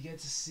you get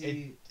to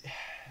see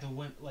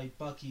like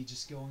Bucky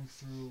just going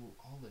through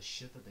all the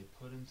shit that they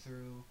put him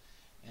through,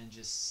 and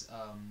just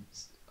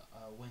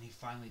when he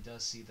finally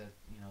does see that,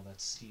 you know,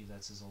 that's Steve,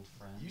 that's his old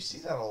friend. You see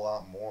that a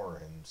lot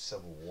more in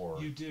Civil War.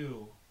 You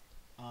do,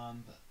 but I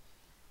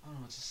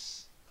don't know,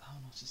 just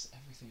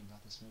everything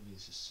about this movie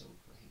is just so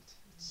great.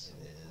 It's so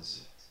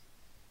great.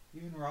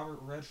 Even Robert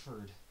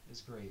Redford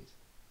is great.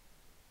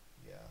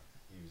 Yeah,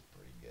 he was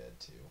pretty good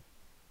too.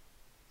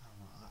 I don't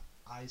know.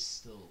 I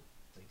still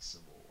think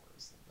Civil War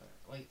is the better.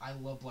 Like, I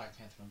love Black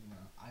Panther. Don't get me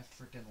wrong. I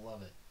freaking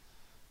love it.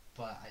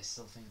 But I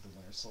still think the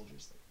Winter Soldier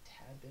is like a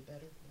tad bit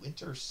better.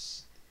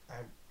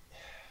 I'm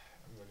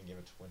gonna give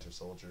it to Winter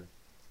Soldier.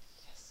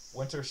 Yes.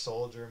 Winter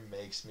Soldier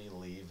makes me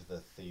leave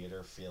the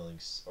theater feeling,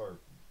 or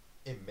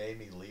it made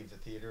me leave the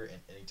theater,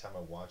 and anytime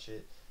I watch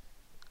it,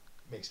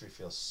 makes me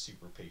feel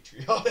super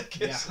patriotic.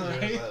 Yeah, as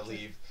soon as I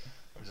leave,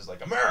 I'm just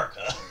like,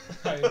 America.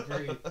 I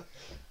agree.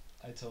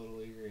 I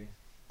totally agree.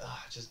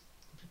 Just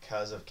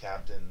because of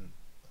Captain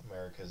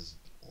America's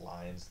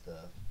lines,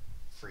 the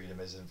freedom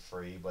isn't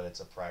free, but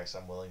it's a price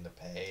I'm willing to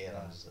pay, and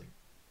I'm just like,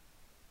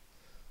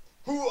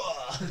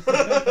 hooah!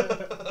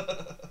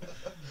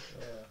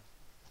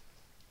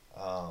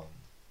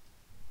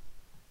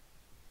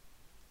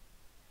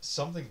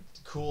 Something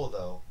cool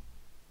though,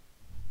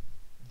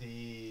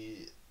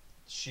 the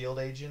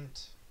S.H.I.E.L.D.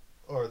 agent,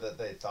 or that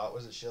they thought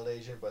was a S.H.I.E.L.D.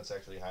 agent, but it's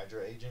actually a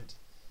Hydra agent.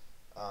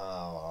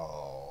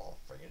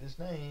 Forget his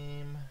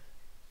name.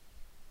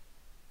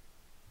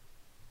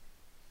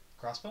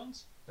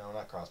 Crossbones? No,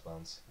 not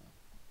Crossbones.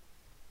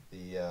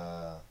 The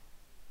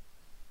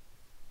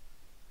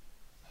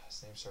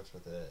his name starts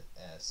with a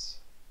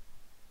S.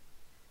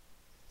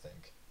 I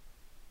think.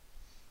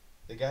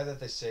 The guy that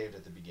they saved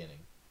at the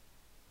beginning.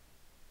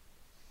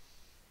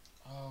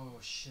 Oh,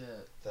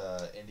 shit.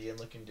 The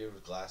Indian-looking dude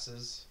with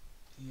glasses.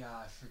 Yeah,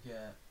 I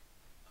forget.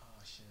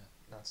 Oh, shit.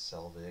 Not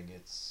Selvig,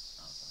 it's...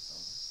 No,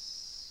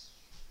 it's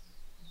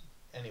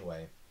not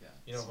Anyway, Yeah.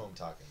 you know who I'm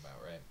talking about,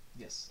 right?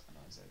 Yes, I know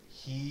exactly.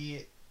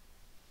 He,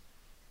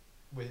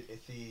 with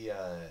the,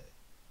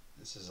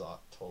 this is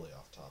totally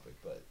off topic,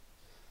 but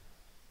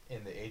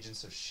in the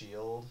Agents of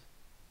S.H.I.E.L.D.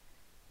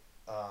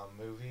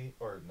 Movie,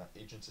 or not,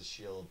 Agents of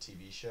S.H.I.E.L.D.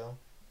 TV show,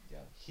 Yeah.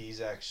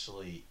 he's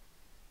actually,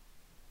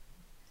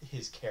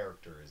 his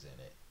character is in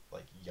it,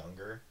 like,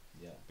 younger.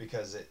 Yeah.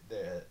 Because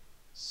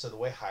so the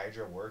way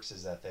Hydra works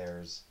is that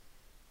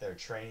they're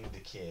training the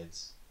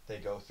kids, they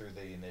go through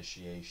the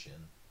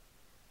initiation,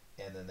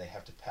 and then they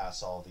have to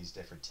pass all these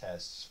different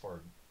tests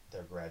for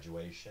their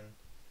graduation.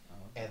 Oh,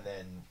 okay. And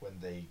then when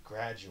they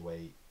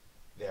graduate,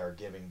 they're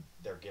given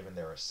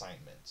their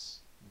assignments.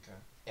 Okay.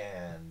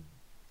 And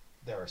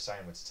their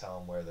assignments tell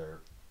them where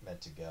they're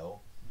meant to go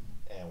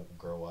and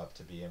grow up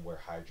to be, and where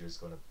Hydra is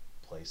going to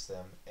place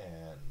them.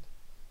 And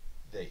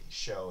they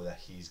show that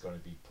he's going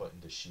to be put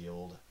into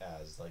S.H.I.E.L.D.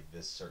 as like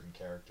this certain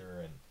character,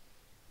 and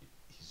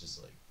he's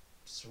just like,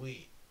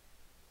 sweet.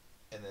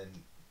 And then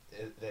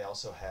they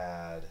also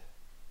had,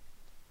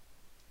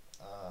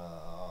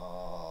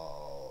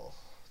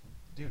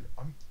 dude,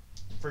 I'm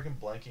freaking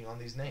blanking on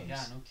these names.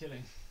 Yeah, no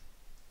kidding.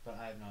 But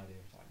I have no idea what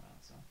you're talking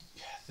about. So.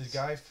 Yeah, the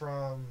guy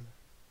from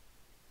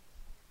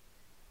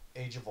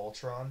Age of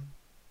Ultron,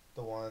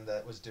 the one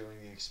that was doing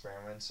the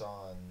experiments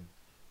on.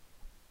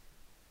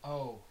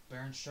 Oh,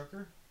 Baron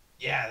Strucker?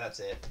 Yeah, that's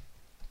it.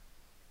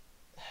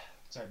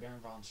 Sorry,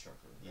 Baron von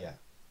Strucker. Right? Yeah,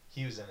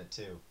 he was in it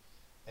too,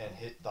 and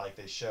like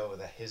they show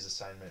that his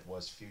assignment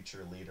was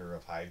future leader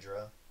of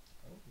Hydra.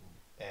 Oh.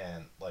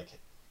 And like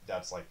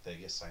that's like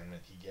the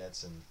assignment he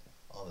gets, and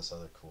all this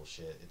other cool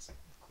shit. It's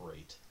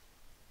great.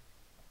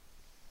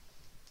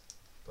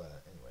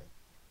 But anyway,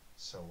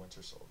 so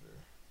Winter Soldier.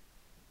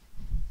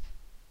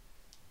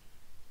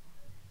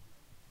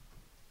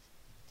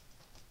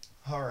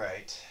 All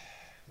right,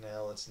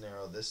 now let's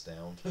narrow this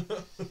down.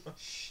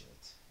 Shit.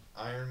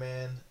 Iron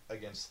Man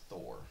against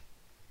Thor.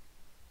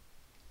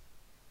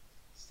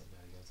 Still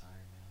gotta go to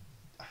Iron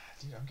Man.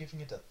 Dude, I'm giving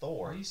it to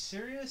Thor. Are you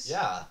serious?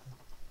 Yeah.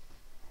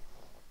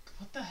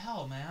 What the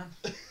hell, man?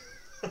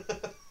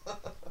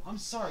 I'm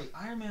sorry.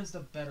 Iron Man's the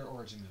better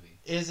origin movie.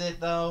 Is it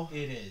though?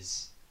 It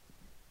is.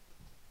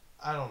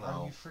 I don't know.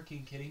 Are you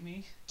freaking kidding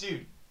me?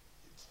 Dude,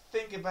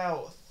 think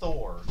about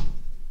Thor.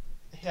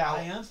 How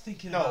I am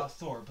thinking about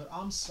Thor, but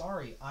I'm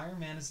sorry. Iron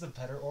Man is the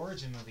better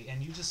origin movie,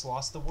 and you just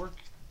lost the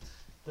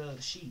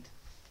sheet.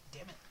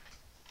 Damn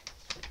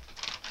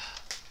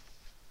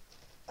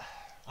it.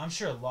 I'm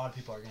sure a lot of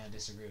people are going to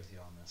disagree with you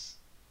on this.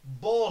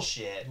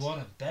 Bullshit. You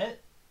want to bet?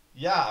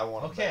 Yeah, I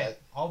want to bet. Okay,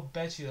 I'll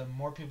bet you that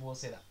more people will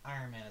say that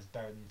Iron Man is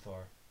better than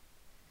Thor.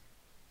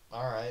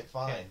 Alright,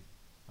 fine. Okay.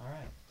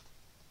 Alright.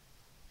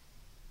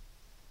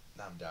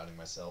 Now I'm doubting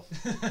myself.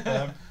 But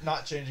I'm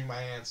not changing my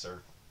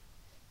answer.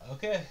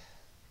 Okay.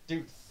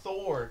 Dude,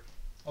 Thor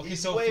Okay,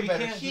 is so way if we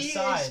better. can't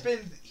decide...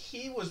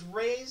 He was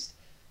raised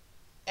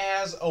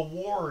as a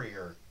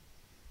warrior.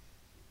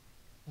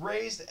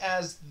 Raised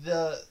as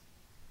the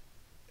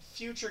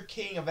future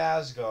king of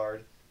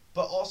Asgard,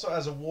 but also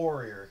as a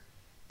warrior.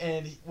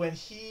 And when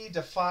he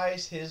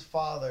defies his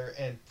father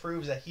and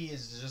proves that he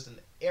is just an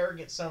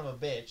arrogant son of a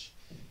bitch,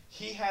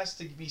 he has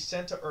to be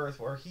sent to Earth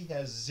where he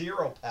has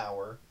zero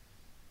power,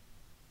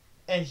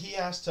 and he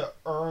has to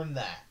earn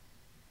that.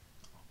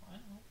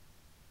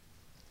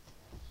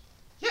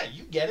 Yeah,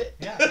 you get it.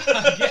 Yeah,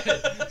 I get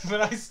it.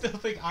 But I still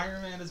think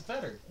Iron Man is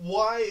better.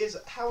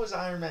 How is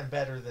Iron Man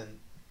better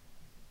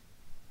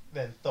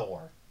than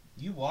Thor?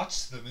 You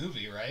watched the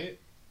movie, right?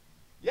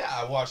 Yeah,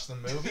 I watched the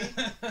movie.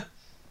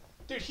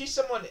 Dude, he's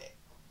someone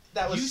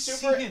that was you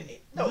super... see him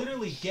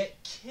literally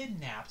get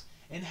kidnapped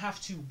and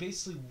have to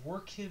basically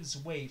work his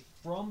way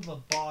from the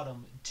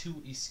bottom to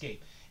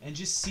escape. And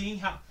just seeing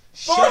how...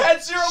 Thor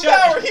had zero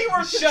power! He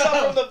worked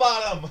himself from the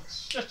bottom!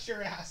 Shut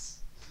your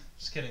ass.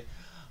 Just kidding.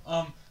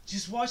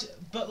 Just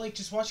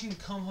watching him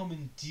come home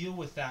and deal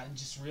with that and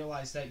just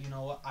realize that, you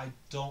know what, I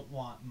don't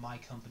want my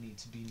company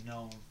to be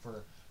known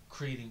for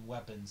creating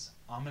weapons.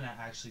 I'm going to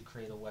actually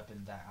create a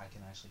weapon that I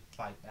can actually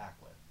fight back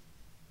with.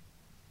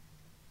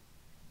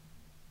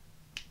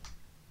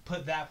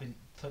 Put that in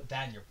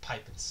your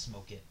pipe and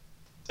smoke it.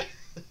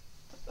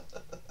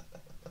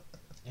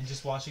 And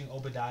just watching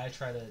Obadiah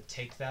try to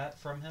take that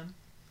from him,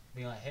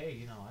 being like, hey,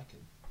 you know, I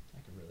could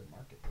really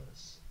market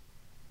this.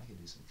 I could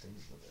do some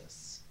things with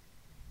this.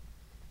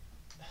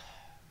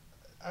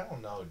 I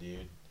don't know,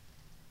 dude.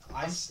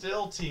 I'm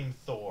still Team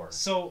Thor.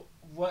 So,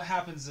 what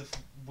happens if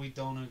we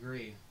don't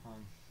agree? I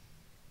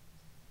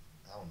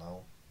don't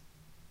know.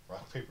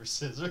 Rock, paper,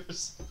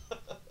 scissors?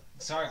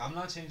 Sorry, I'm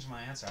not changing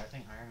my answer. I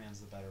think Iron Man's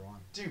the better one.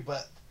 Dude,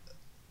 but...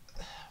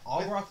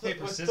 All rock,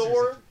 paper, with scissors.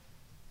 Thor,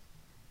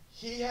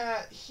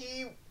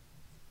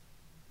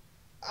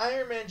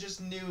 Iron Man just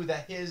knew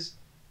that his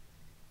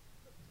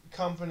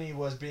company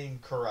was being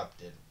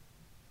corrupted,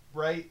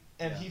 right?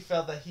 And he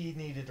felt that he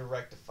needed to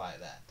rectify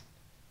that.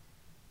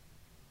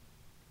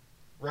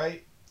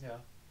 Right? Yeah.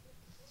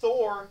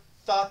 Thor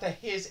thought that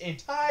his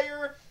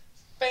entire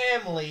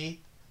family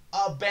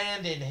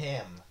abandoned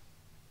him.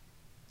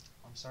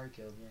 I'm sorry,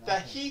 Caleb.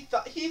 He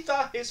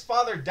thought his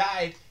father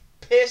died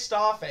pissed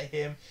off at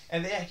him,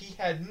 and that he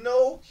had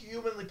no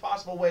humanly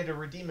possible way to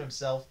redeem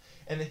himself,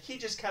 and that he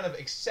just kind of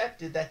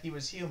accepted that he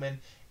was human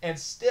and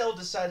still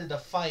decided to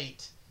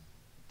fight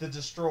the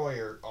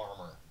destroyer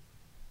armor.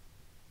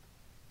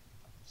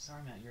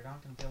 Sorry, Matt, you're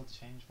not going to be able to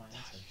change my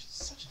answer. You're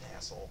such an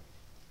asshole.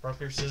 Rock,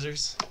 paper,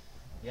 scissors?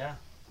 Yeah.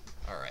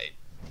 Alright.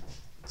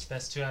 It's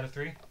best 2 out of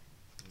 3?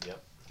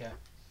 Yep. Okay.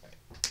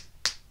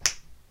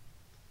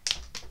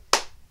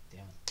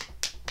 Damn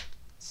it.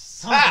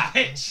 Son of a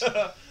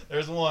bitch!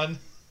 There's one.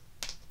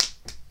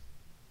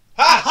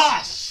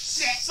 Ha!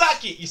 Shit!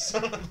 Suck it, you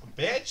son of a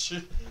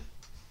bitch!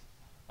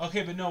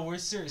 Okay, but no, we're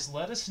serious.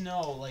 Let us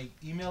know, like,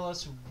 email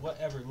us,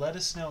 whatever. Let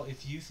us know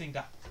if you think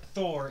that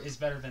Thor is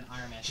better than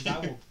Iron Man. Because I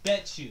will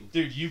bet you.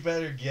 Dude, you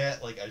better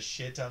get, like, a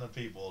shit ton of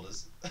people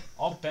to...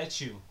 I'll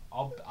bet you.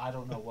 I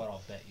don't know what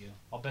I'll bet you.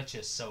 I'll bet you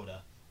a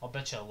soda. I'll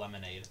bet you a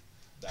lemonade.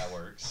 That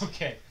works.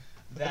 Okay,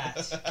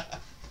 that.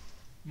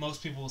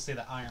 Most people will say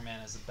that Iron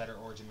Man is a better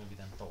origin movie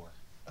than Thor.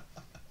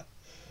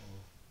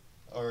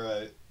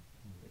 Alright.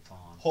 It's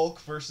on. Hulk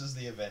versus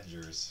the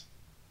Avengers.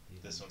 The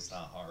This Avengers. one's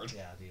not hard.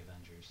 Yeah, the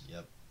Avengers.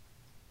 Yep.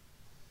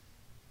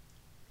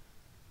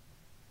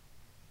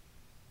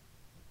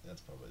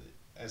 That's probably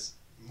as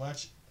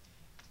much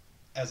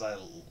as I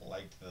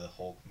liked the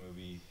Hulk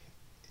movie.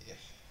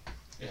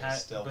 It Had,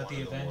 was still but one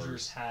the of the Avengers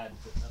worst. had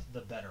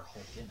the better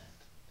Hulk in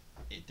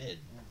it. It did.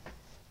 Yeah.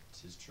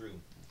 This is true.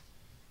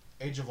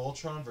 Age of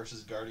Ultron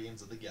versus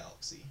Guardians of the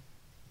Galaxy.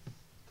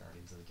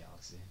 Guardians of the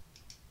Galaxy.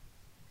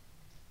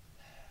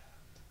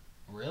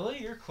 Really?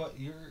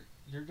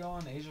 You're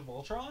going Age of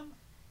Ultron?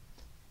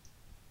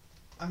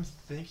 I'm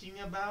thinking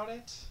about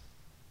it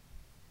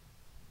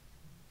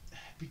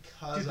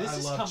because Dude, this I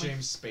is love coming-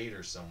 James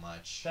Spader so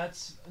much.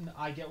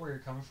 I get where you're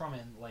coming from,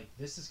 and like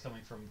this is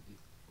coming from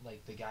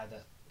like the guy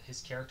that his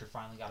character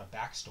finally got a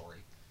backstory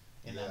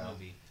in that Yeah.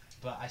 movie.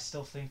 But I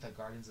still think that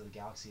Guardians of the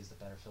Galaxy is the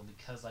better film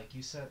because, like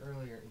you said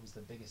earlier, it was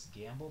the biggest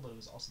gamble, but it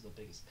was also the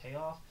biggest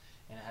payoff,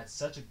 and it had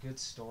such a good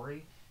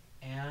story,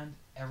 and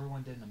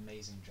everyone did an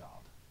amazing job.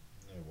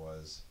 It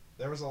was.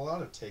 There was a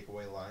lot of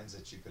takeaway lines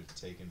that you could have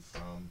taken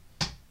from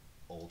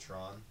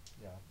Ultron.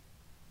 Yeah.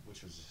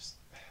 Which was just...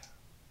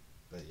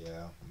 But yeah,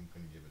 I'm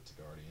going to give it to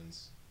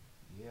Guardians.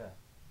 Yeah.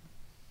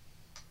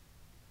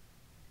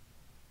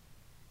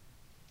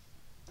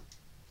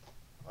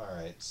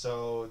 Alright,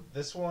 so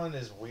this one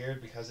is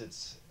weird because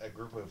it's a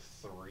group of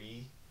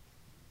 3.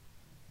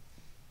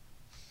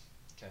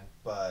 Okay.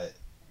 But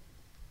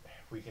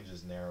we can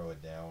just narrow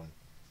it down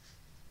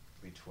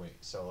between...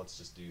 So let's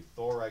just do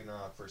Thor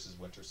Ragnarok versus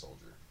Winter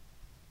Soldier.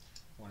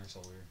 Winter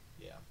Soldier.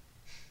 Yeah.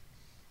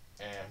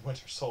 And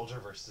Winter Soldier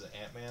versus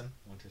Ant-Man.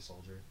 Winter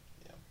Soldier.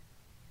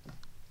 Yeah.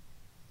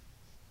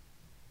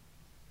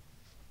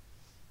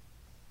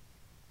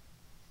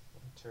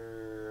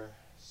 Winter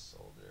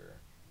Soldier.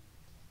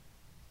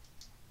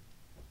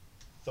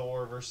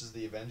 Thor versus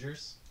the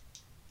Avengers.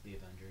 The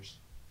Avengers.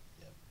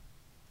 Yep.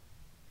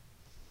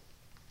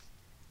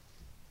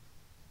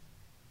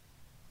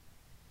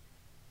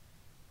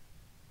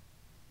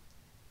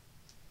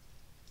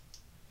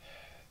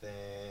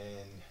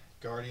 Then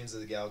Guardians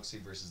of the Galaxy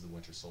versus the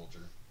Winter Soldier.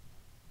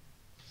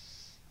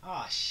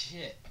 Ah,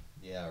 shit.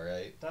 Yeah,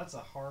 right? That's a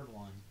hard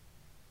one.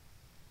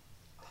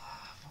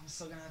 I'm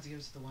still gonna have to give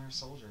it to the Winter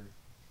Soldier.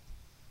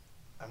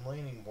 I'm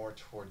leaning more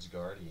towards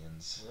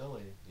Guardians.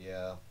 Really?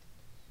 Yeah.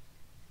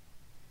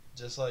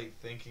 Just like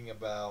thinking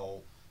about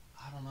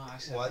I don't know.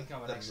 Actually, I What think I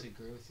would the actually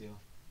agree with you.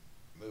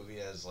 movie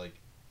as like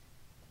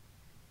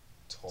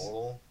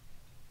total.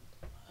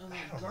 I mean,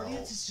 I don't Guardians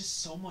know. is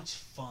just so much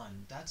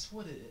fun. That's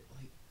what it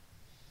like.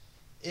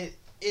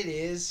 It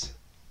is.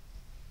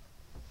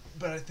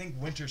 But I think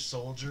Winter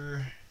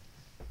Soldier.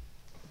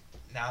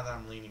 Now that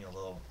I'm leaning a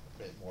little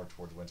bit more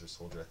towards Winter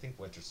Soldier, I think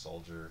Winter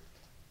Soldier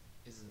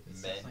It's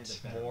meant definitely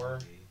the better more.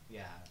 movie.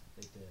 Yeah,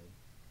 they did.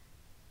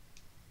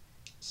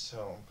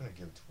 So I'm gonna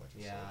give it to Winter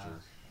Yeah. Soldier.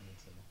 Me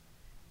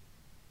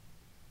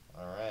too.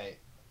 Alright.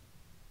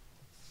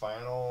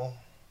 Final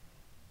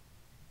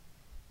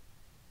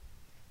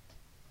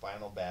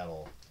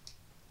battle.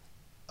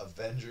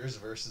 Avengers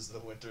versus the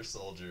Winter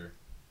Soldier.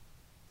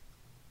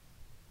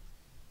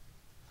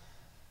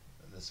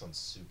 And this one's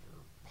super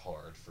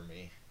hard for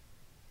me.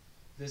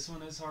 This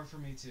one is hard for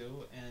me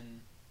too,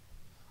 and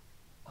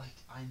like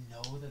I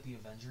know that the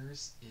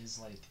Avengers is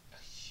like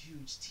a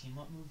huge team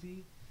up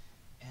movie,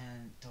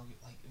 and don't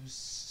get like it was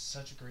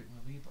such a great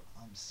movie, but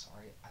I'm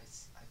sorry, I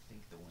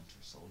think the Winter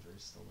Soldier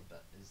is still the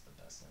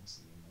best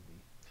MCU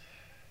movie.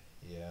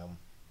 Yeah.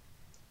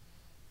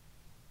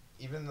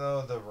 Even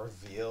though the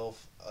reveal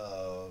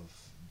of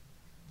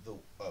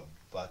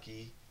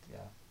Bucky Yeah.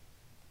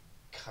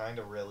 kind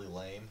of really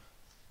lame.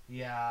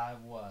 Yeah, it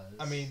was.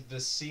 I mean, the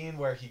scene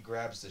where he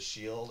grabs the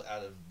shield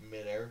out of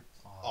midair,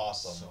 Oh,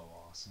 awesome. So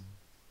awesome.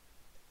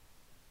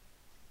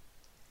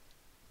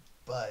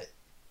 but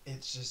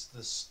it's just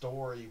the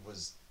story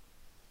was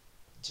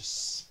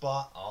just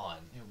spot on.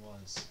 It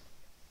was.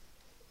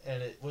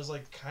 And it was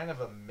like kind of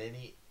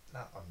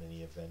not a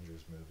mini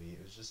Avengers movie.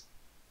 It was just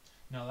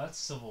No, that's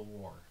Civil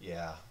War.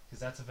 Yeah. Because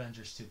that's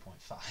Avengers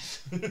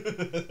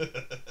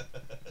 2.5.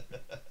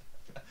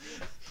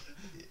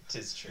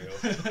 Tis true.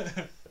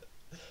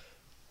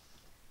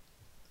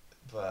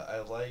 But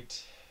I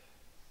liked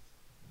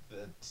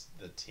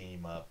the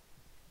team up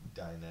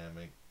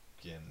dynamic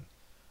and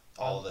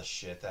all the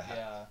shit that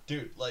happened. Yeah.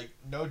 Dude, like,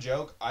 no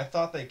joke, I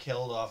thought they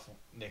killed off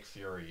Nick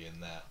Fury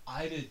in that.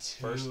 I did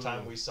too. First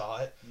time we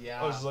saw it.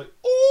 Yeah. I was like,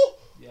 oh!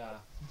 Yeah.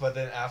 But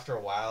then after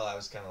a while, I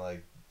was kind of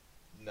like,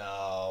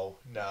 no.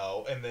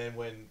 And then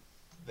when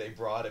they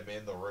brought him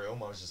in the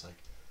room, I was just like,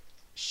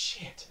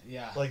 shit.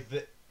 Yeah. Like,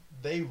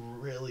 they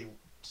really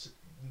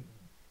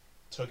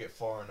took it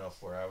far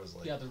enough where I was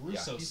like, yeah, the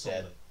Russos sold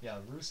dead. it. Yeah,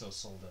 the Russos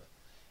sold it.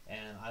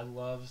 And I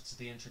loved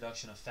the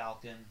introduction of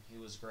Falcon. He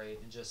was great.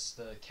 And just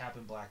the Cap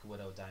and Black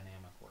Widow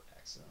dynamic were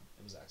excellent.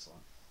 It was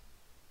excellent.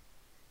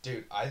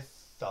 Dude, I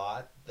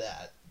thought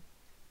that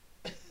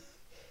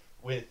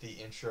with the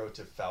intro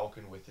to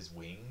Falcon with his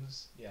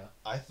wings, Yeah.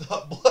 I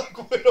thought Black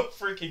Widow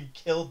freaking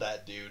killed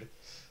that dude.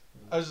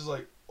 I was just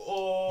like,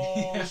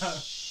 oh, Yeah.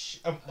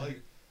 I'm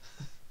like,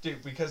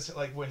 dude, because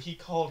like when he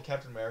called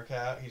Captain America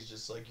out, he's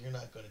just like, you're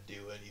not gonna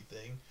do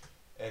anything,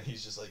 and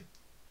he's just like,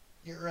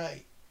 you're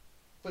right,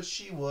 but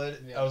she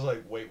would. Yeah. I was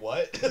like, wait,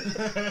 what?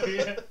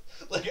 Yeah.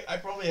 Like I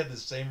probably had the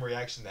same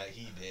reaction that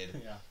he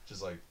did. Yeah.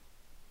 Just like,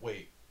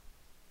 wait,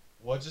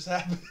 what just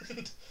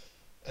happened?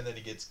 And then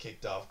he gets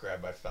kicked off,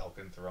 grabbed by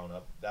Falcon, thrown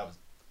up. That was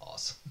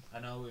awesome. I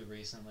know we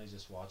recently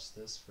just watched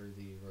this for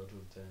the Road to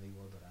Infinity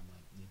War, but I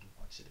might need to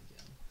watch it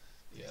again.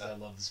 Because I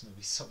love this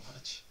movie so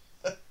much.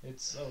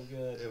 It's so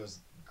good. It was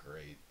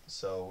great.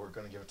 So we're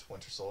gonna give it to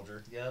Winter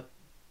Soldier. Yep.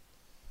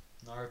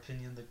 In our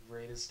opinion, the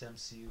greatest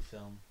MCU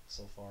film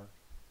so far.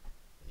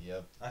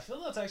 Yep. I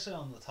feel that's actually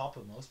on the top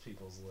of most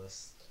people's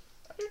list.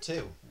 I do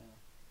too. Yeah.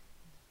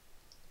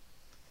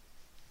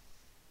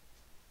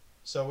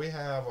 So we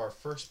have our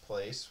first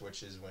place,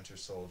 which is Winter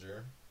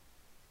Soldier.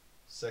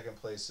 Second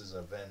place is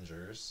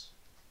Avengers.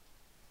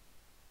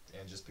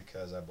 And just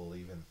because I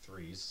believe in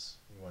threes,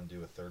 you want to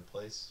do a third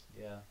place?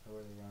 Yeah, who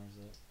are the runners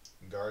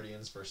up?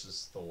 Guardians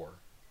versus Thor.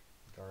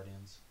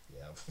 Guardians.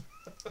 Yeah.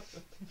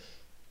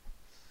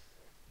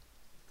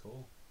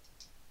 Cool.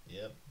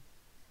 Yep.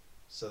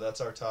 So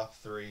that's our top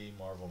 3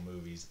 Marvel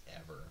movies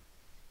ever.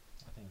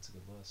 I think it's a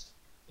good list.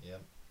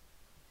 Yep.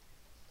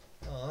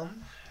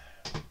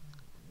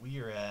 We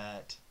are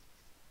at...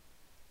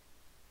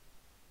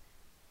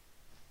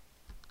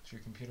 If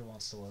your computer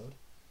wants to load.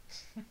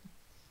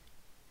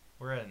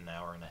 We're at an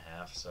hour and a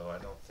half, so I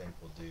don't think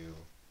we'll do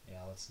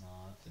Yeah, let's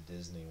not. the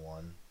Disney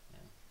one. You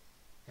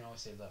can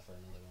always save that for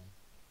another one.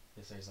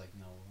 If there's like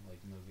no like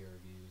movie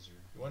reviews or.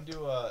 You want to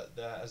do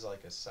that as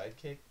like a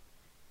sidekick?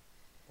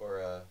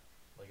 Or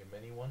like a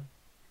mini one?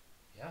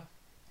 Yeah,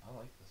 I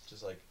like this.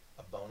 Just like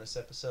a bonus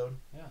episode?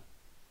 Yeah.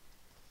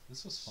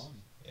 This was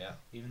fun. Yeah.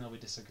 Even though we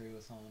disagree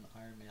with on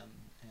Iron Man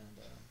and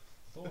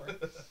Thor.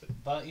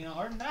 But, you know,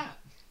 other than that.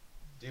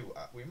 Dude,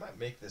 we might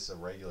make this a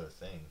regular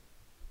thing.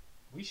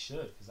 We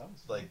should, because that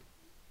was fun. Like,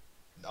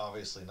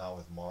 obviously not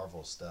with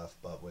Marvel stuff,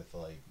 but with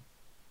like,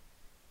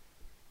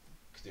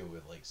 could do it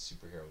with like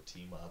superhero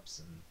team-ups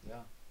and...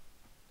 Yeah.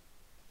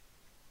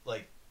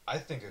 Like, I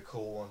think a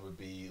cool one would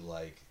be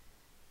like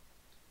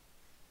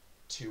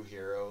 2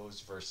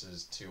 heroes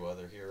versus 2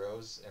 other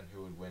heroes, and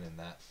who would win in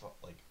that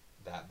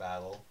that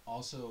battle.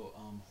 Also,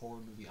 horror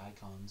movie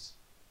icons.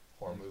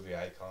 Horror movie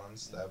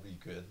icons. Yeah. That'd be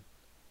good.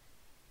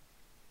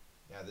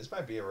 Yeah, this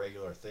might be a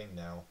regular thing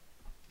now.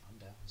 I'm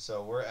down.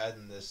 So we're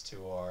adding this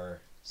to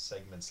our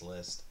segments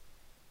list.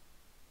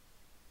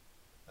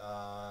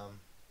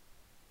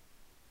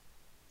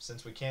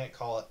 Since we can't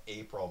call it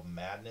April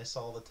Madness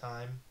all the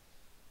time,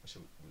 what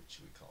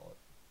should we call it?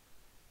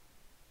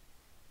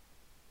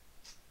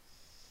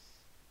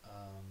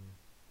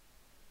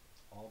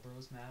 All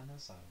Bros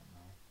Madness? I don't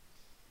know.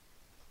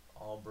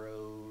 All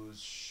Bros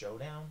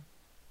Showdown?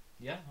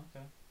 Yeah,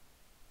 okay.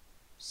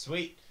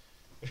 Sweet.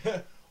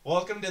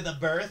 Welcome to the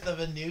birth of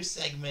a new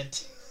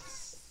segment.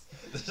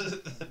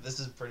 This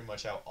is pretty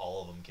much how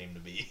all of them came to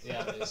be.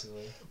 Yeah,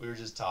 basically. We were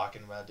just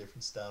talking about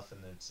different stuff,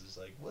 and it's just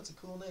like, what's a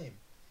cool name?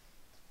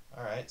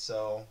 All right,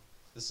 so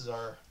this is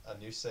a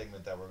new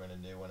segment that we're going to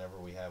do whenever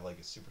we have like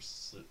a super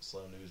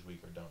slow news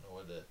week or don't know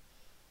what to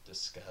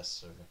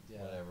discuss or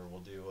whatever.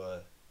 We'll do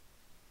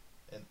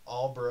an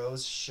All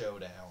Bros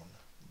Showdown.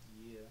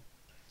 Yeah.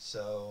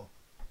 So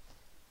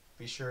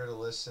be sure to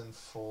listen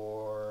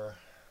for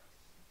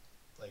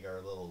like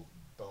our little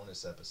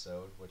bonus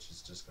episode, which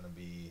is just going to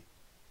be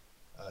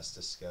us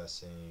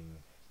discussing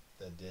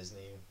the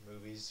Disney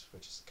movies,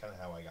 which is kind of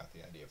how I got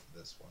the idea for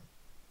this one.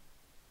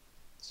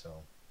 So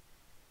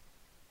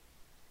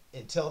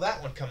until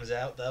that one comes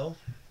out, though,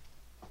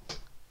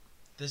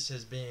 this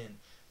has been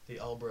the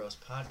All Bros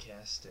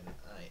Podcast, and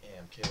I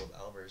am Caleb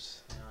Albers.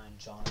 And I'm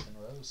Jonathan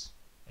Rose.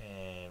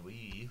 And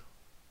we...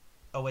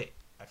 Oh, wait.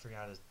 I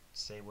forgot to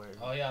say where...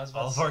 Oh, yeah, I was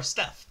about all to of our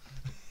stuff.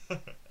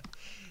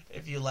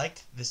 If you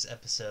liked this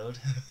episode,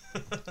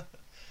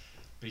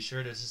 be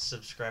sure to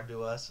subscribe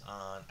to us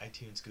on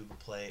iTunes, Google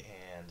Play,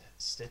 and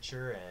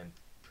Stitcher, and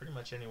pretty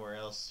much anywhere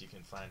else you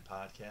can find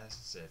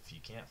podcasts. If you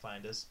can't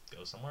find us,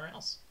 go somewhere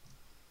else.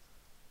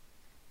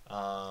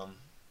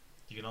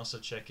 You can also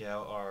check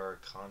out our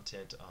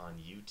content on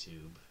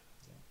YouTube,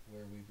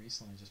 where we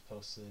recently just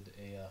posted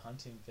a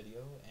hunting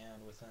video,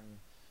 and within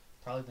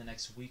probably the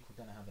next week we're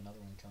gonna have another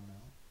one coming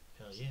out.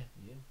 Hell yeah.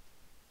 Yeah.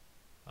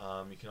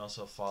 You can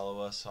also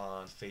follow us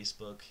on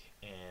Facebook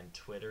and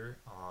Twitter,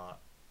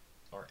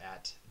 or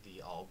at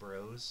the All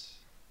Bros.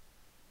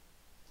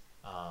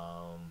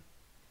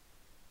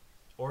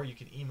 Or you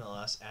can email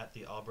us at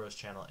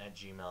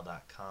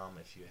theallbroschannel@gmail.com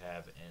if you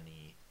have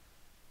any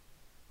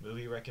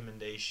movie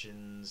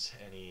recommendations,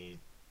 any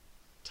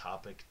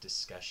topic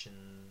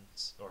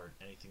discussions, or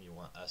anything you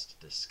want us to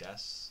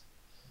discuss.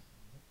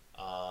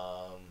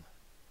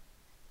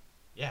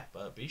 Yeah,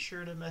 but be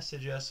sure to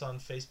message us on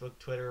Facebook,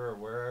 Twitter, or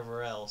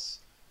wherever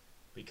else,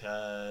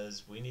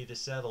 because we need to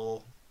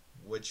settle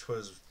which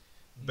was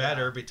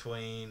better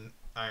between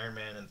Iron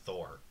Man and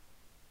Thor.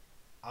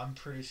 I'm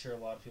pretty sure a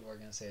lot of people are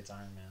gonna say it's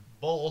Iron Man.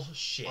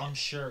 Bullshit. I'm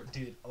sure,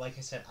 dude. Like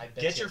I said, I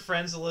bet Get your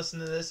friends to listen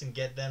to this and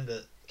get them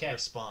to 'Kay.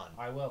 respond.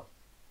 I will.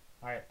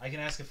 All right, I can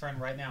ask a friend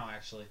right now.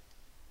 Actually,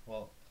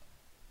 well,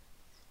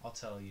 I'll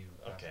tell you.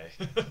 Okay.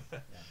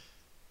 Yeah.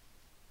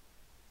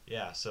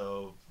 Yeah,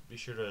 so be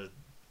sure to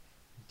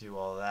do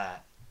all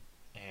that,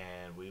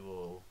 and we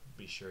will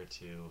be sure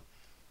to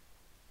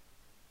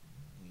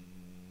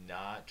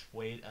not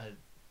wait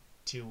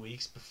 2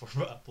 weeks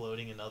before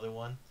uploading another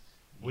one.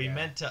 We Yeah.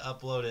 meant to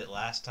upload it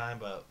last time,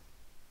 but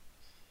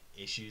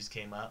issues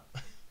came up,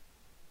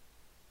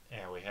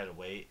 and we had to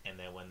wait. And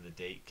then when the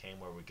date came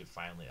where we could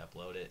finally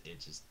upload it,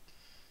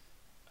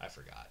 I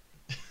forgot.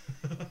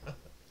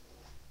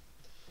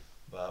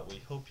 But we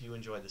hope you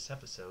enjoyed this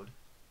episode,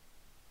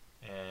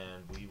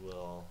 and we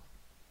will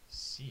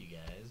see you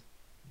guys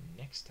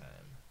next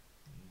time.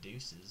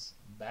 Deuces.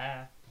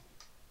 Bye.